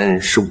前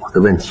是我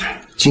的问题，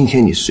今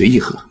天你随意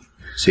喝，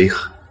随意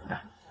喝。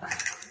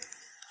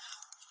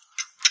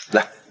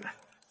来，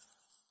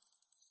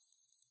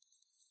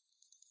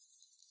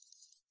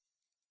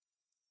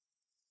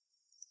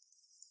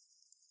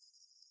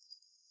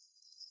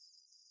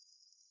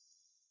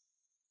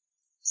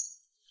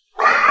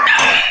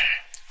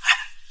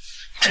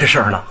这事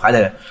儿呢还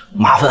得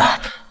麻烦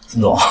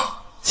孙总，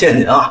谢谢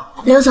您啊。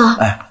刘总，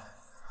哎，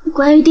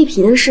关于地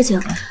皮的事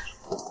情，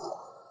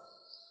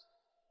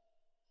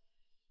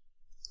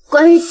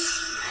关于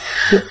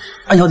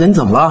安小姐你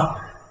怎么了？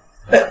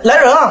哎，来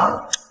人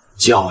啊！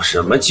叫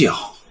什么叫？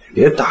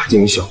别大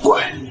惊小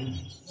怪。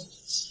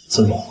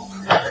孙总，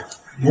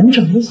您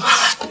这没事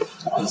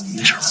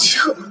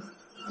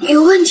就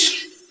有问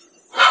题。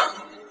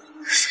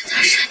孙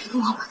大山，你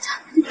跟王八蛋，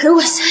你给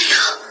我下药！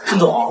孙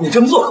总，你这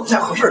么做可不太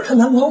合适，她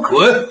男朋友可……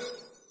滚！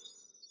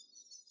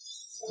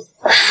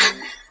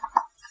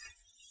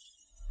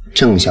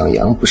郑向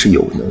阳不是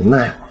有能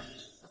耐吗？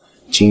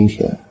今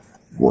天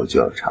我就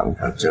要尝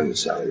尝郑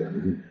向阳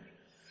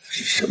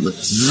是什么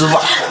滋味。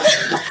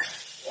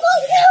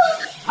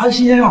安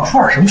心先生出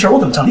点什么事，我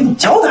怎么向李总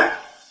交代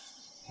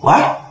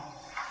啊？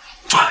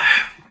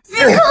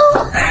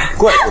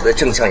怪不得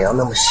郑向阳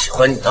那么喜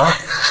欢你啊！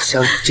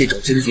像这种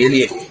贞洁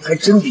烈女，还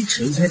真比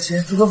陈芊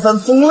芊多番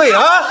风味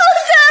啊！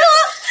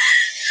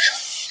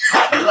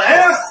来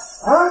呀！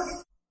啊！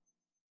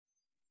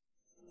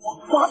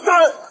王八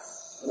蛋！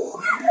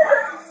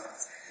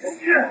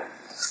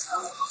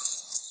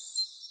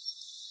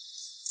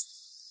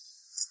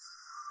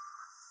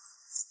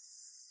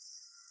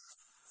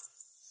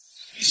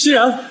欣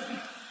然，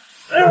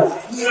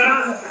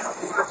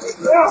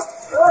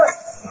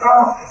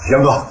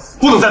杨哥，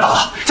不能再打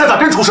了，再打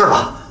真出事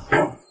了。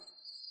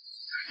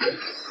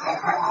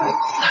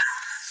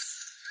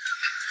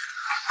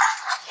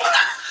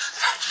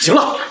行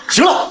了，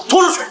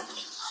拖出去。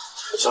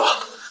行了，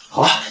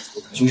好了，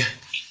兄弟，差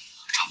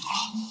不多了。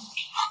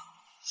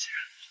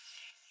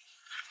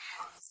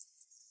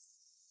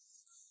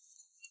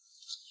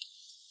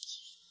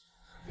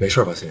没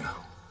事吧，欣然？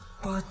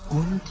不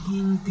管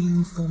天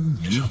边风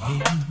雨起，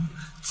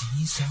只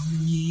想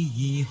依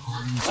依看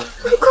着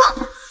哥，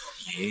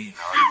夜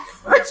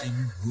难人静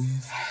会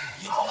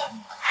否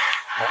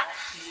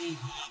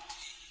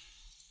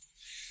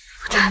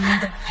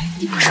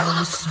你不是我老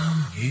公。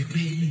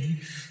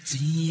只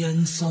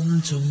因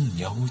心中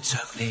有着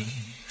你，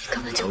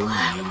根本就不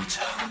爱我。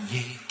长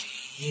夜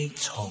記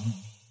憶重。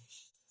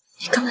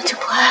你根本就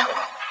不爱我，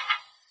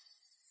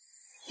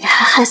你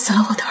还害死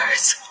了我的儿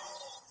子。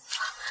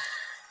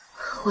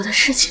我的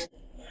事情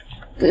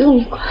不用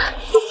你管。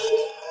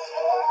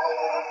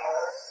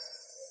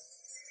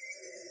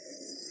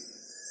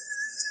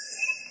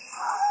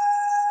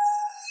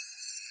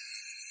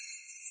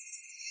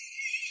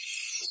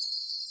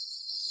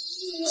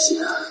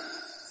欣然，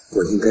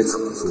我应该怎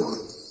么做？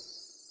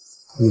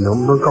你能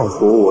不能告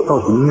诉我，我到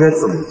底应该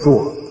怎么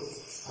做？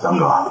杨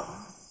哥，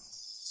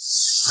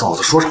嫂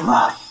子说什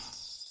么？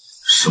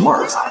什么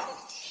儿子？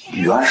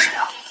于安是谁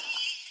啊？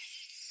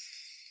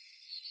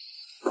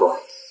走，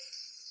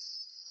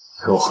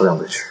陪我喝2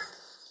杯去。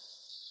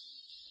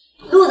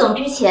陆总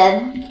之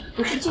前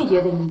不是拒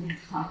绝跟你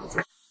谈合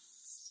作，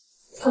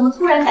怎么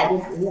突然改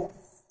变主意了？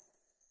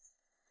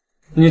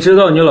你知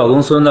道你老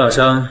公孙大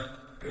山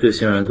对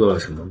欣然做了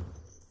什么吗？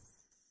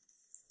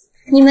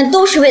你们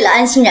都是为了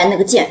安欣然那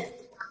个贱人。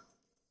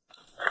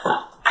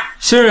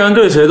欣然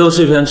对谁都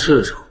是一片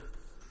赤诚，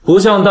不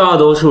像大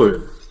多数人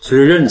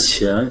只认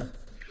钱。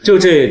就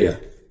这一点，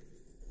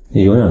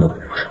你永远都配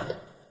不上他。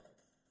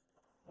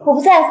我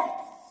不在乎，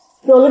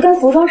有了跟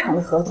服装厂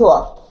的合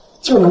作，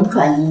就能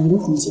转移云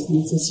红集团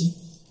的资金。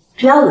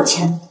只要有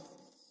钱，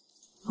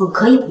我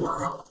可以不要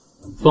了。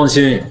放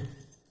心，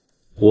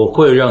我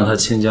会让他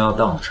倾家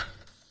荡产，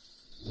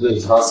为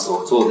他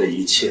所做的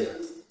一切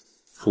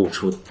付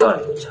出代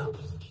价。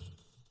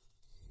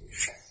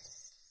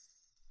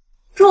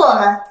祝我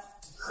们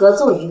合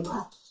作愉快。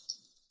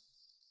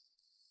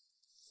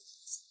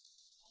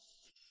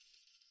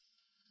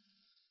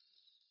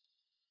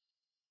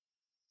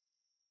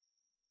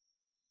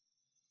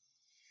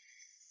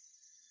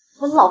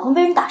我的老公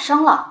被人打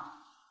伤了，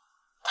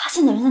他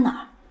现在人在哪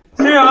儿？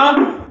欣然，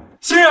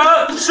欣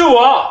然，是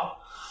我。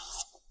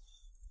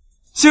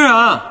欣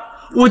然，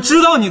我知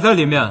道你在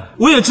里面，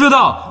我也知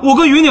道我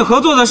跟与你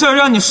合作的事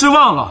让你失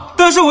望了，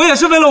但是我也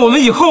是为了我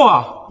们以后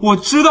啊。我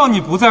知道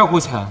你不在乎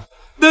钱，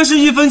但是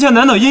1分钱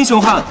难倒英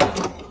雄汉。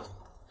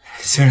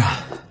欣然，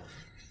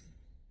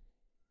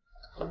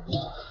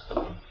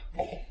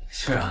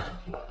欣然，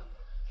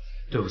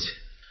对不起，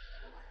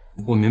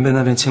我明白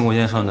那天庆功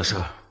宴上的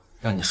事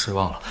让你失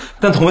望了，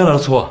但同样的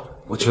错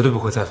我绝对不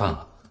会再犯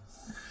了。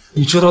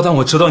你知道，但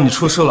我知道你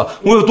出事了，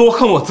我有多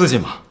恨我自己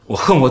吗？我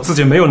恨我自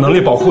己没有能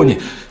力保护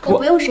你。我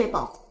不用谁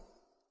保护。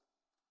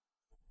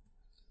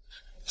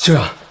欣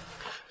然，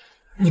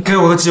你给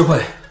我个机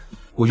会，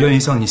我愿意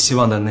像你希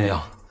望的那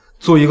样，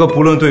做一个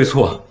不论对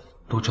错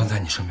都站在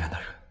你身边的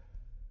人。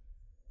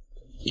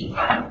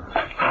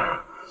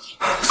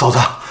嫂子，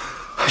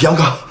杨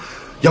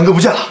哥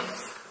不见了。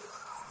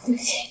对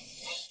不起。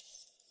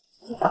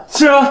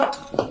欣然，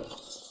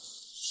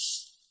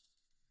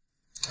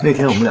那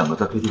天我们2个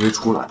在 KTV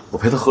出来，我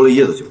陪他喝了1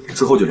夜的酒，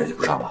之后就联系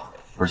不上了，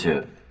而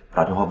且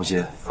打电话不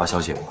接，发消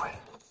息也不回。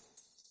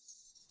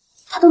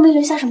他都没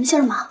留下什么信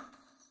儿吗？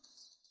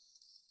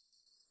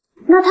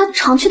那他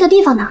常去的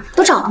地方呢？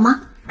都找了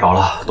吗？找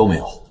了，都没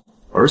有。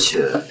而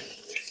且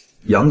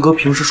杨哥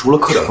平时除了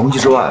刻点东西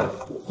之外，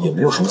也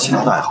没有什么其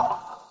他的爱好。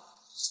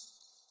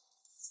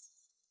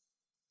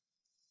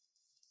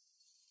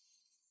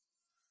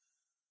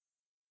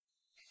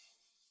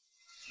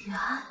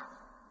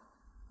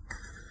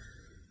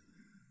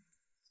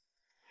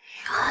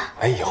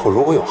哎，以后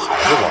如果有孩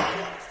子了，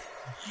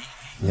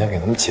你想给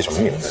他们起什么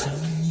名字？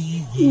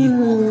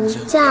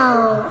叫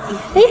雨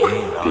飞吧。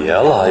别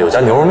了，有家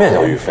牛肉面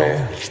叫雨飞。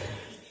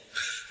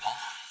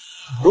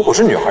如果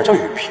是女孩，叫雨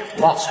萍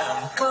吧。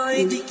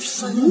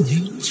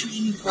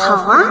好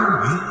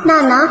啊，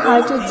那男孩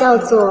就叫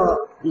做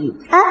雨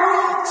安。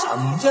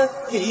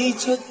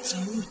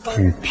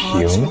雨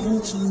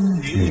萍、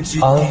雨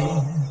安、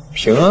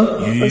平安。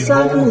我希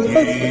望他们一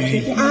辈子都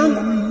平平安安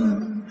的。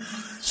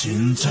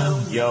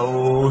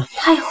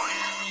他也回来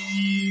了。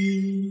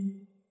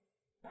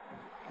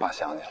爸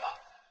想你了，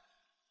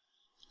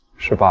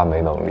是爸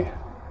没能力。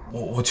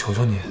我求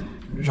求你，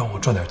让我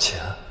赚点钱。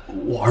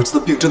我儿子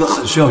的病真的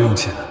很需要用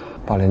钱。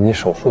爸连你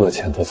手术的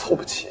钱都凑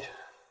不齐。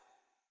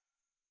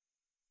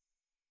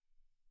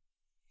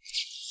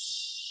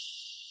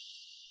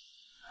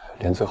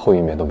连最后一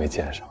面都没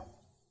见上。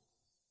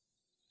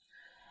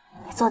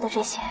你做的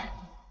这些，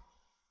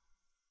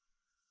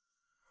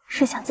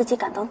是想自己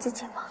感动自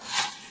己吗？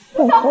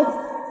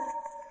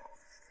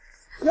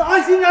这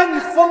安欣然，你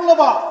疯了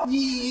吧？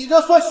你这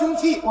算凶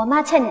器！我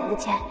妈欠你们的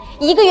钱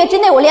，1个月之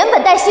内我连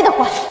本带息的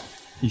还。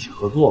一起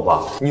合作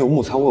吧，你有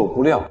木材，我有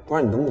布料，不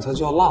然你的木材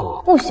就要烂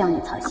了。不需要你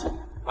操心。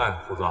哎，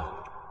胡子，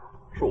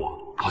是我。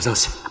好消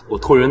息，我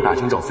托人打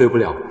听找废布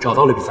料，找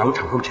到了比咱们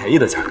厂更便宜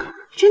的价格。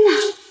真的？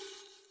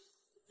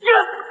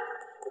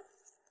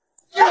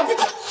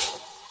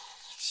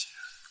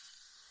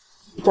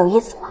有意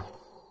思吗？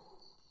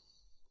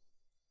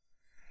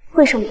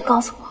为什么不告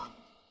诉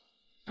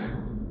我？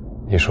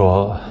你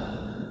说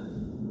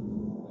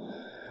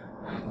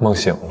梦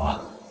醒了，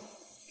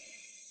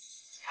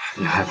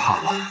你害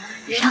怕了，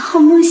然后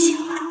梦醒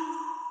了，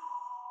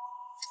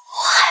我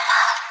害怕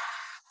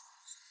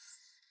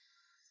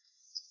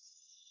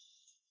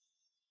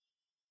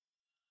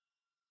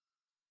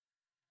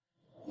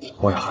了，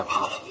我也害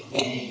怕了。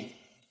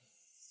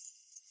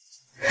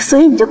所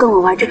以你就跟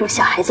我玩这种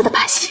小孩子的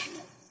把戏？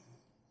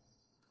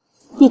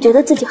你觉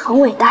得自己很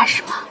伟大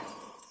是吗？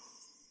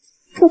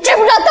你知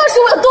不知道当时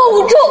我有多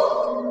无助？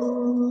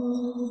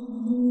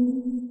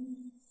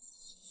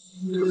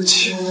对不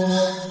起，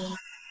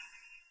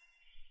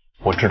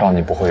我知道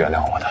你不会原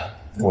谅我的，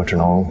我只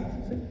能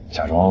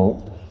假装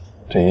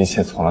这一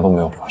切从来都没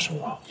有发生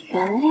过。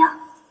原谅？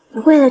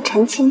你为了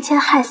陈芊芊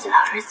害死了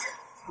儿子，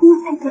你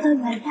才得到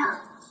原谅？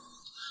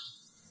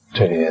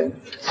这里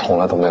从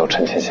来都没有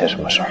陈芊芊什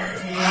么事儿。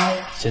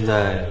现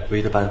在唯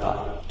一的办法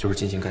就是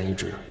进行肝移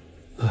植。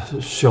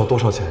需要多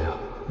少钱呀？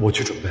我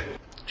去准备。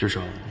至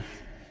少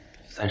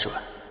30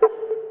万。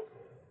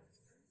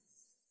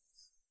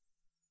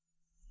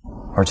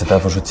而且大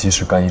夫说，即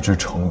使肝移植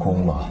成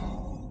功了，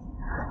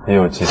也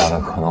有极大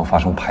的可能发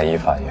生排异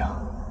反应，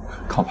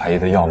抗排异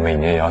的药每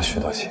年也要许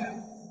多钱，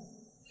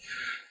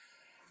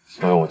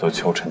所以我就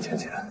求陈芊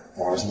芊，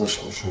我儿子的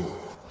手术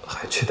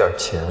还缺点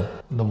钱，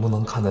能不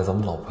能看在咱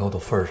们老朋友的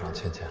份上，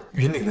芊芊，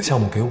云顶的项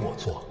目给我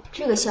做。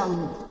这个项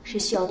目是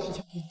需要提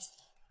前垫资。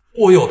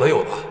我有的。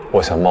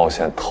我想冒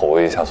险投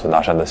了一下孙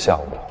大山的项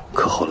目，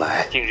可后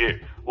来近日，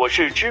我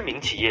市知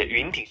名企业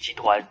云顶集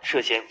团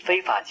涉嫌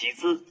非法集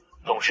资，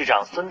董事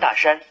长孙大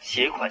山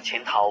携款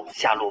潜逃，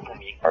下落不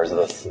明。儿子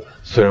的死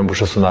虽然不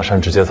是孙大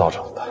山直接造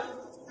成的，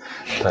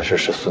但是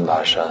孙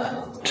大山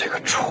这个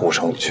畜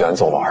生卷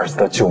走了儿子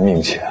的救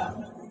命钱，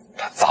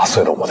他砸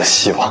碎了我的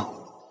希望。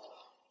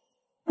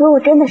如果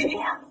真的是这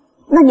样，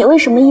那你为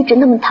什么一直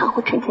那么袒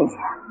护陈芊芊？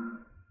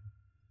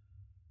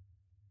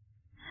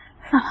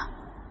算了，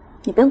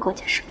你不用跟我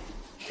解释。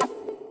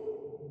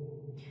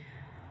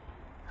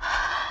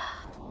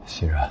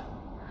欣然，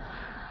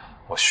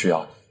我需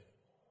要你。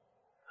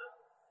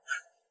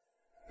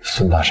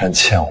孙大山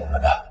欠我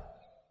们的，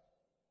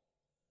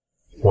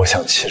我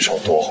想亲手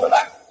夺回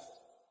来。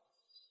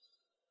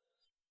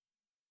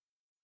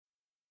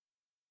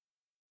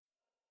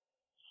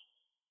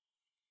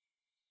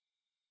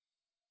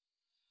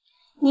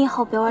你以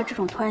后别玩这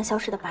种突然消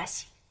失的把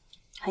戏，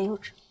很幼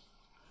稚。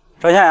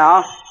周向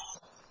阳，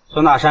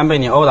孙大山被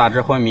你殴打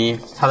致昏迷，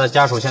他的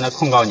家属现在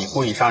控告你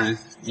故意伤人，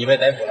你被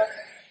逮捕了。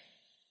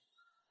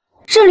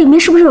这里面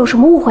是不是有什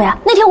么误会啊？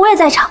那天我也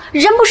在场，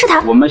人不是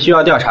他。我们需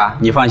要调查，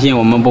你放心，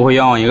我们不会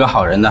冤枉一个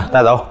好人的。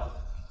带走。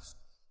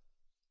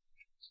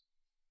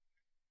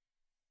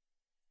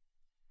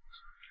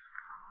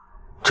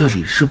这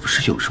里是不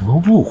是有什么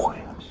误会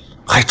啊？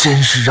还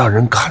真是让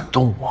人感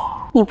动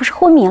啊！你不是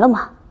昏迷了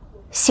吗？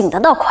醒得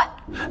倒快。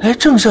哎，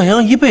郑向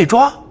阳一被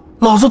抓，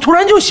老子突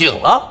然就醒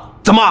了，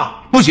怎么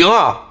不行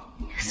啊？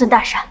孙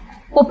大山，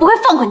我不会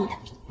放过你的。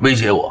威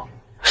胁我？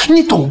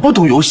你懂不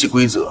懂游戏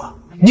规则？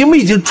你们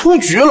已经出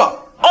局了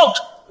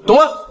 ，out， 懂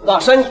吗？大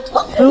山，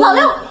老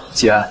六，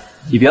姐，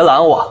你别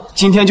拦我，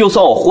今天就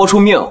算我豁出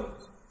命，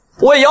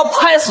我也要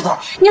拍死他。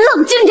你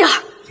冷静点。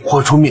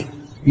豁出命，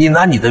你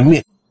拿你的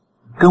命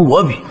跟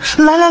我比？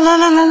来，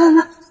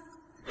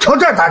朝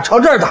这儿打，朝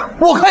这儿打！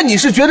我看你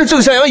是觉得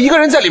郑向阳一个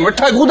人在里面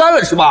太孤单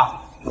了，是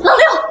吧？老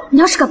六，你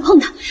要是敢碰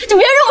他，就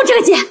别惹我这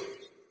个姐。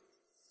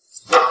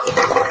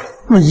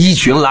那一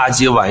群垃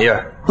圾玩意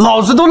儿，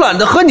老子都懒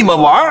得和你们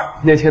玩。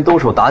那天动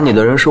手打你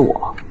的人是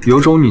我，有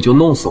种你就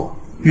弄死我。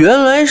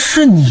原来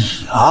是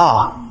你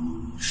啊！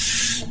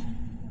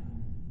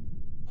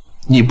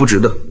你不值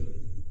得，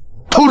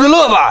偷着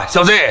乐吧，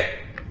小子。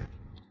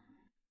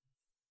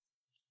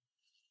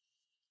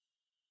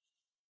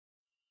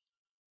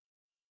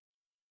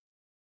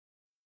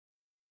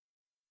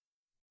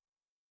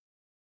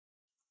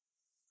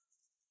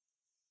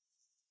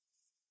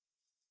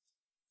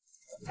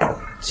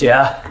姐，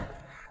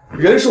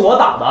人是我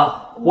打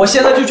的，我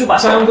现在就去把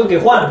向阳哥给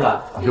换出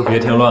来。你就别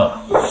添乱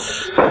了。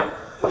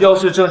要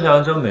是郑向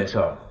阳真没事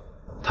儿，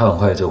他很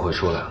快就会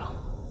出来了。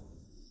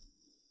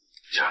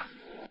是。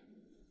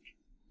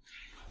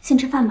先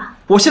吃饭吧。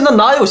我现在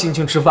哪有心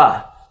情吃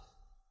饭？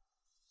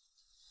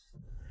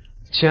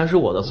既然是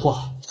我的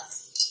错，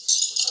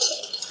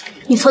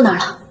你错哪儿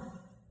了？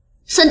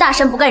孙大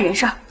山不干人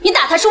事，你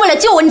打他是为了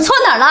救我，你错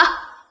哪儿了？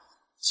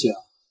姐。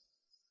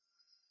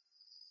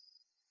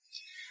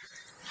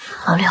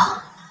老六，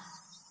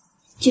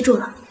记住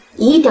了，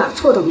你一点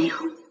错都没有。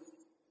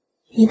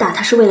你打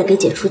他是为了给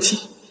姐出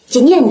气，姐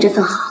念你这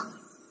份好。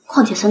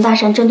况且孙大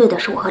山针对的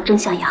是我和郑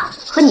向阳，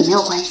和你没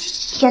有关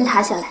系。天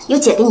塌下来有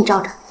姐给你罩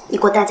着，你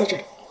给我待在这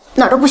里，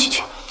哪儿都不许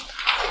去。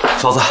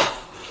嫂子，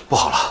不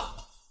好了，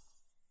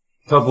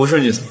他不是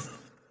你嫂子。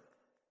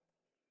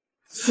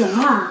行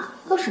了，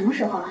都什么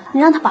时候了，你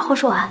让他把话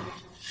说完。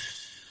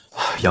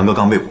杨哥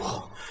刚被捕，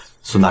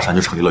孙大山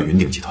就成立了云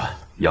顶集团，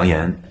扬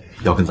言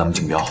要跟咱们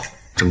竞标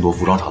争夺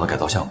服装厂的改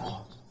造项目。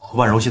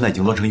万荣现在已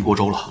经乱成一锅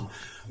粥了，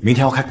明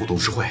天要开股东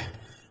事会，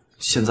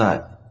现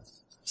在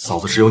嫂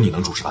子只有你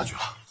能主持大局了。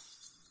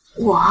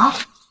我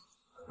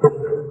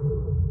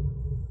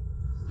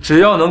只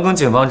要能跟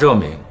警方证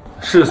明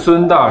是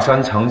孙大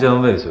山强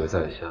奸未遂在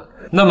先，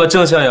那么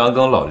郑向阳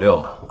跟老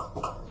六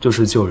就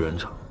是救人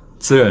者，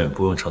自然也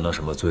不用承担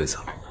什么罪责。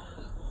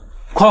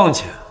况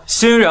且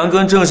欣然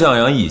跟郑向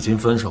阳已经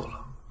分手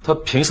了，他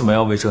凭什么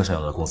要为郑向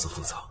阳的公司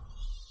负责？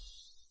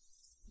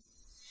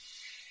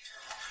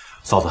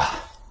嫂子，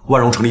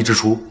万荣成立之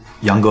初，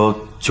杨哥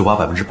就把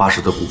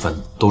80%的股份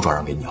都转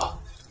让给你了，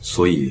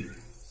所以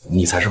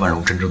你才是万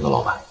荣真正的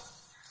老板。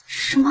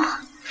什么？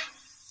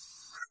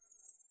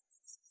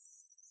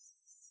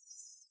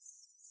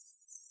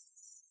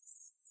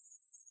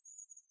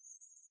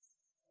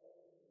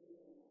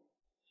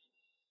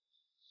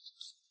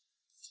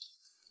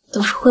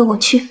董事会我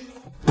去。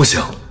不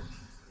行，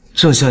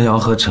郑向阳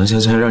和陈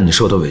芊芊让你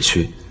受的委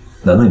屈，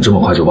难道你这么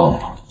快就忘了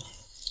吗？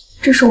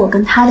这是我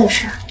跟他的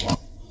事。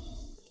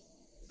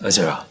安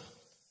欣然，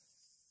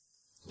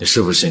你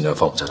是不是应该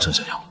放我家郑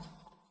向阳？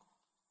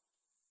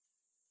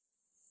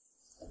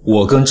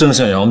我跟郑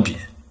向阳比，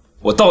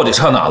我到底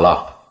差哪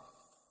了？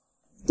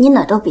你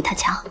哪都比他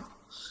强。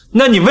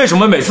那你为什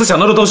么每次想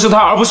到的都是他，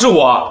而不是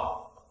我？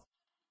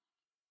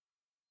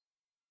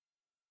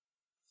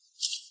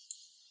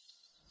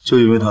就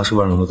因为他是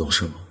万荣的董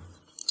事吗？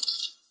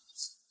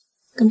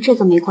跟这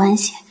个没关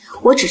系，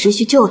我只是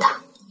去救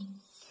他。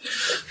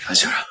安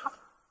欣然，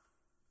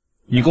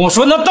你跟我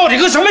说，那到底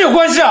跟什么有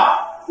关系啊？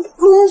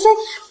陆云飞，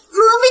你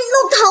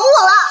弄疼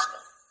我了。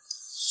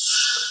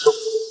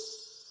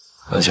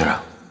安欣然，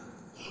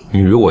你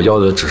如果要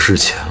的只是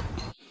钱，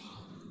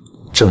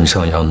郑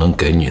向阳能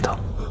给你的，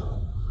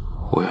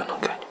我也能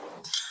给你。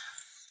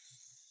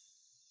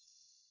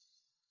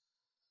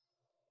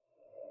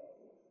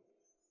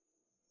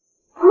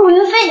陆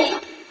云飞，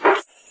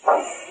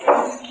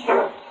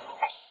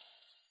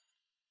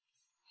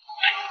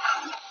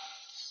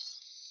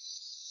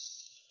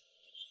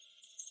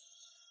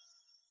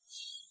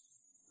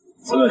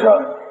孙大山，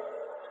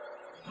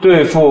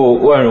对付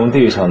万荣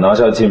地产拿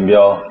下竞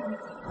标，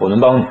我能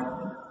帮你，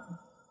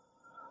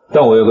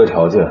但我有个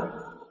条件。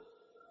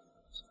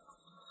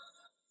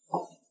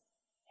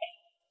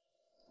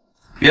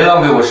别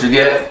浪费我时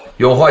间，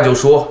有话就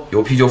说，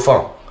有屁就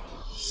放。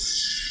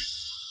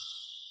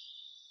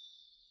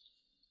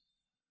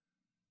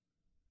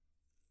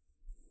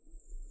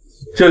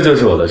这就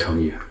是我的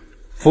诚意。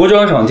服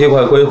装厂这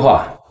块规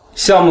划，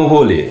项目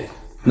部里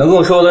能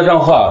够说得上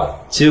话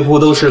的，几乎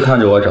都是看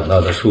着我长大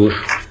的叔叔。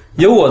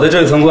有我的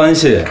这层关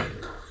系，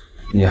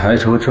你还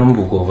愁争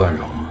不过万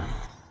荣吗？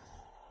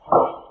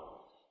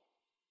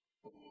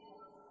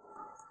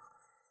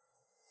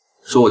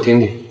说我听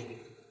听。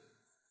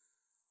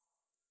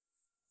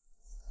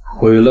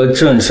毁了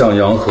郑向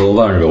阳和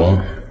万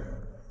荣，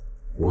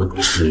我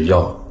只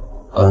要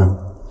安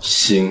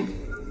心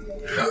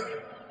然。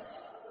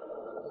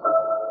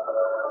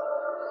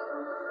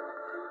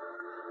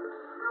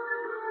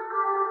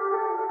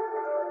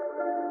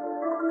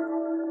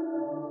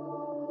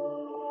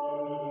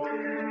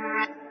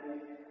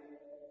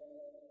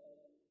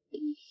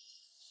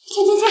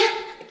芊，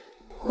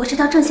我知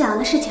道郑向阳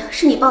的事情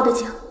是你报的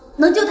警，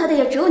能救他的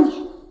也只有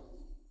你。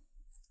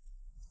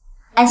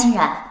安欣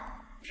然，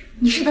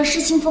你是得失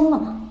心疯了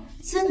吗？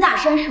孙大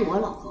山是我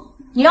老公，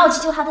你让我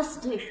去救他的死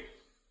对手，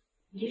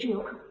你觉得这有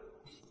可能？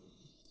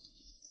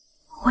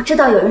我知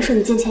道有人说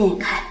你见钱眼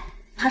开，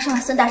爬上了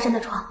孙大山的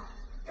床，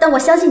但我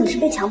相信你是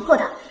被强迫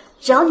的。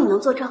只要你能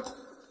作证，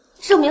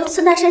证明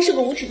孙大山是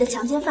个无耻的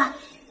强奸犯，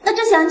那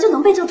郑向阳就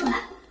能被救出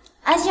来。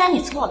安欣然，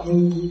你错了，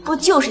我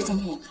就是见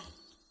钱眼开。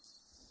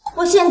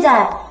我现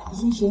在已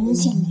经人人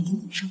羡慕的一个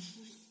女生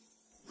夫人，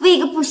为一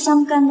个不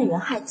相干的人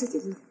害自己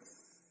的老公，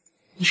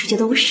你是觉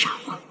得我傻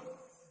吗？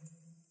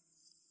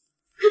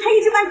可他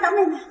一直把你当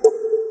妹妹。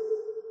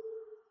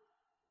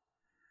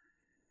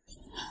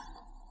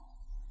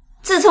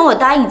自从我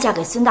答应嫁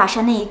给孙大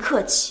山那一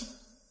刻起，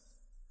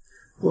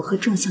我和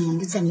郑向阳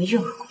就再没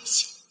任何关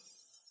系了。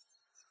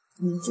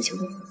你自求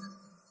多福。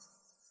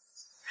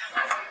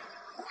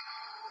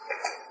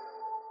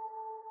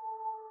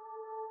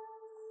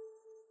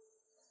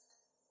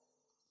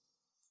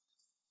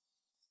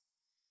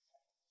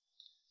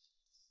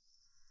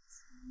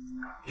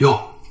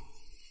哟，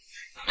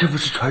这不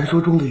是传说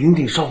中的云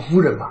顶少夫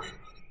人吗？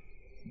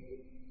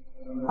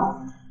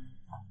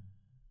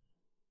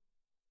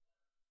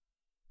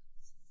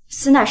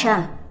孙大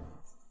山，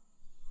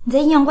你在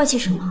阴阳怪气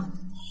什么？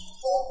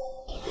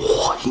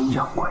我阴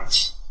阳怪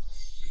气？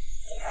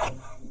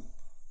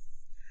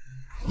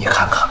你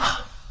看看啊，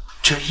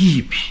这一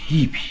笔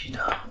一笔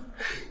的，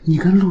你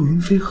跟陆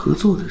云飞合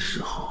作的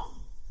时候，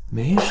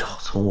没少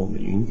从我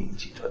们云顶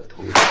集团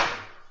偷钱。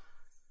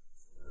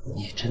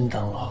你真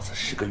当老子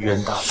是个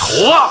冤大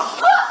头啊！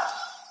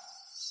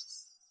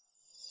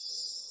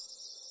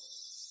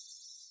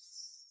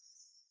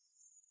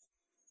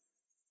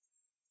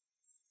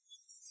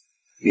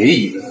别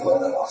以为我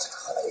了老子的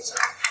孩子，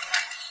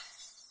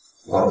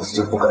老子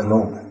就不敢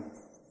弄了，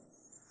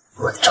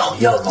我照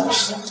样弄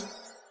死你。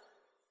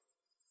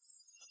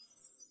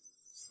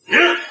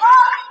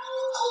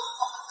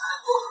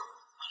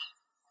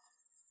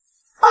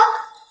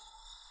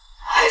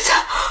子，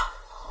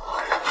我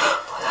的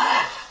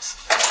孩子。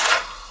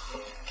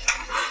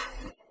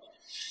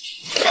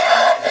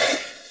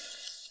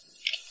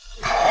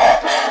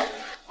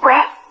喂，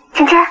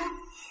芊芊，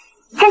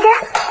芊芊，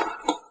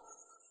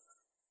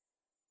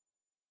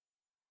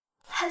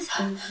孩子，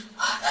我的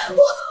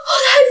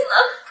孩子呢？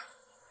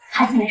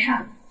孩子没事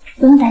儿，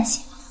不用担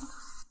心。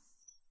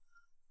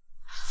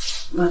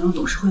万荣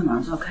董事会马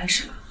上就要开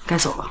始了，该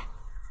走了。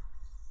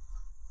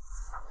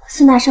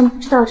孙大圣不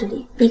知道这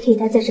里，你可以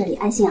待在这里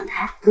安心养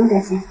胎，不用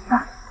担心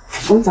啊。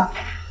我们走。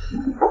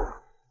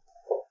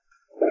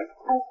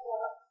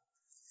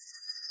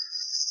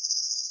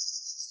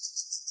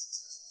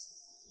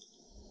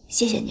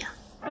谢谢你啊。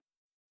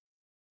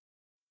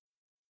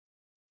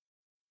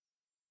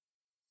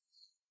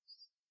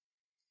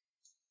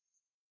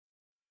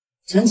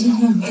陈芊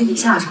芊如今的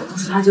下场都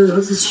是他咎由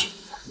自取，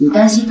你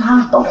担心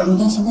他，倒不如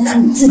担心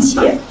你自己。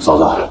嫂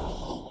子，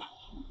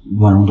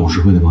万荣董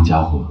事会那帮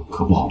家伙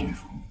可不好对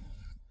付。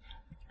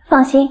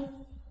放心，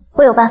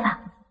我有办法。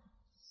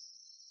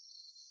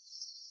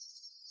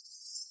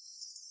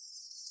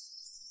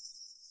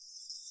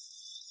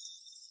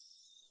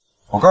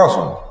我告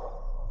诉你，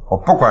我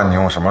不管你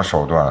用什么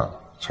手段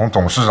从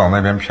董事长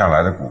那边骗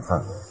来的股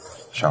份，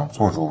想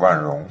做主万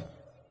荣，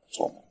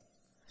做梦。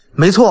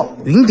没错，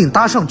云顶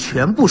搭上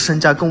全部身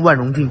家跟万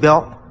荣竞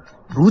标，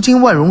如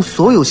今万荣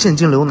所有现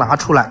金流拿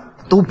出来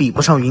都比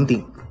不上云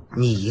顶。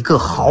你一个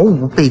毫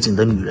无背景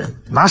的女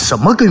人，拿什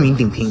么跟云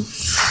顶拼？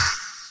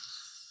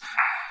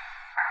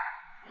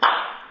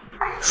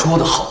说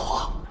得好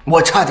啊，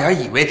我差点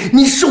以为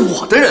你是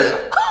我的人了。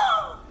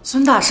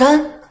孙大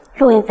山，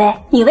陆云飞，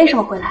你为什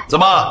么会来？怎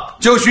么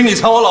就许你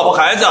藏我老婆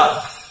孩子，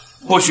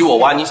不许我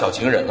挖你小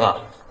情人啊？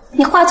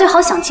你话最好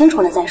想清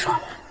楚了再说，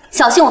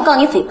小心我告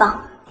你诽谤。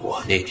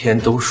我那天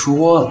都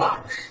说了，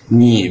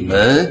你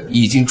们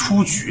已经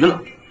出局了。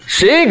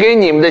谁给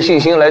你们的信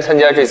心来参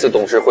加这次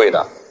董事会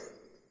的？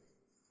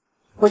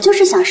我就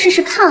是想试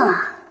试看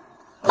啊，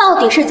到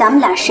底是咱们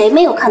俩谁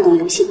没有看懂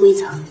游戏规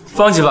则？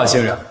放弃吧，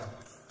欣然。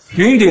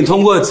云顶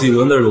通过几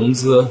轮的融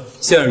资，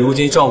现如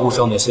今账户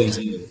上的现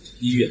金流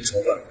已远超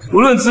万荣。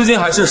无论资金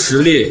还是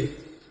实力，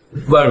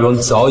万荣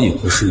早已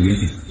不是云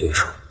顶的对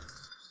手。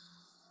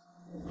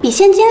比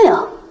现金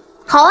流？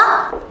好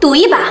啊，赌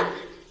一把，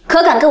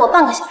可敢给我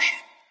半个小时？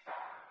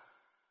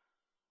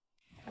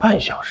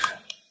半小时？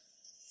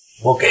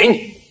我给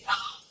你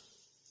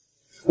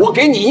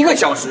1个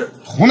小时。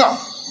胡闹！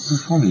就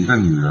说你一个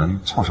女人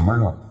凑什么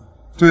热闹？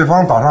对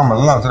方打上门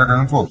了，在这跟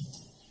人做。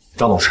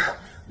张董事，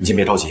你先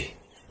别着急。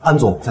安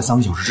总在3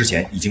个小时之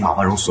前已经把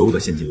万荣所有的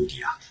现金流抵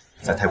押，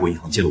在泰国银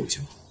行借了5千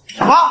万。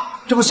什么？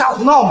这不瞎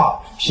胡闹吗？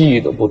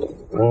屁都不懂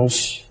的东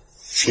西，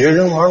学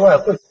人玩外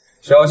汇，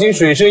小心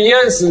水深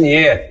淹死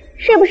你！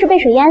是不是被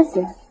水淹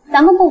死？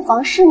咱们不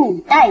妨拭目以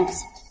待一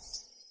下。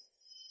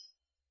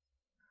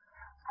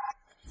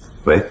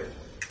喂，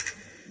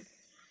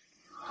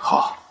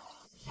好，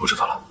我知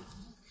道了。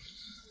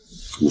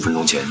5分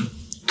钟前，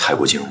泰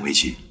国金融危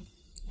机，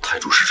泰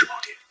铢市值暴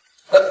跌。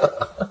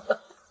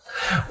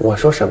我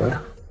说什么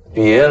呢？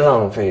别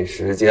浪费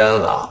时间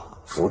了，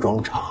服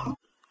装厂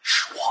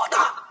是我的。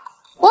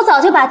我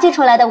早就把寄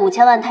出来的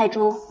5000万泰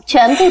铢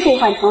全部兑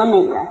换成了美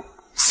元。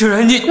欣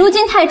然，你如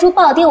今泰铢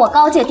暴跌，我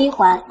高借低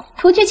还，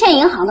除去欠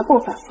银行的部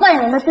分，万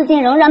荣的资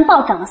金仍然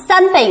暴涨了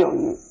3倍有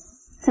余。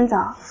孙总，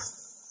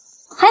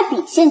还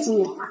比现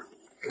金流吗？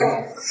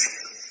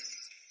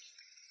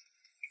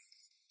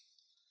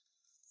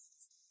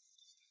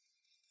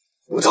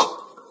我走。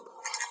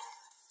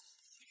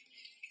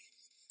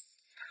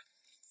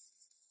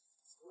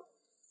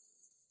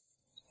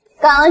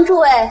感恩诸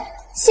位，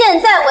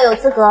现在我有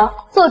资格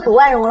做主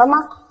万荣了吗？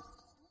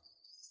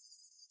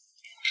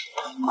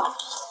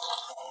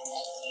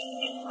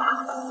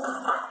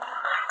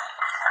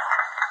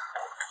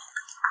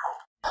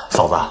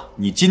嫂子，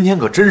你今天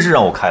可真是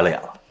让我开了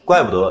眼了，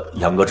怪不得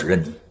杨哥只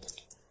认你。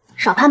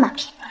少攀马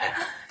屁。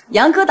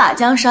杨哥打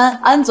江山，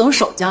安总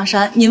守江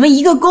山，你们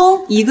一个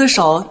攻一个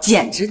守，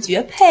简直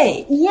绝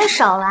配。你也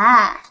少来。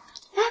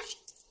哎，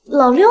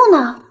老六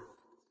呢？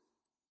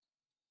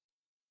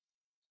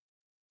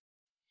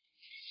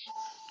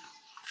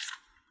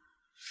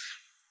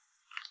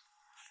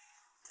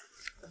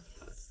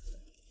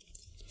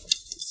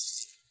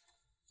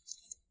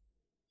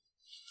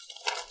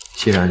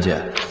欣然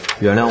姐，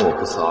原谅我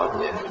不辞而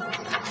别。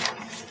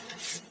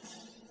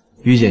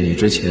遇见你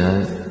之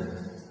前，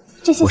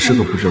我是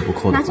个不折不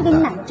扣的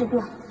笨蛋，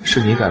是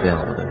你改变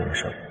了我的人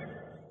生。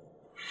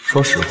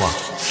说实话，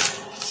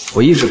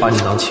我一直把你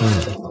当亲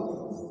人。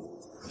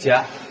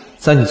姐，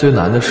在你最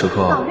难的时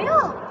刻，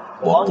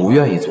我不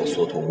愿意做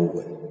缩头乌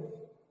龟，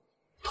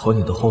拖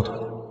你的后腿。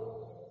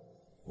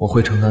我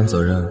会承担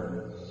责任，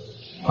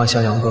换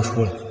向阳哥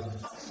出来。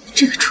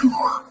这个蠢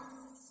货！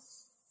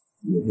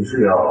你不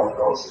是要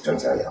搞死郑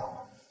向阳，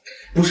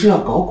不是要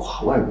搞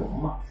垮万荣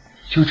吗？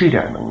就这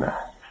点能耐，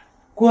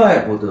怪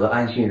不得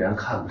安欣然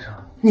看不上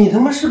你。你他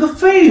妈是个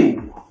废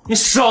物！你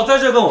少在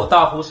这跟我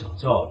大呼小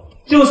叫了。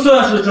就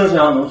算是郑向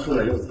阳能出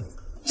来又怎么？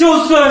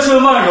就算是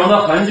万荣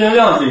的含金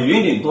量比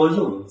云顶多又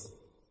如何？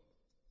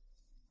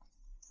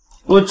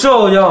我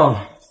照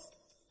样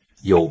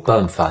有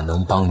办法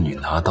能帮你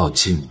拿到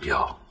竞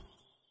标。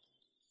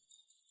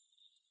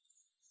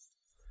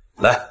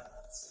来，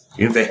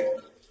云飞，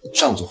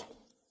上座。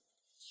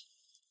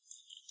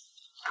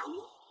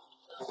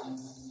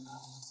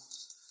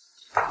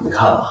你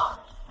看啊，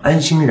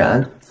安欣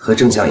然和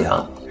郑向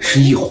阳是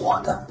一伙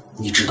的，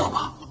你知道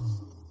吧？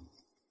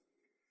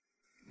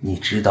你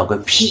知道个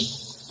屁！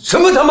什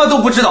么他妈都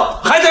不知道，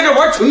还在这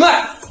玩纯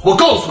爱！我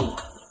告诉你，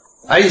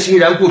安欣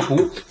然不除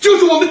就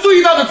是我们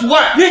最大的阻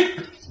碍。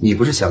你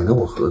不是想跟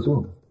我合作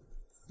吗？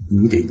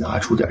你得拿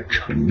出点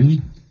诚意。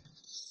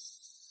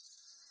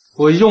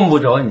我用不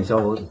着你教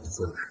我怎么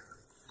做事。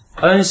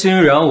安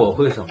欣然我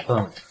会想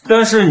办法，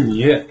但是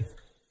你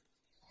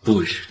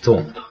不许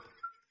动他。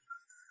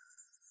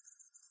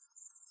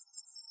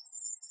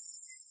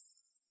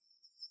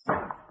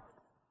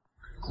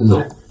龚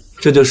总，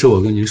这就是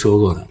我跟您说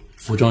过的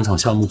服装厂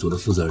项目组的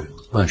负责人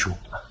万叔。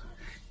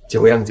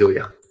久仰久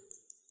仰。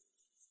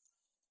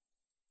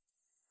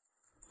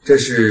这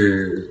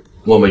是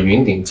我们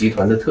云鼎集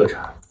团的特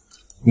产，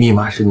密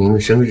码是您的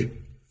生日，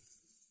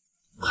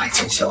还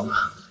请笑纳。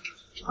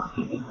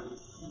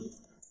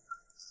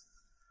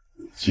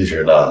其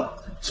实呢，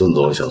孙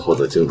总想获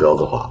得竞标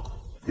的话，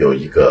有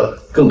一个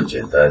更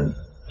简单、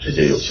直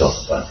接有效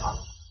的办法。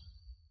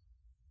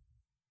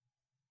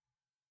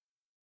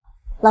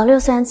老六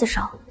虽然自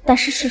首，但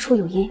是事出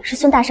有因，是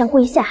孙大山故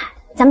意陷害，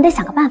咱们得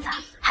想个办法。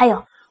还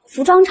有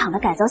服装厂的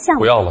改造项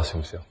目，不要了，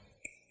行不行？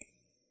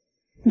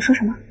你说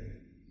什么？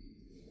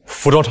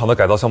服装厂的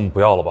改造项目不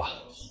要了吧？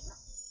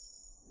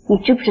你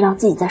知不知道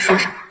自己在说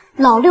什么？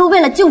老六为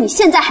了救你，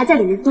现在还在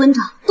里面蹲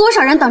着，多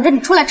少人等着你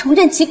出来重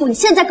振旗鼓，你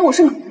现在跟我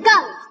说你不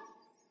干了？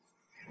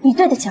你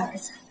对得起儿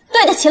子，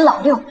对得起老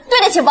六，对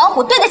得起王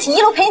虎，对得起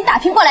一路陪你打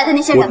拼过来的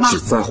那些人吗？我只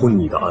在乎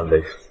你的安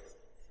危。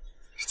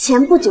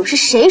前不久是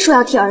谁说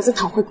要替儿子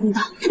讨回公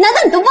道？难道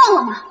你都忘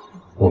了吗？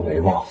我没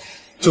忘，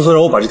就算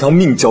让我把这条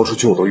命交出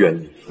去，我都愿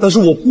意。但是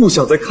我不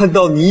想再看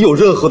到你有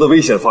任何的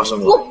危险发生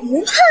了。我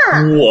不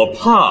怕。我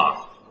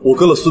怕。我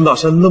跟了孙大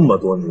山那么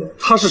多年，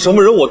他是什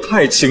么人我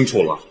太清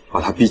楚了，把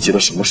他逼急了，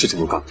什么事情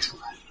都干得出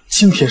来。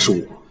今天是我，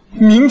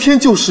明天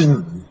就是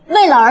你。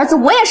为了儿子，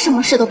我也什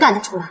么事都干得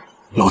出来。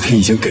老天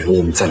已经给了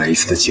我们再来一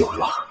次的机会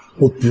了。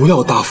我不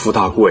要大富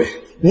大贵，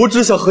我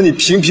只想和你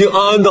平平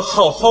安安的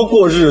好好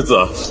过日子。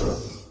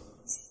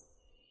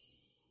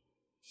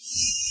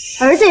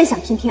儿子也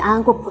想平平安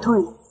安过普通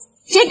人的日子，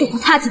谁给过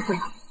他机会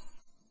了？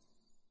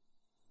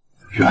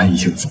缘已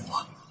经走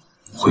了，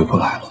回不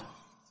来了。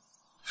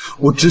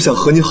我只想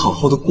和你好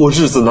好的过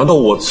日子，难道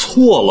我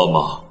错了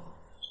吗？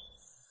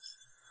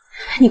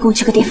你跟我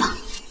去个地方。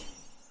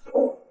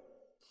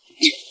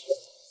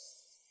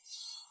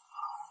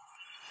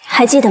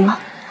还记得吗？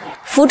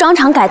服装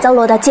厂改造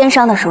落到奸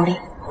商的手里，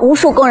无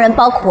数工人，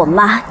包括我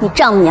妈、你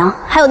丈母娘，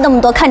还有那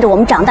么多看着我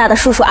们长大的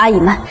叔叔阿姨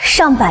们，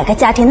上百个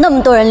家庭，那么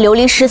多人流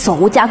离失所，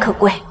无家可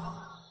归。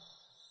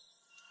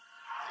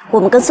我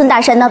们跟孙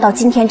大山闹到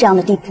今天这样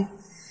的地步，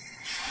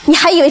你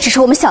还以为只是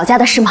我们小家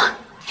的事吗？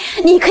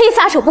你可以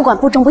撒手不管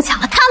不争不抢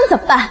了，他们怎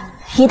么办？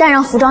一旦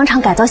让服装厂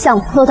改造项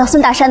目落到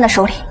孙大山的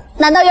手里，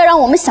难道要让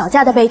我们小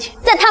家的悲剧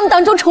在他们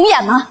当中重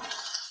演吗？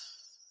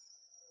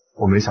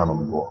我没想那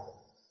么多。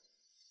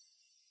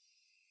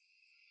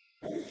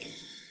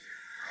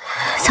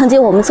曾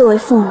经我们作为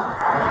父母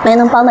没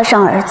能帮得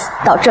上儿子，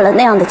导致了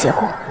那样的结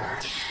果。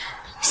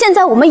现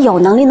在我们有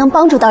能力能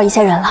帮助到一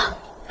些人了，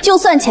就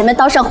算前面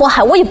刀山火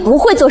海，我也不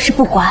会坐视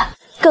不管。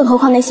更何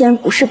况那些人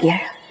不是别人，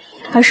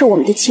而是我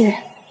们的亲人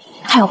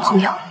还有朋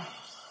友。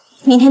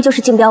明天就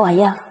是竞标晚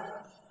宴了，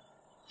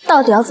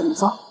到底要怎么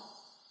做，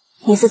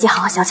你自己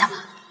好好想想吧。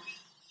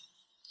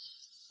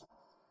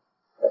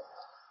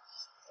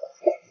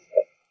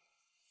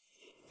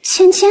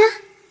芊芊，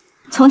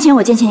从前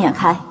我见钱眼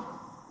开，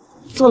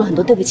做了很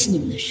多对不起你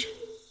们的事。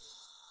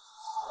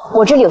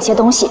我这里有些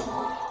东西，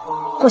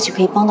或许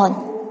可以帮到你。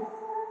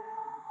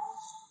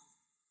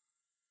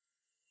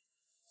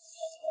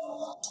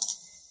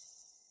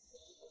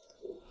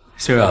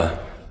欣然，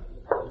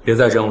别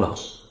再争了，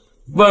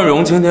万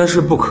荣今天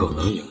是不可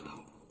能赢的。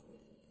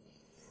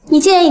你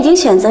既然已经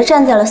选择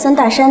站在了孙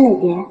大山那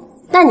边，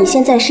那你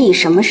现在是以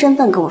什么身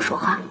份跟我说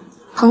话？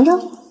朋友？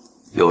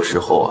有时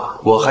候啊，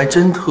我还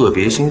真特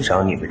别欣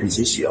赏你们这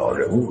些小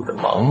人物的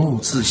盲目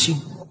自信。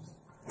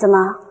怎么，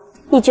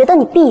你觉得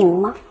你必赢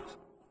吗？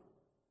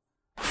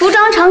服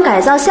装厂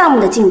改造项目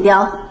的竞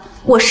标，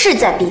我势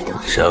在必得。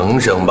省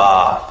省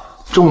吧，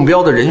中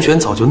标的人选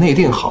早就内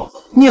定好了，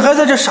你还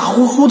在这傻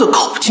乎乎的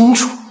搞不清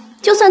楚。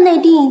就算内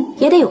定，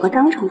也得有个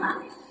章程吧？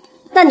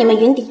那你们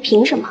云顶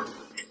凭什么？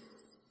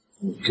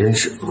你真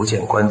是不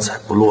见棺材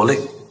不落泪。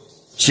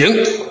行，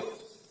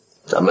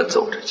咱们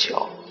走着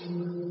瞧。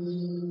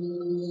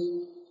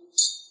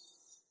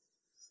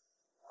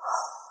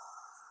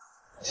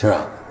欣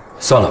然，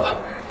算了吧，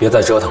别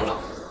再折腾了，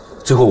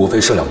最后无非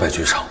是两败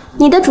俱伤。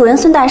你的主人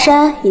孙大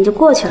山也就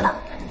过去了，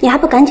你还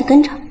不赶紧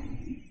跟着？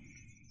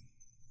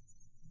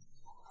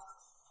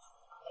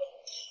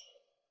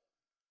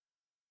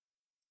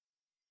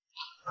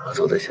他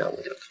说的项目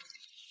就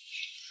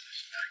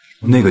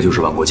那个就是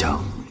万国强，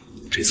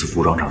这次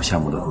服装厂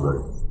项目的负责人。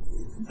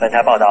本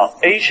台报道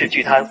 ，A 市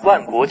巨贪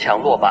万国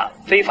强落马，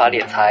非法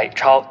敛财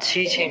超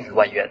7000余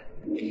万元。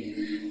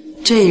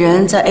这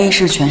人在 A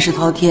市权势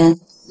滔天，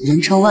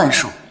人称万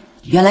术，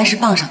原来是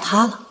傍上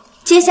他了。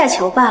阶下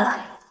囚罢了，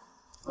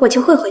我去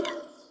会会他。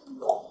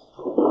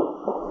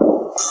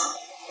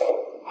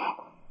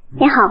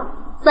你好，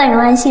万荣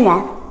安欣然。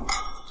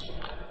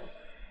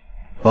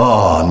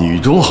啊，女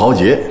中豪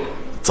杰，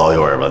早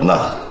有耳闻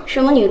呐。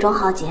什么女中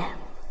豪杰？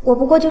我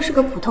不过就是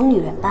个普通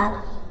女人罢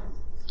了。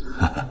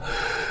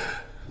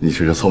你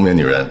是个聪明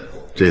女人，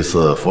这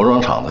次服装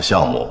厂的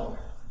项目，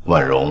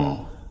万荣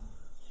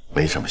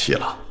没什么戏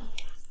了。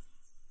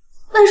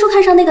万叔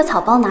看上那个草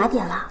包哪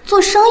点了？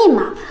做生意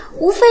嘛，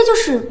无非就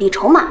是比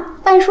筹码。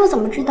万叔怎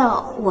么知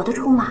道我的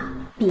筹码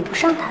比不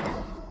上他的？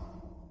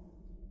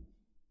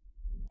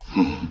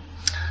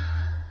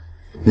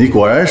你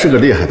果然是个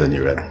厉害的女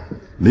人，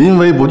临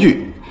危不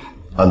惧。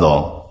安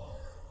总，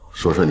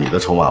说说你的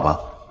筹码吧。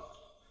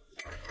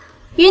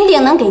云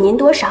鼎能给您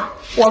多少？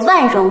我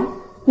万荣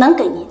能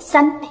给您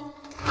3倍。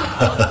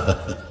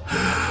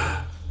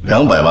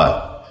200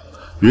万，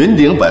云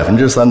鼎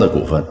3%的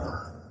股份，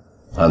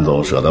安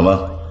总舍得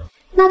吗？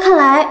那看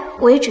来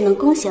我也只能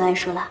恭喜万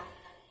叔了。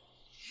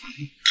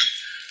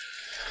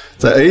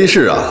在 A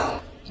市啊，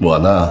我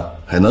呢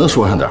还能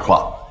说上点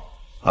话。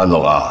安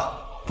总啊，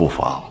不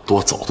妨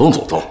多走动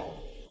走动。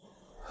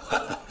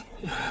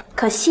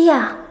可惜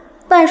呀，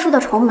万叔的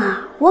筹码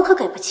我可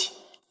给不起，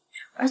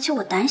而且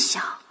我胆小，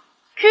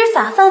知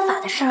法犯法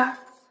的事儿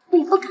我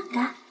也不敢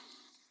干。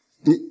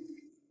接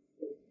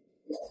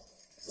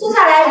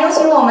下来有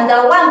请我们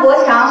的万国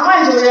强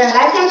万主任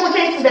来宣布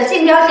这次的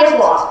竞标结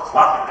果。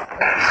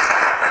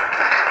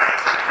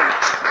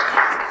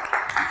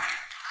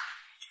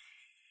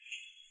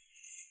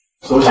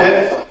首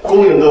先，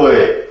恭迎各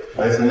位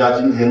来参加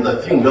今天的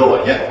竞标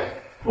晚宴。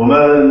我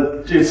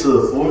们这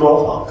次服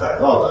装厂改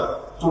造的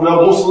中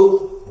标公司，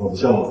我们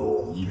项目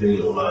组已经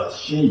有了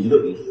心仪的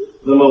公司。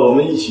那么，我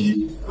们一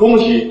起恭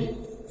喜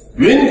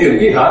云鼎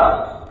地产。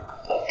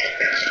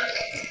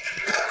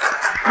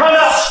漂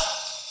亮！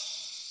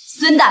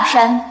孙大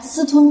山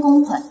私吞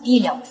公款，低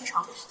了文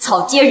章，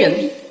草菅人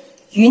命，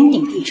云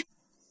鼎地产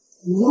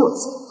没有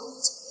资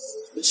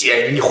格。贱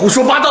人，你胡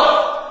说八道！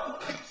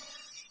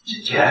姐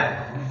姐，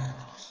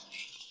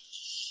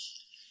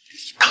你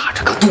大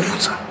着个肚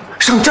子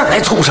上这儿来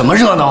凑什么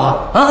热闹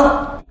啊？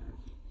啊！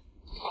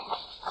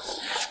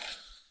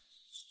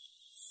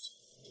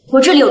我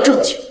这里有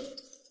证据。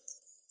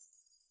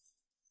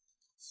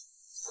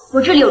哎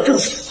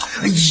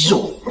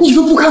呦，你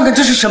都不看看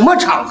这是什么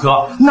场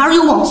合，哪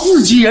有往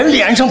自己人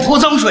脸上泼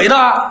脏水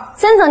的？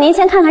孙总，您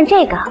先看看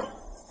这个，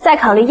再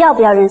考虑要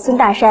不要认孙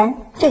大山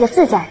这个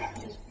自家人。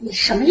你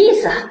什么意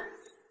思啊？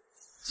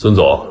孙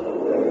总，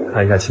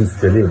看一下亲子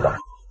鉴定吧。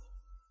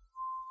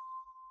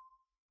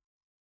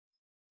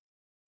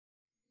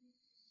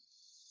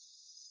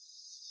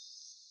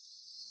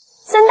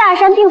孙大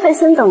山并非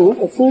孙总您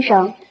所亲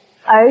生，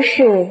而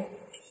是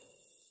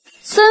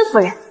孙夫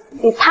人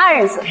与他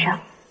人所生。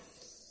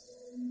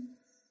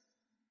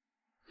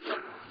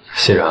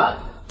欣然，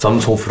咱们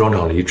从服装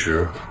厂离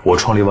职，我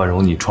创立万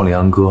荣，你创立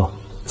安哥，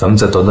咱们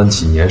在短短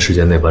几年时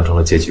间内完成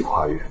了阶级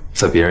跨越。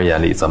在别人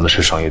眼里，咱们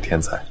是商业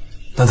天才，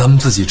但咱们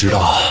自己知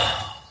道，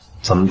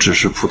咱们只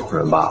是普通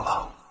人罢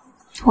了。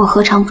我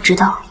何尝不知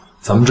道？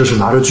咱们这是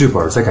拿着剧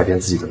本在改变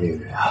自己的命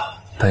运啊！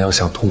但要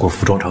想通过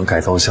服装厂改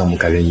造项目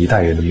改变一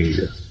代人的命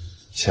运，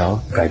想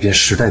改变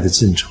时代的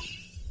进程，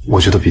我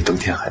觉得比登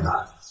天还难。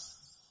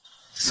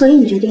所以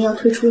你决定要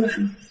退出了，是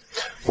吗？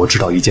我知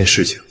道一件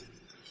事情，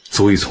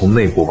足以从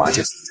内部瓦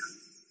解孙家。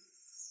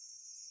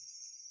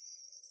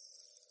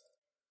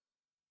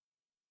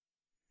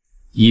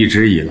一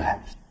直以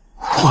来，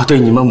我对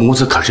你们母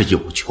子可是有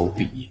求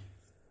必应。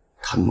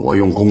他挪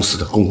用公司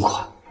的公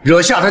款，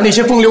惹下的那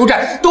些风流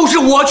债，都是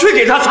我去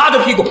给他擦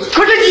的屁股。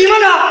可是你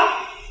们呢？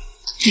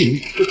你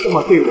们就这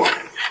么对我？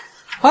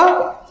啊？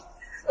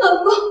老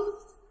公，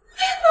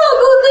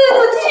对不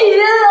起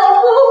呀，老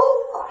公。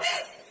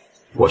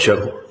我宣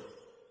布，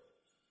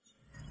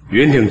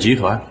云鼎集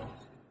团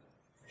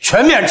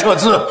全面撤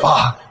资。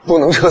爸，不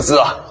能撤资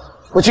啊！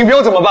我竞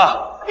标怎么办？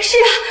是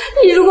啊，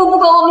你如果不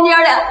管我们娘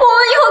俩，我们以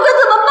后可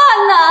怎么办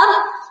呢？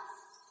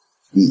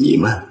你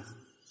们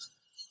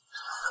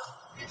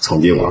从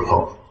今往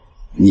后，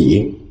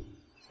你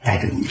带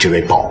着你这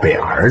位宝贝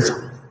儿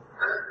子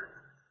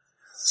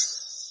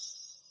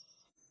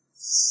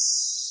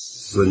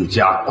孙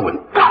家滚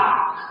蛋！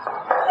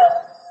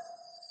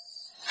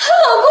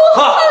老公，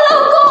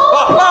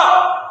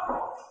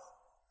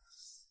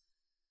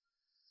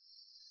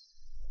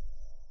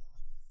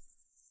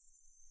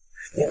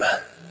你们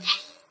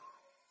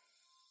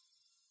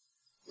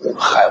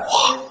害我，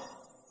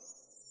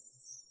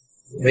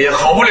你们也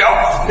好不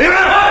了，你们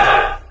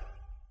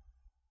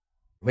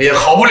也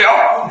好不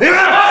了，你们。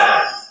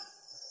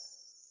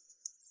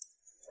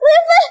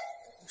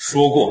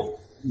说过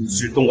不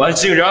许动安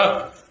欣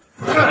然。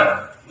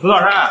孙大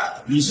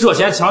山，你涉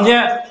嫌强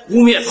奸、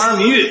污蔑他人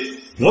名誉，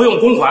挪用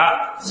公款，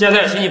现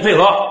在请你配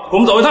合，跟我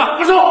们走一趟。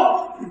不是，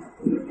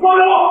放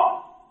开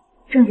我！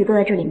证据都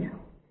在这里面。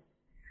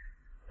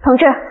同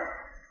志，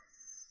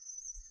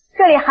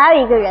这里还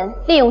有一个人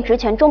利用职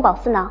权中饱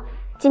私囊，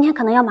今天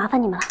可能要麻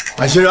烦你们了。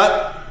安欣然，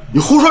你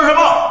胡说什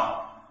么？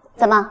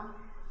怎么，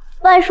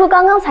万叔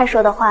刚刚才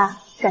说的话，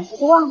转头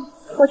就忘了？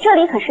我这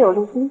里可是有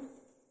录音。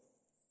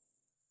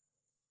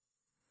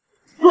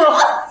放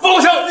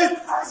我枪！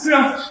欣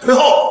然，退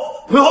后，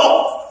退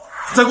后！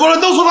再过来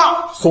弄死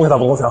他！松开他，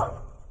放我枪！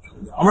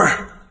娘们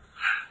儿，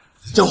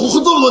江湖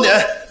混这么多年，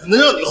能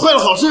让你坏了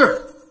好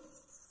事？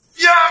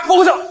呀！放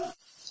我枪！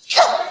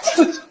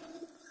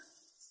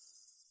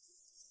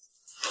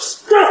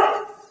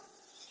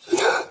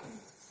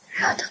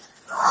惹得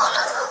我了。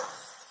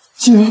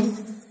欣然，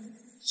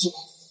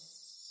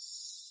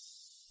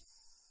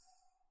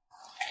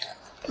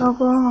老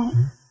公，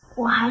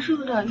我还是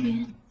有点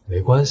晕。没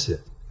关系，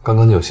刚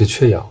刚你有些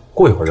缺氧，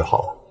过一会儿就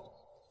好了。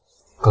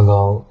刚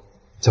刚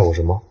叫我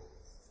什么？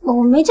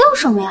我没叫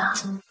什么呀。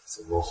怎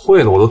么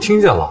会了？我都听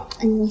见了。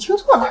你听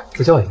错了。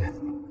再叫一遍。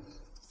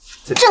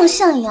郑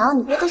向阳，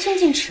你别得寸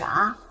进尺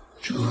啊。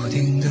注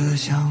定的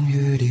相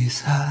遇离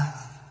散，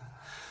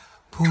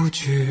不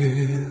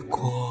惧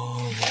过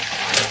往。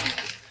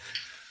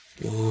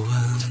我问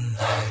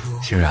来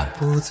路，欣然，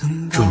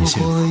祝你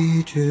幸福。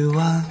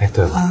哎，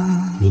对了，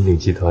云鼎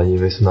集团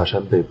因为孙大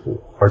山被捕，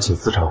而且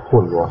资产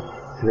混乱，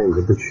现在已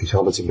经被取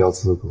消了竞标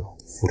资格，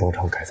服装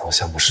厂改造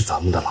项目是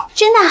咱们的了。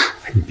真的？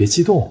哎，你别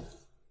激动，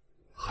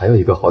还有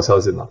一个好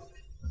消息呢。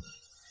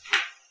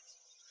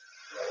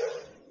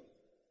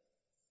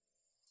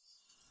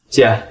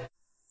姐，我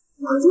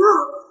要。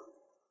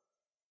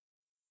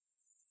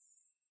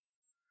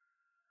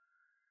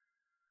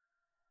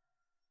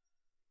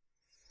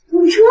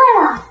你出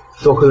来了！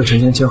多亏了陈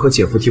芊芊和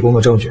姐夫提供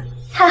的证据，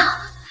太好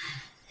了，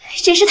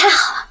真是太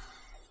好了。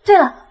对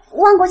了，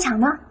万国强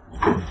呢？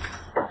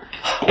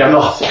杨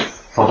哥，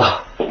嫂子，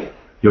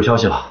有消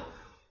息了，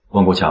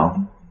万国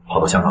强跑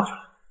到香港去了。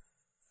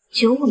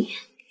95年，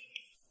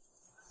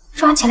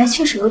抓起来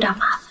确实有点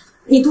麻烦。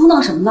你嘟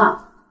囔什么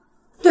呢？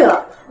对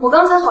了，我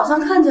刚才好像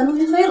看见陆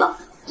云飞了，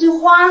这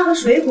花和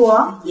水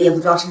果也不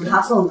知道是不是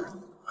他送的。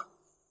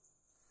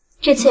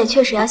这次也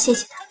确实要谢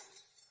谢他。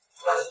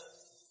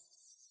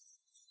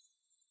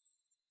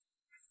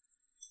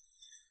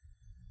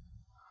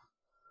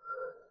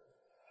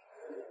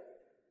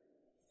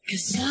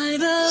欣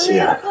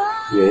然，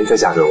你愿意再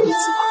嫁给我一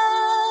次吗？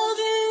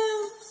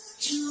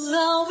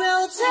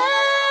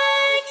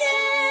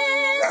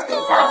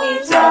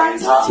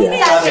姐，你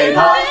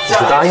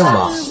不答应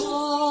吗？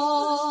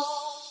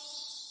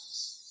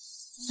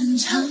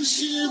长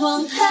时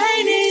光陪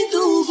你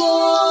度过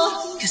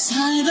Cause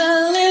I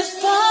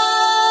believe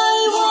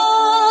I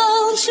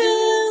want you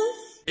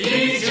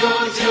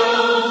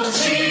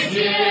 1997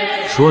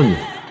年说你，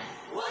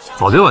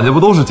早结晚结不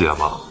都是结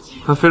吗？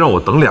还非让我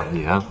等2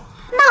年。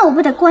那我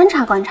不得观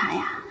察观察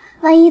呀，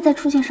万一再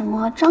出现什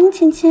么张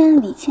芊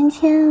芊、李芊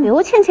芊、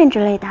刘芊芊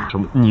之类的。什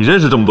么？你认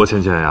识这么多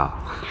芊芊呀？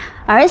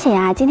而且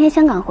呀，今天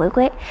香港回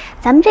归，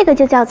咱们这个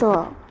就叫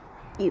做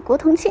与国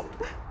同庆。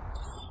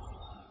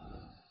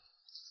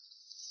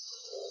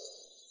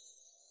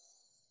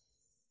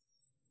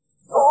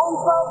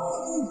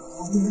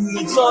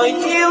再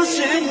挑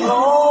選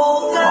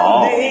我跟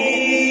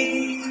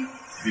你，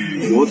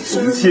與國同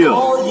慶。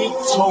我亦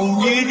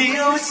重遇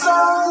了生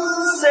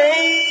死。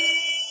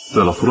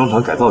对了，服装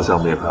厂改造项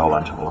目也快要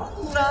完成了，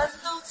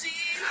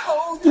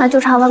那就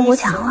差万国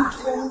强了。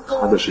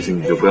他的事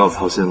情你就不要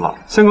操心了，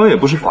香港也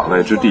不是法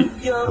外之地，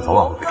他早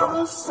晚会被找到。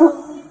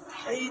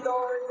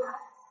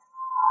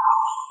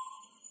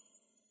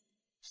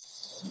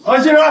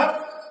安欣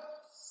然。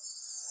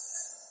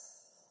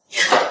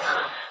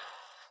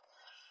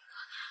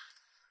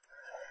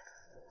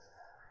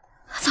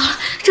糟了，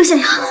郑向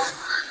阳，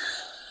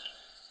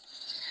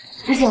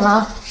知醒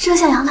了。郑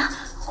向阳呢？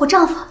我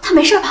丈夫他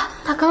没事吧？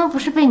他刚刚不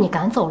是被你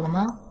赶走了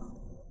吗？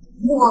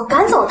我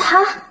赶走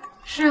他？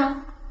是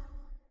啊。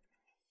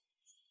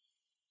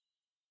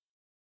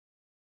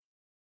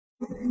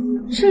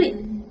这里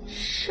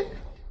是。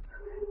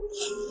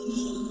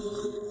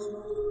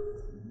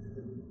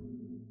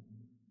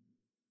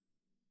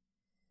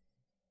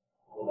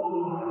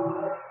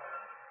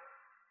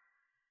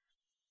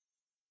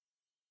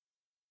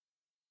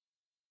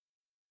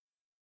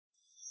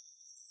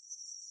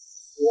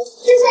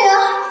郑向阳，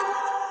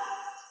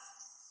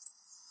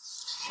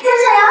郑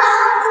向阳，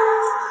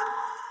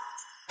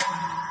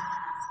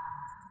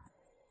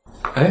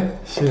哎，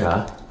欣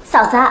然，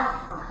嫂子，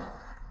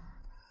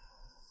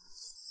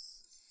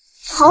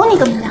好你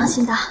个没良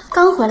心的，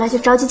刚回来就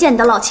着急见你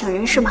的老情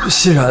人是吗？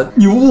欣然，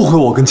你误会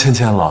我跟芊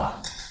芊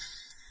了。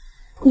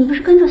你不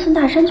是跟着孙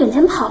大山卷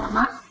钱跑了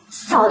吗？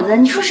嫂子，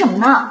你说什么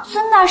呢？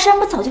孙大山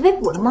不早就被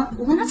捕了吗？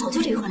我跟他早就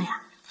离婚了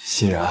呀。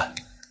欣然，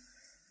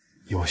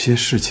有些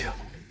事情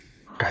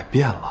改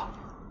变了。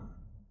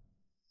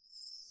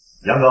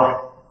杨哥，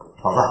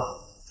嫂子，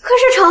柯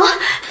世成，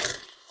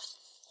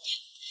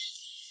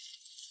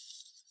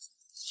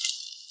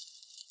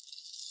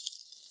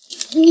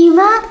你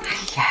们，哎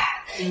呀，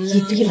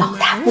一堆老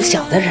大不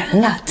小的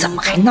人了，怎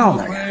么还闹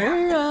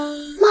人啊？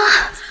妈，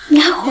你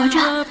还活着，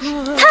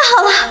太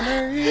好了！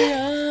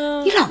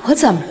你老婆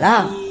怎么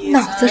了？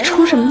脑子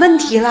出什么问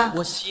题了？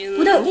不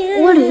对，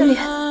我捋一捋。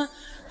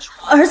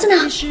儿子呢？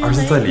儿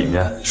子在里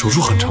面，手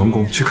术很成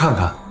功，去看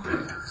看。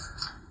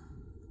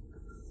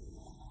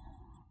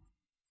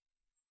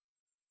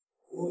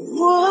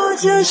我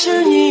就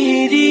是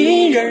你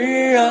的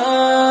人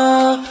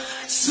啊，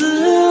死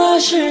了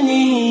是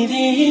你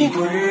的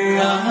鬼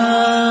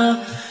啊，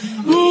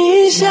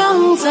你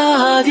想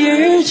咋地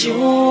儿就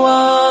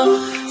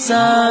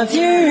咋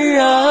地儿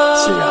啊，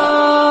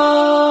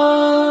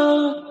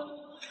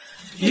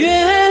月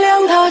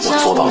亮它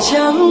照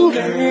墙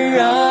根儿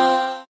啊。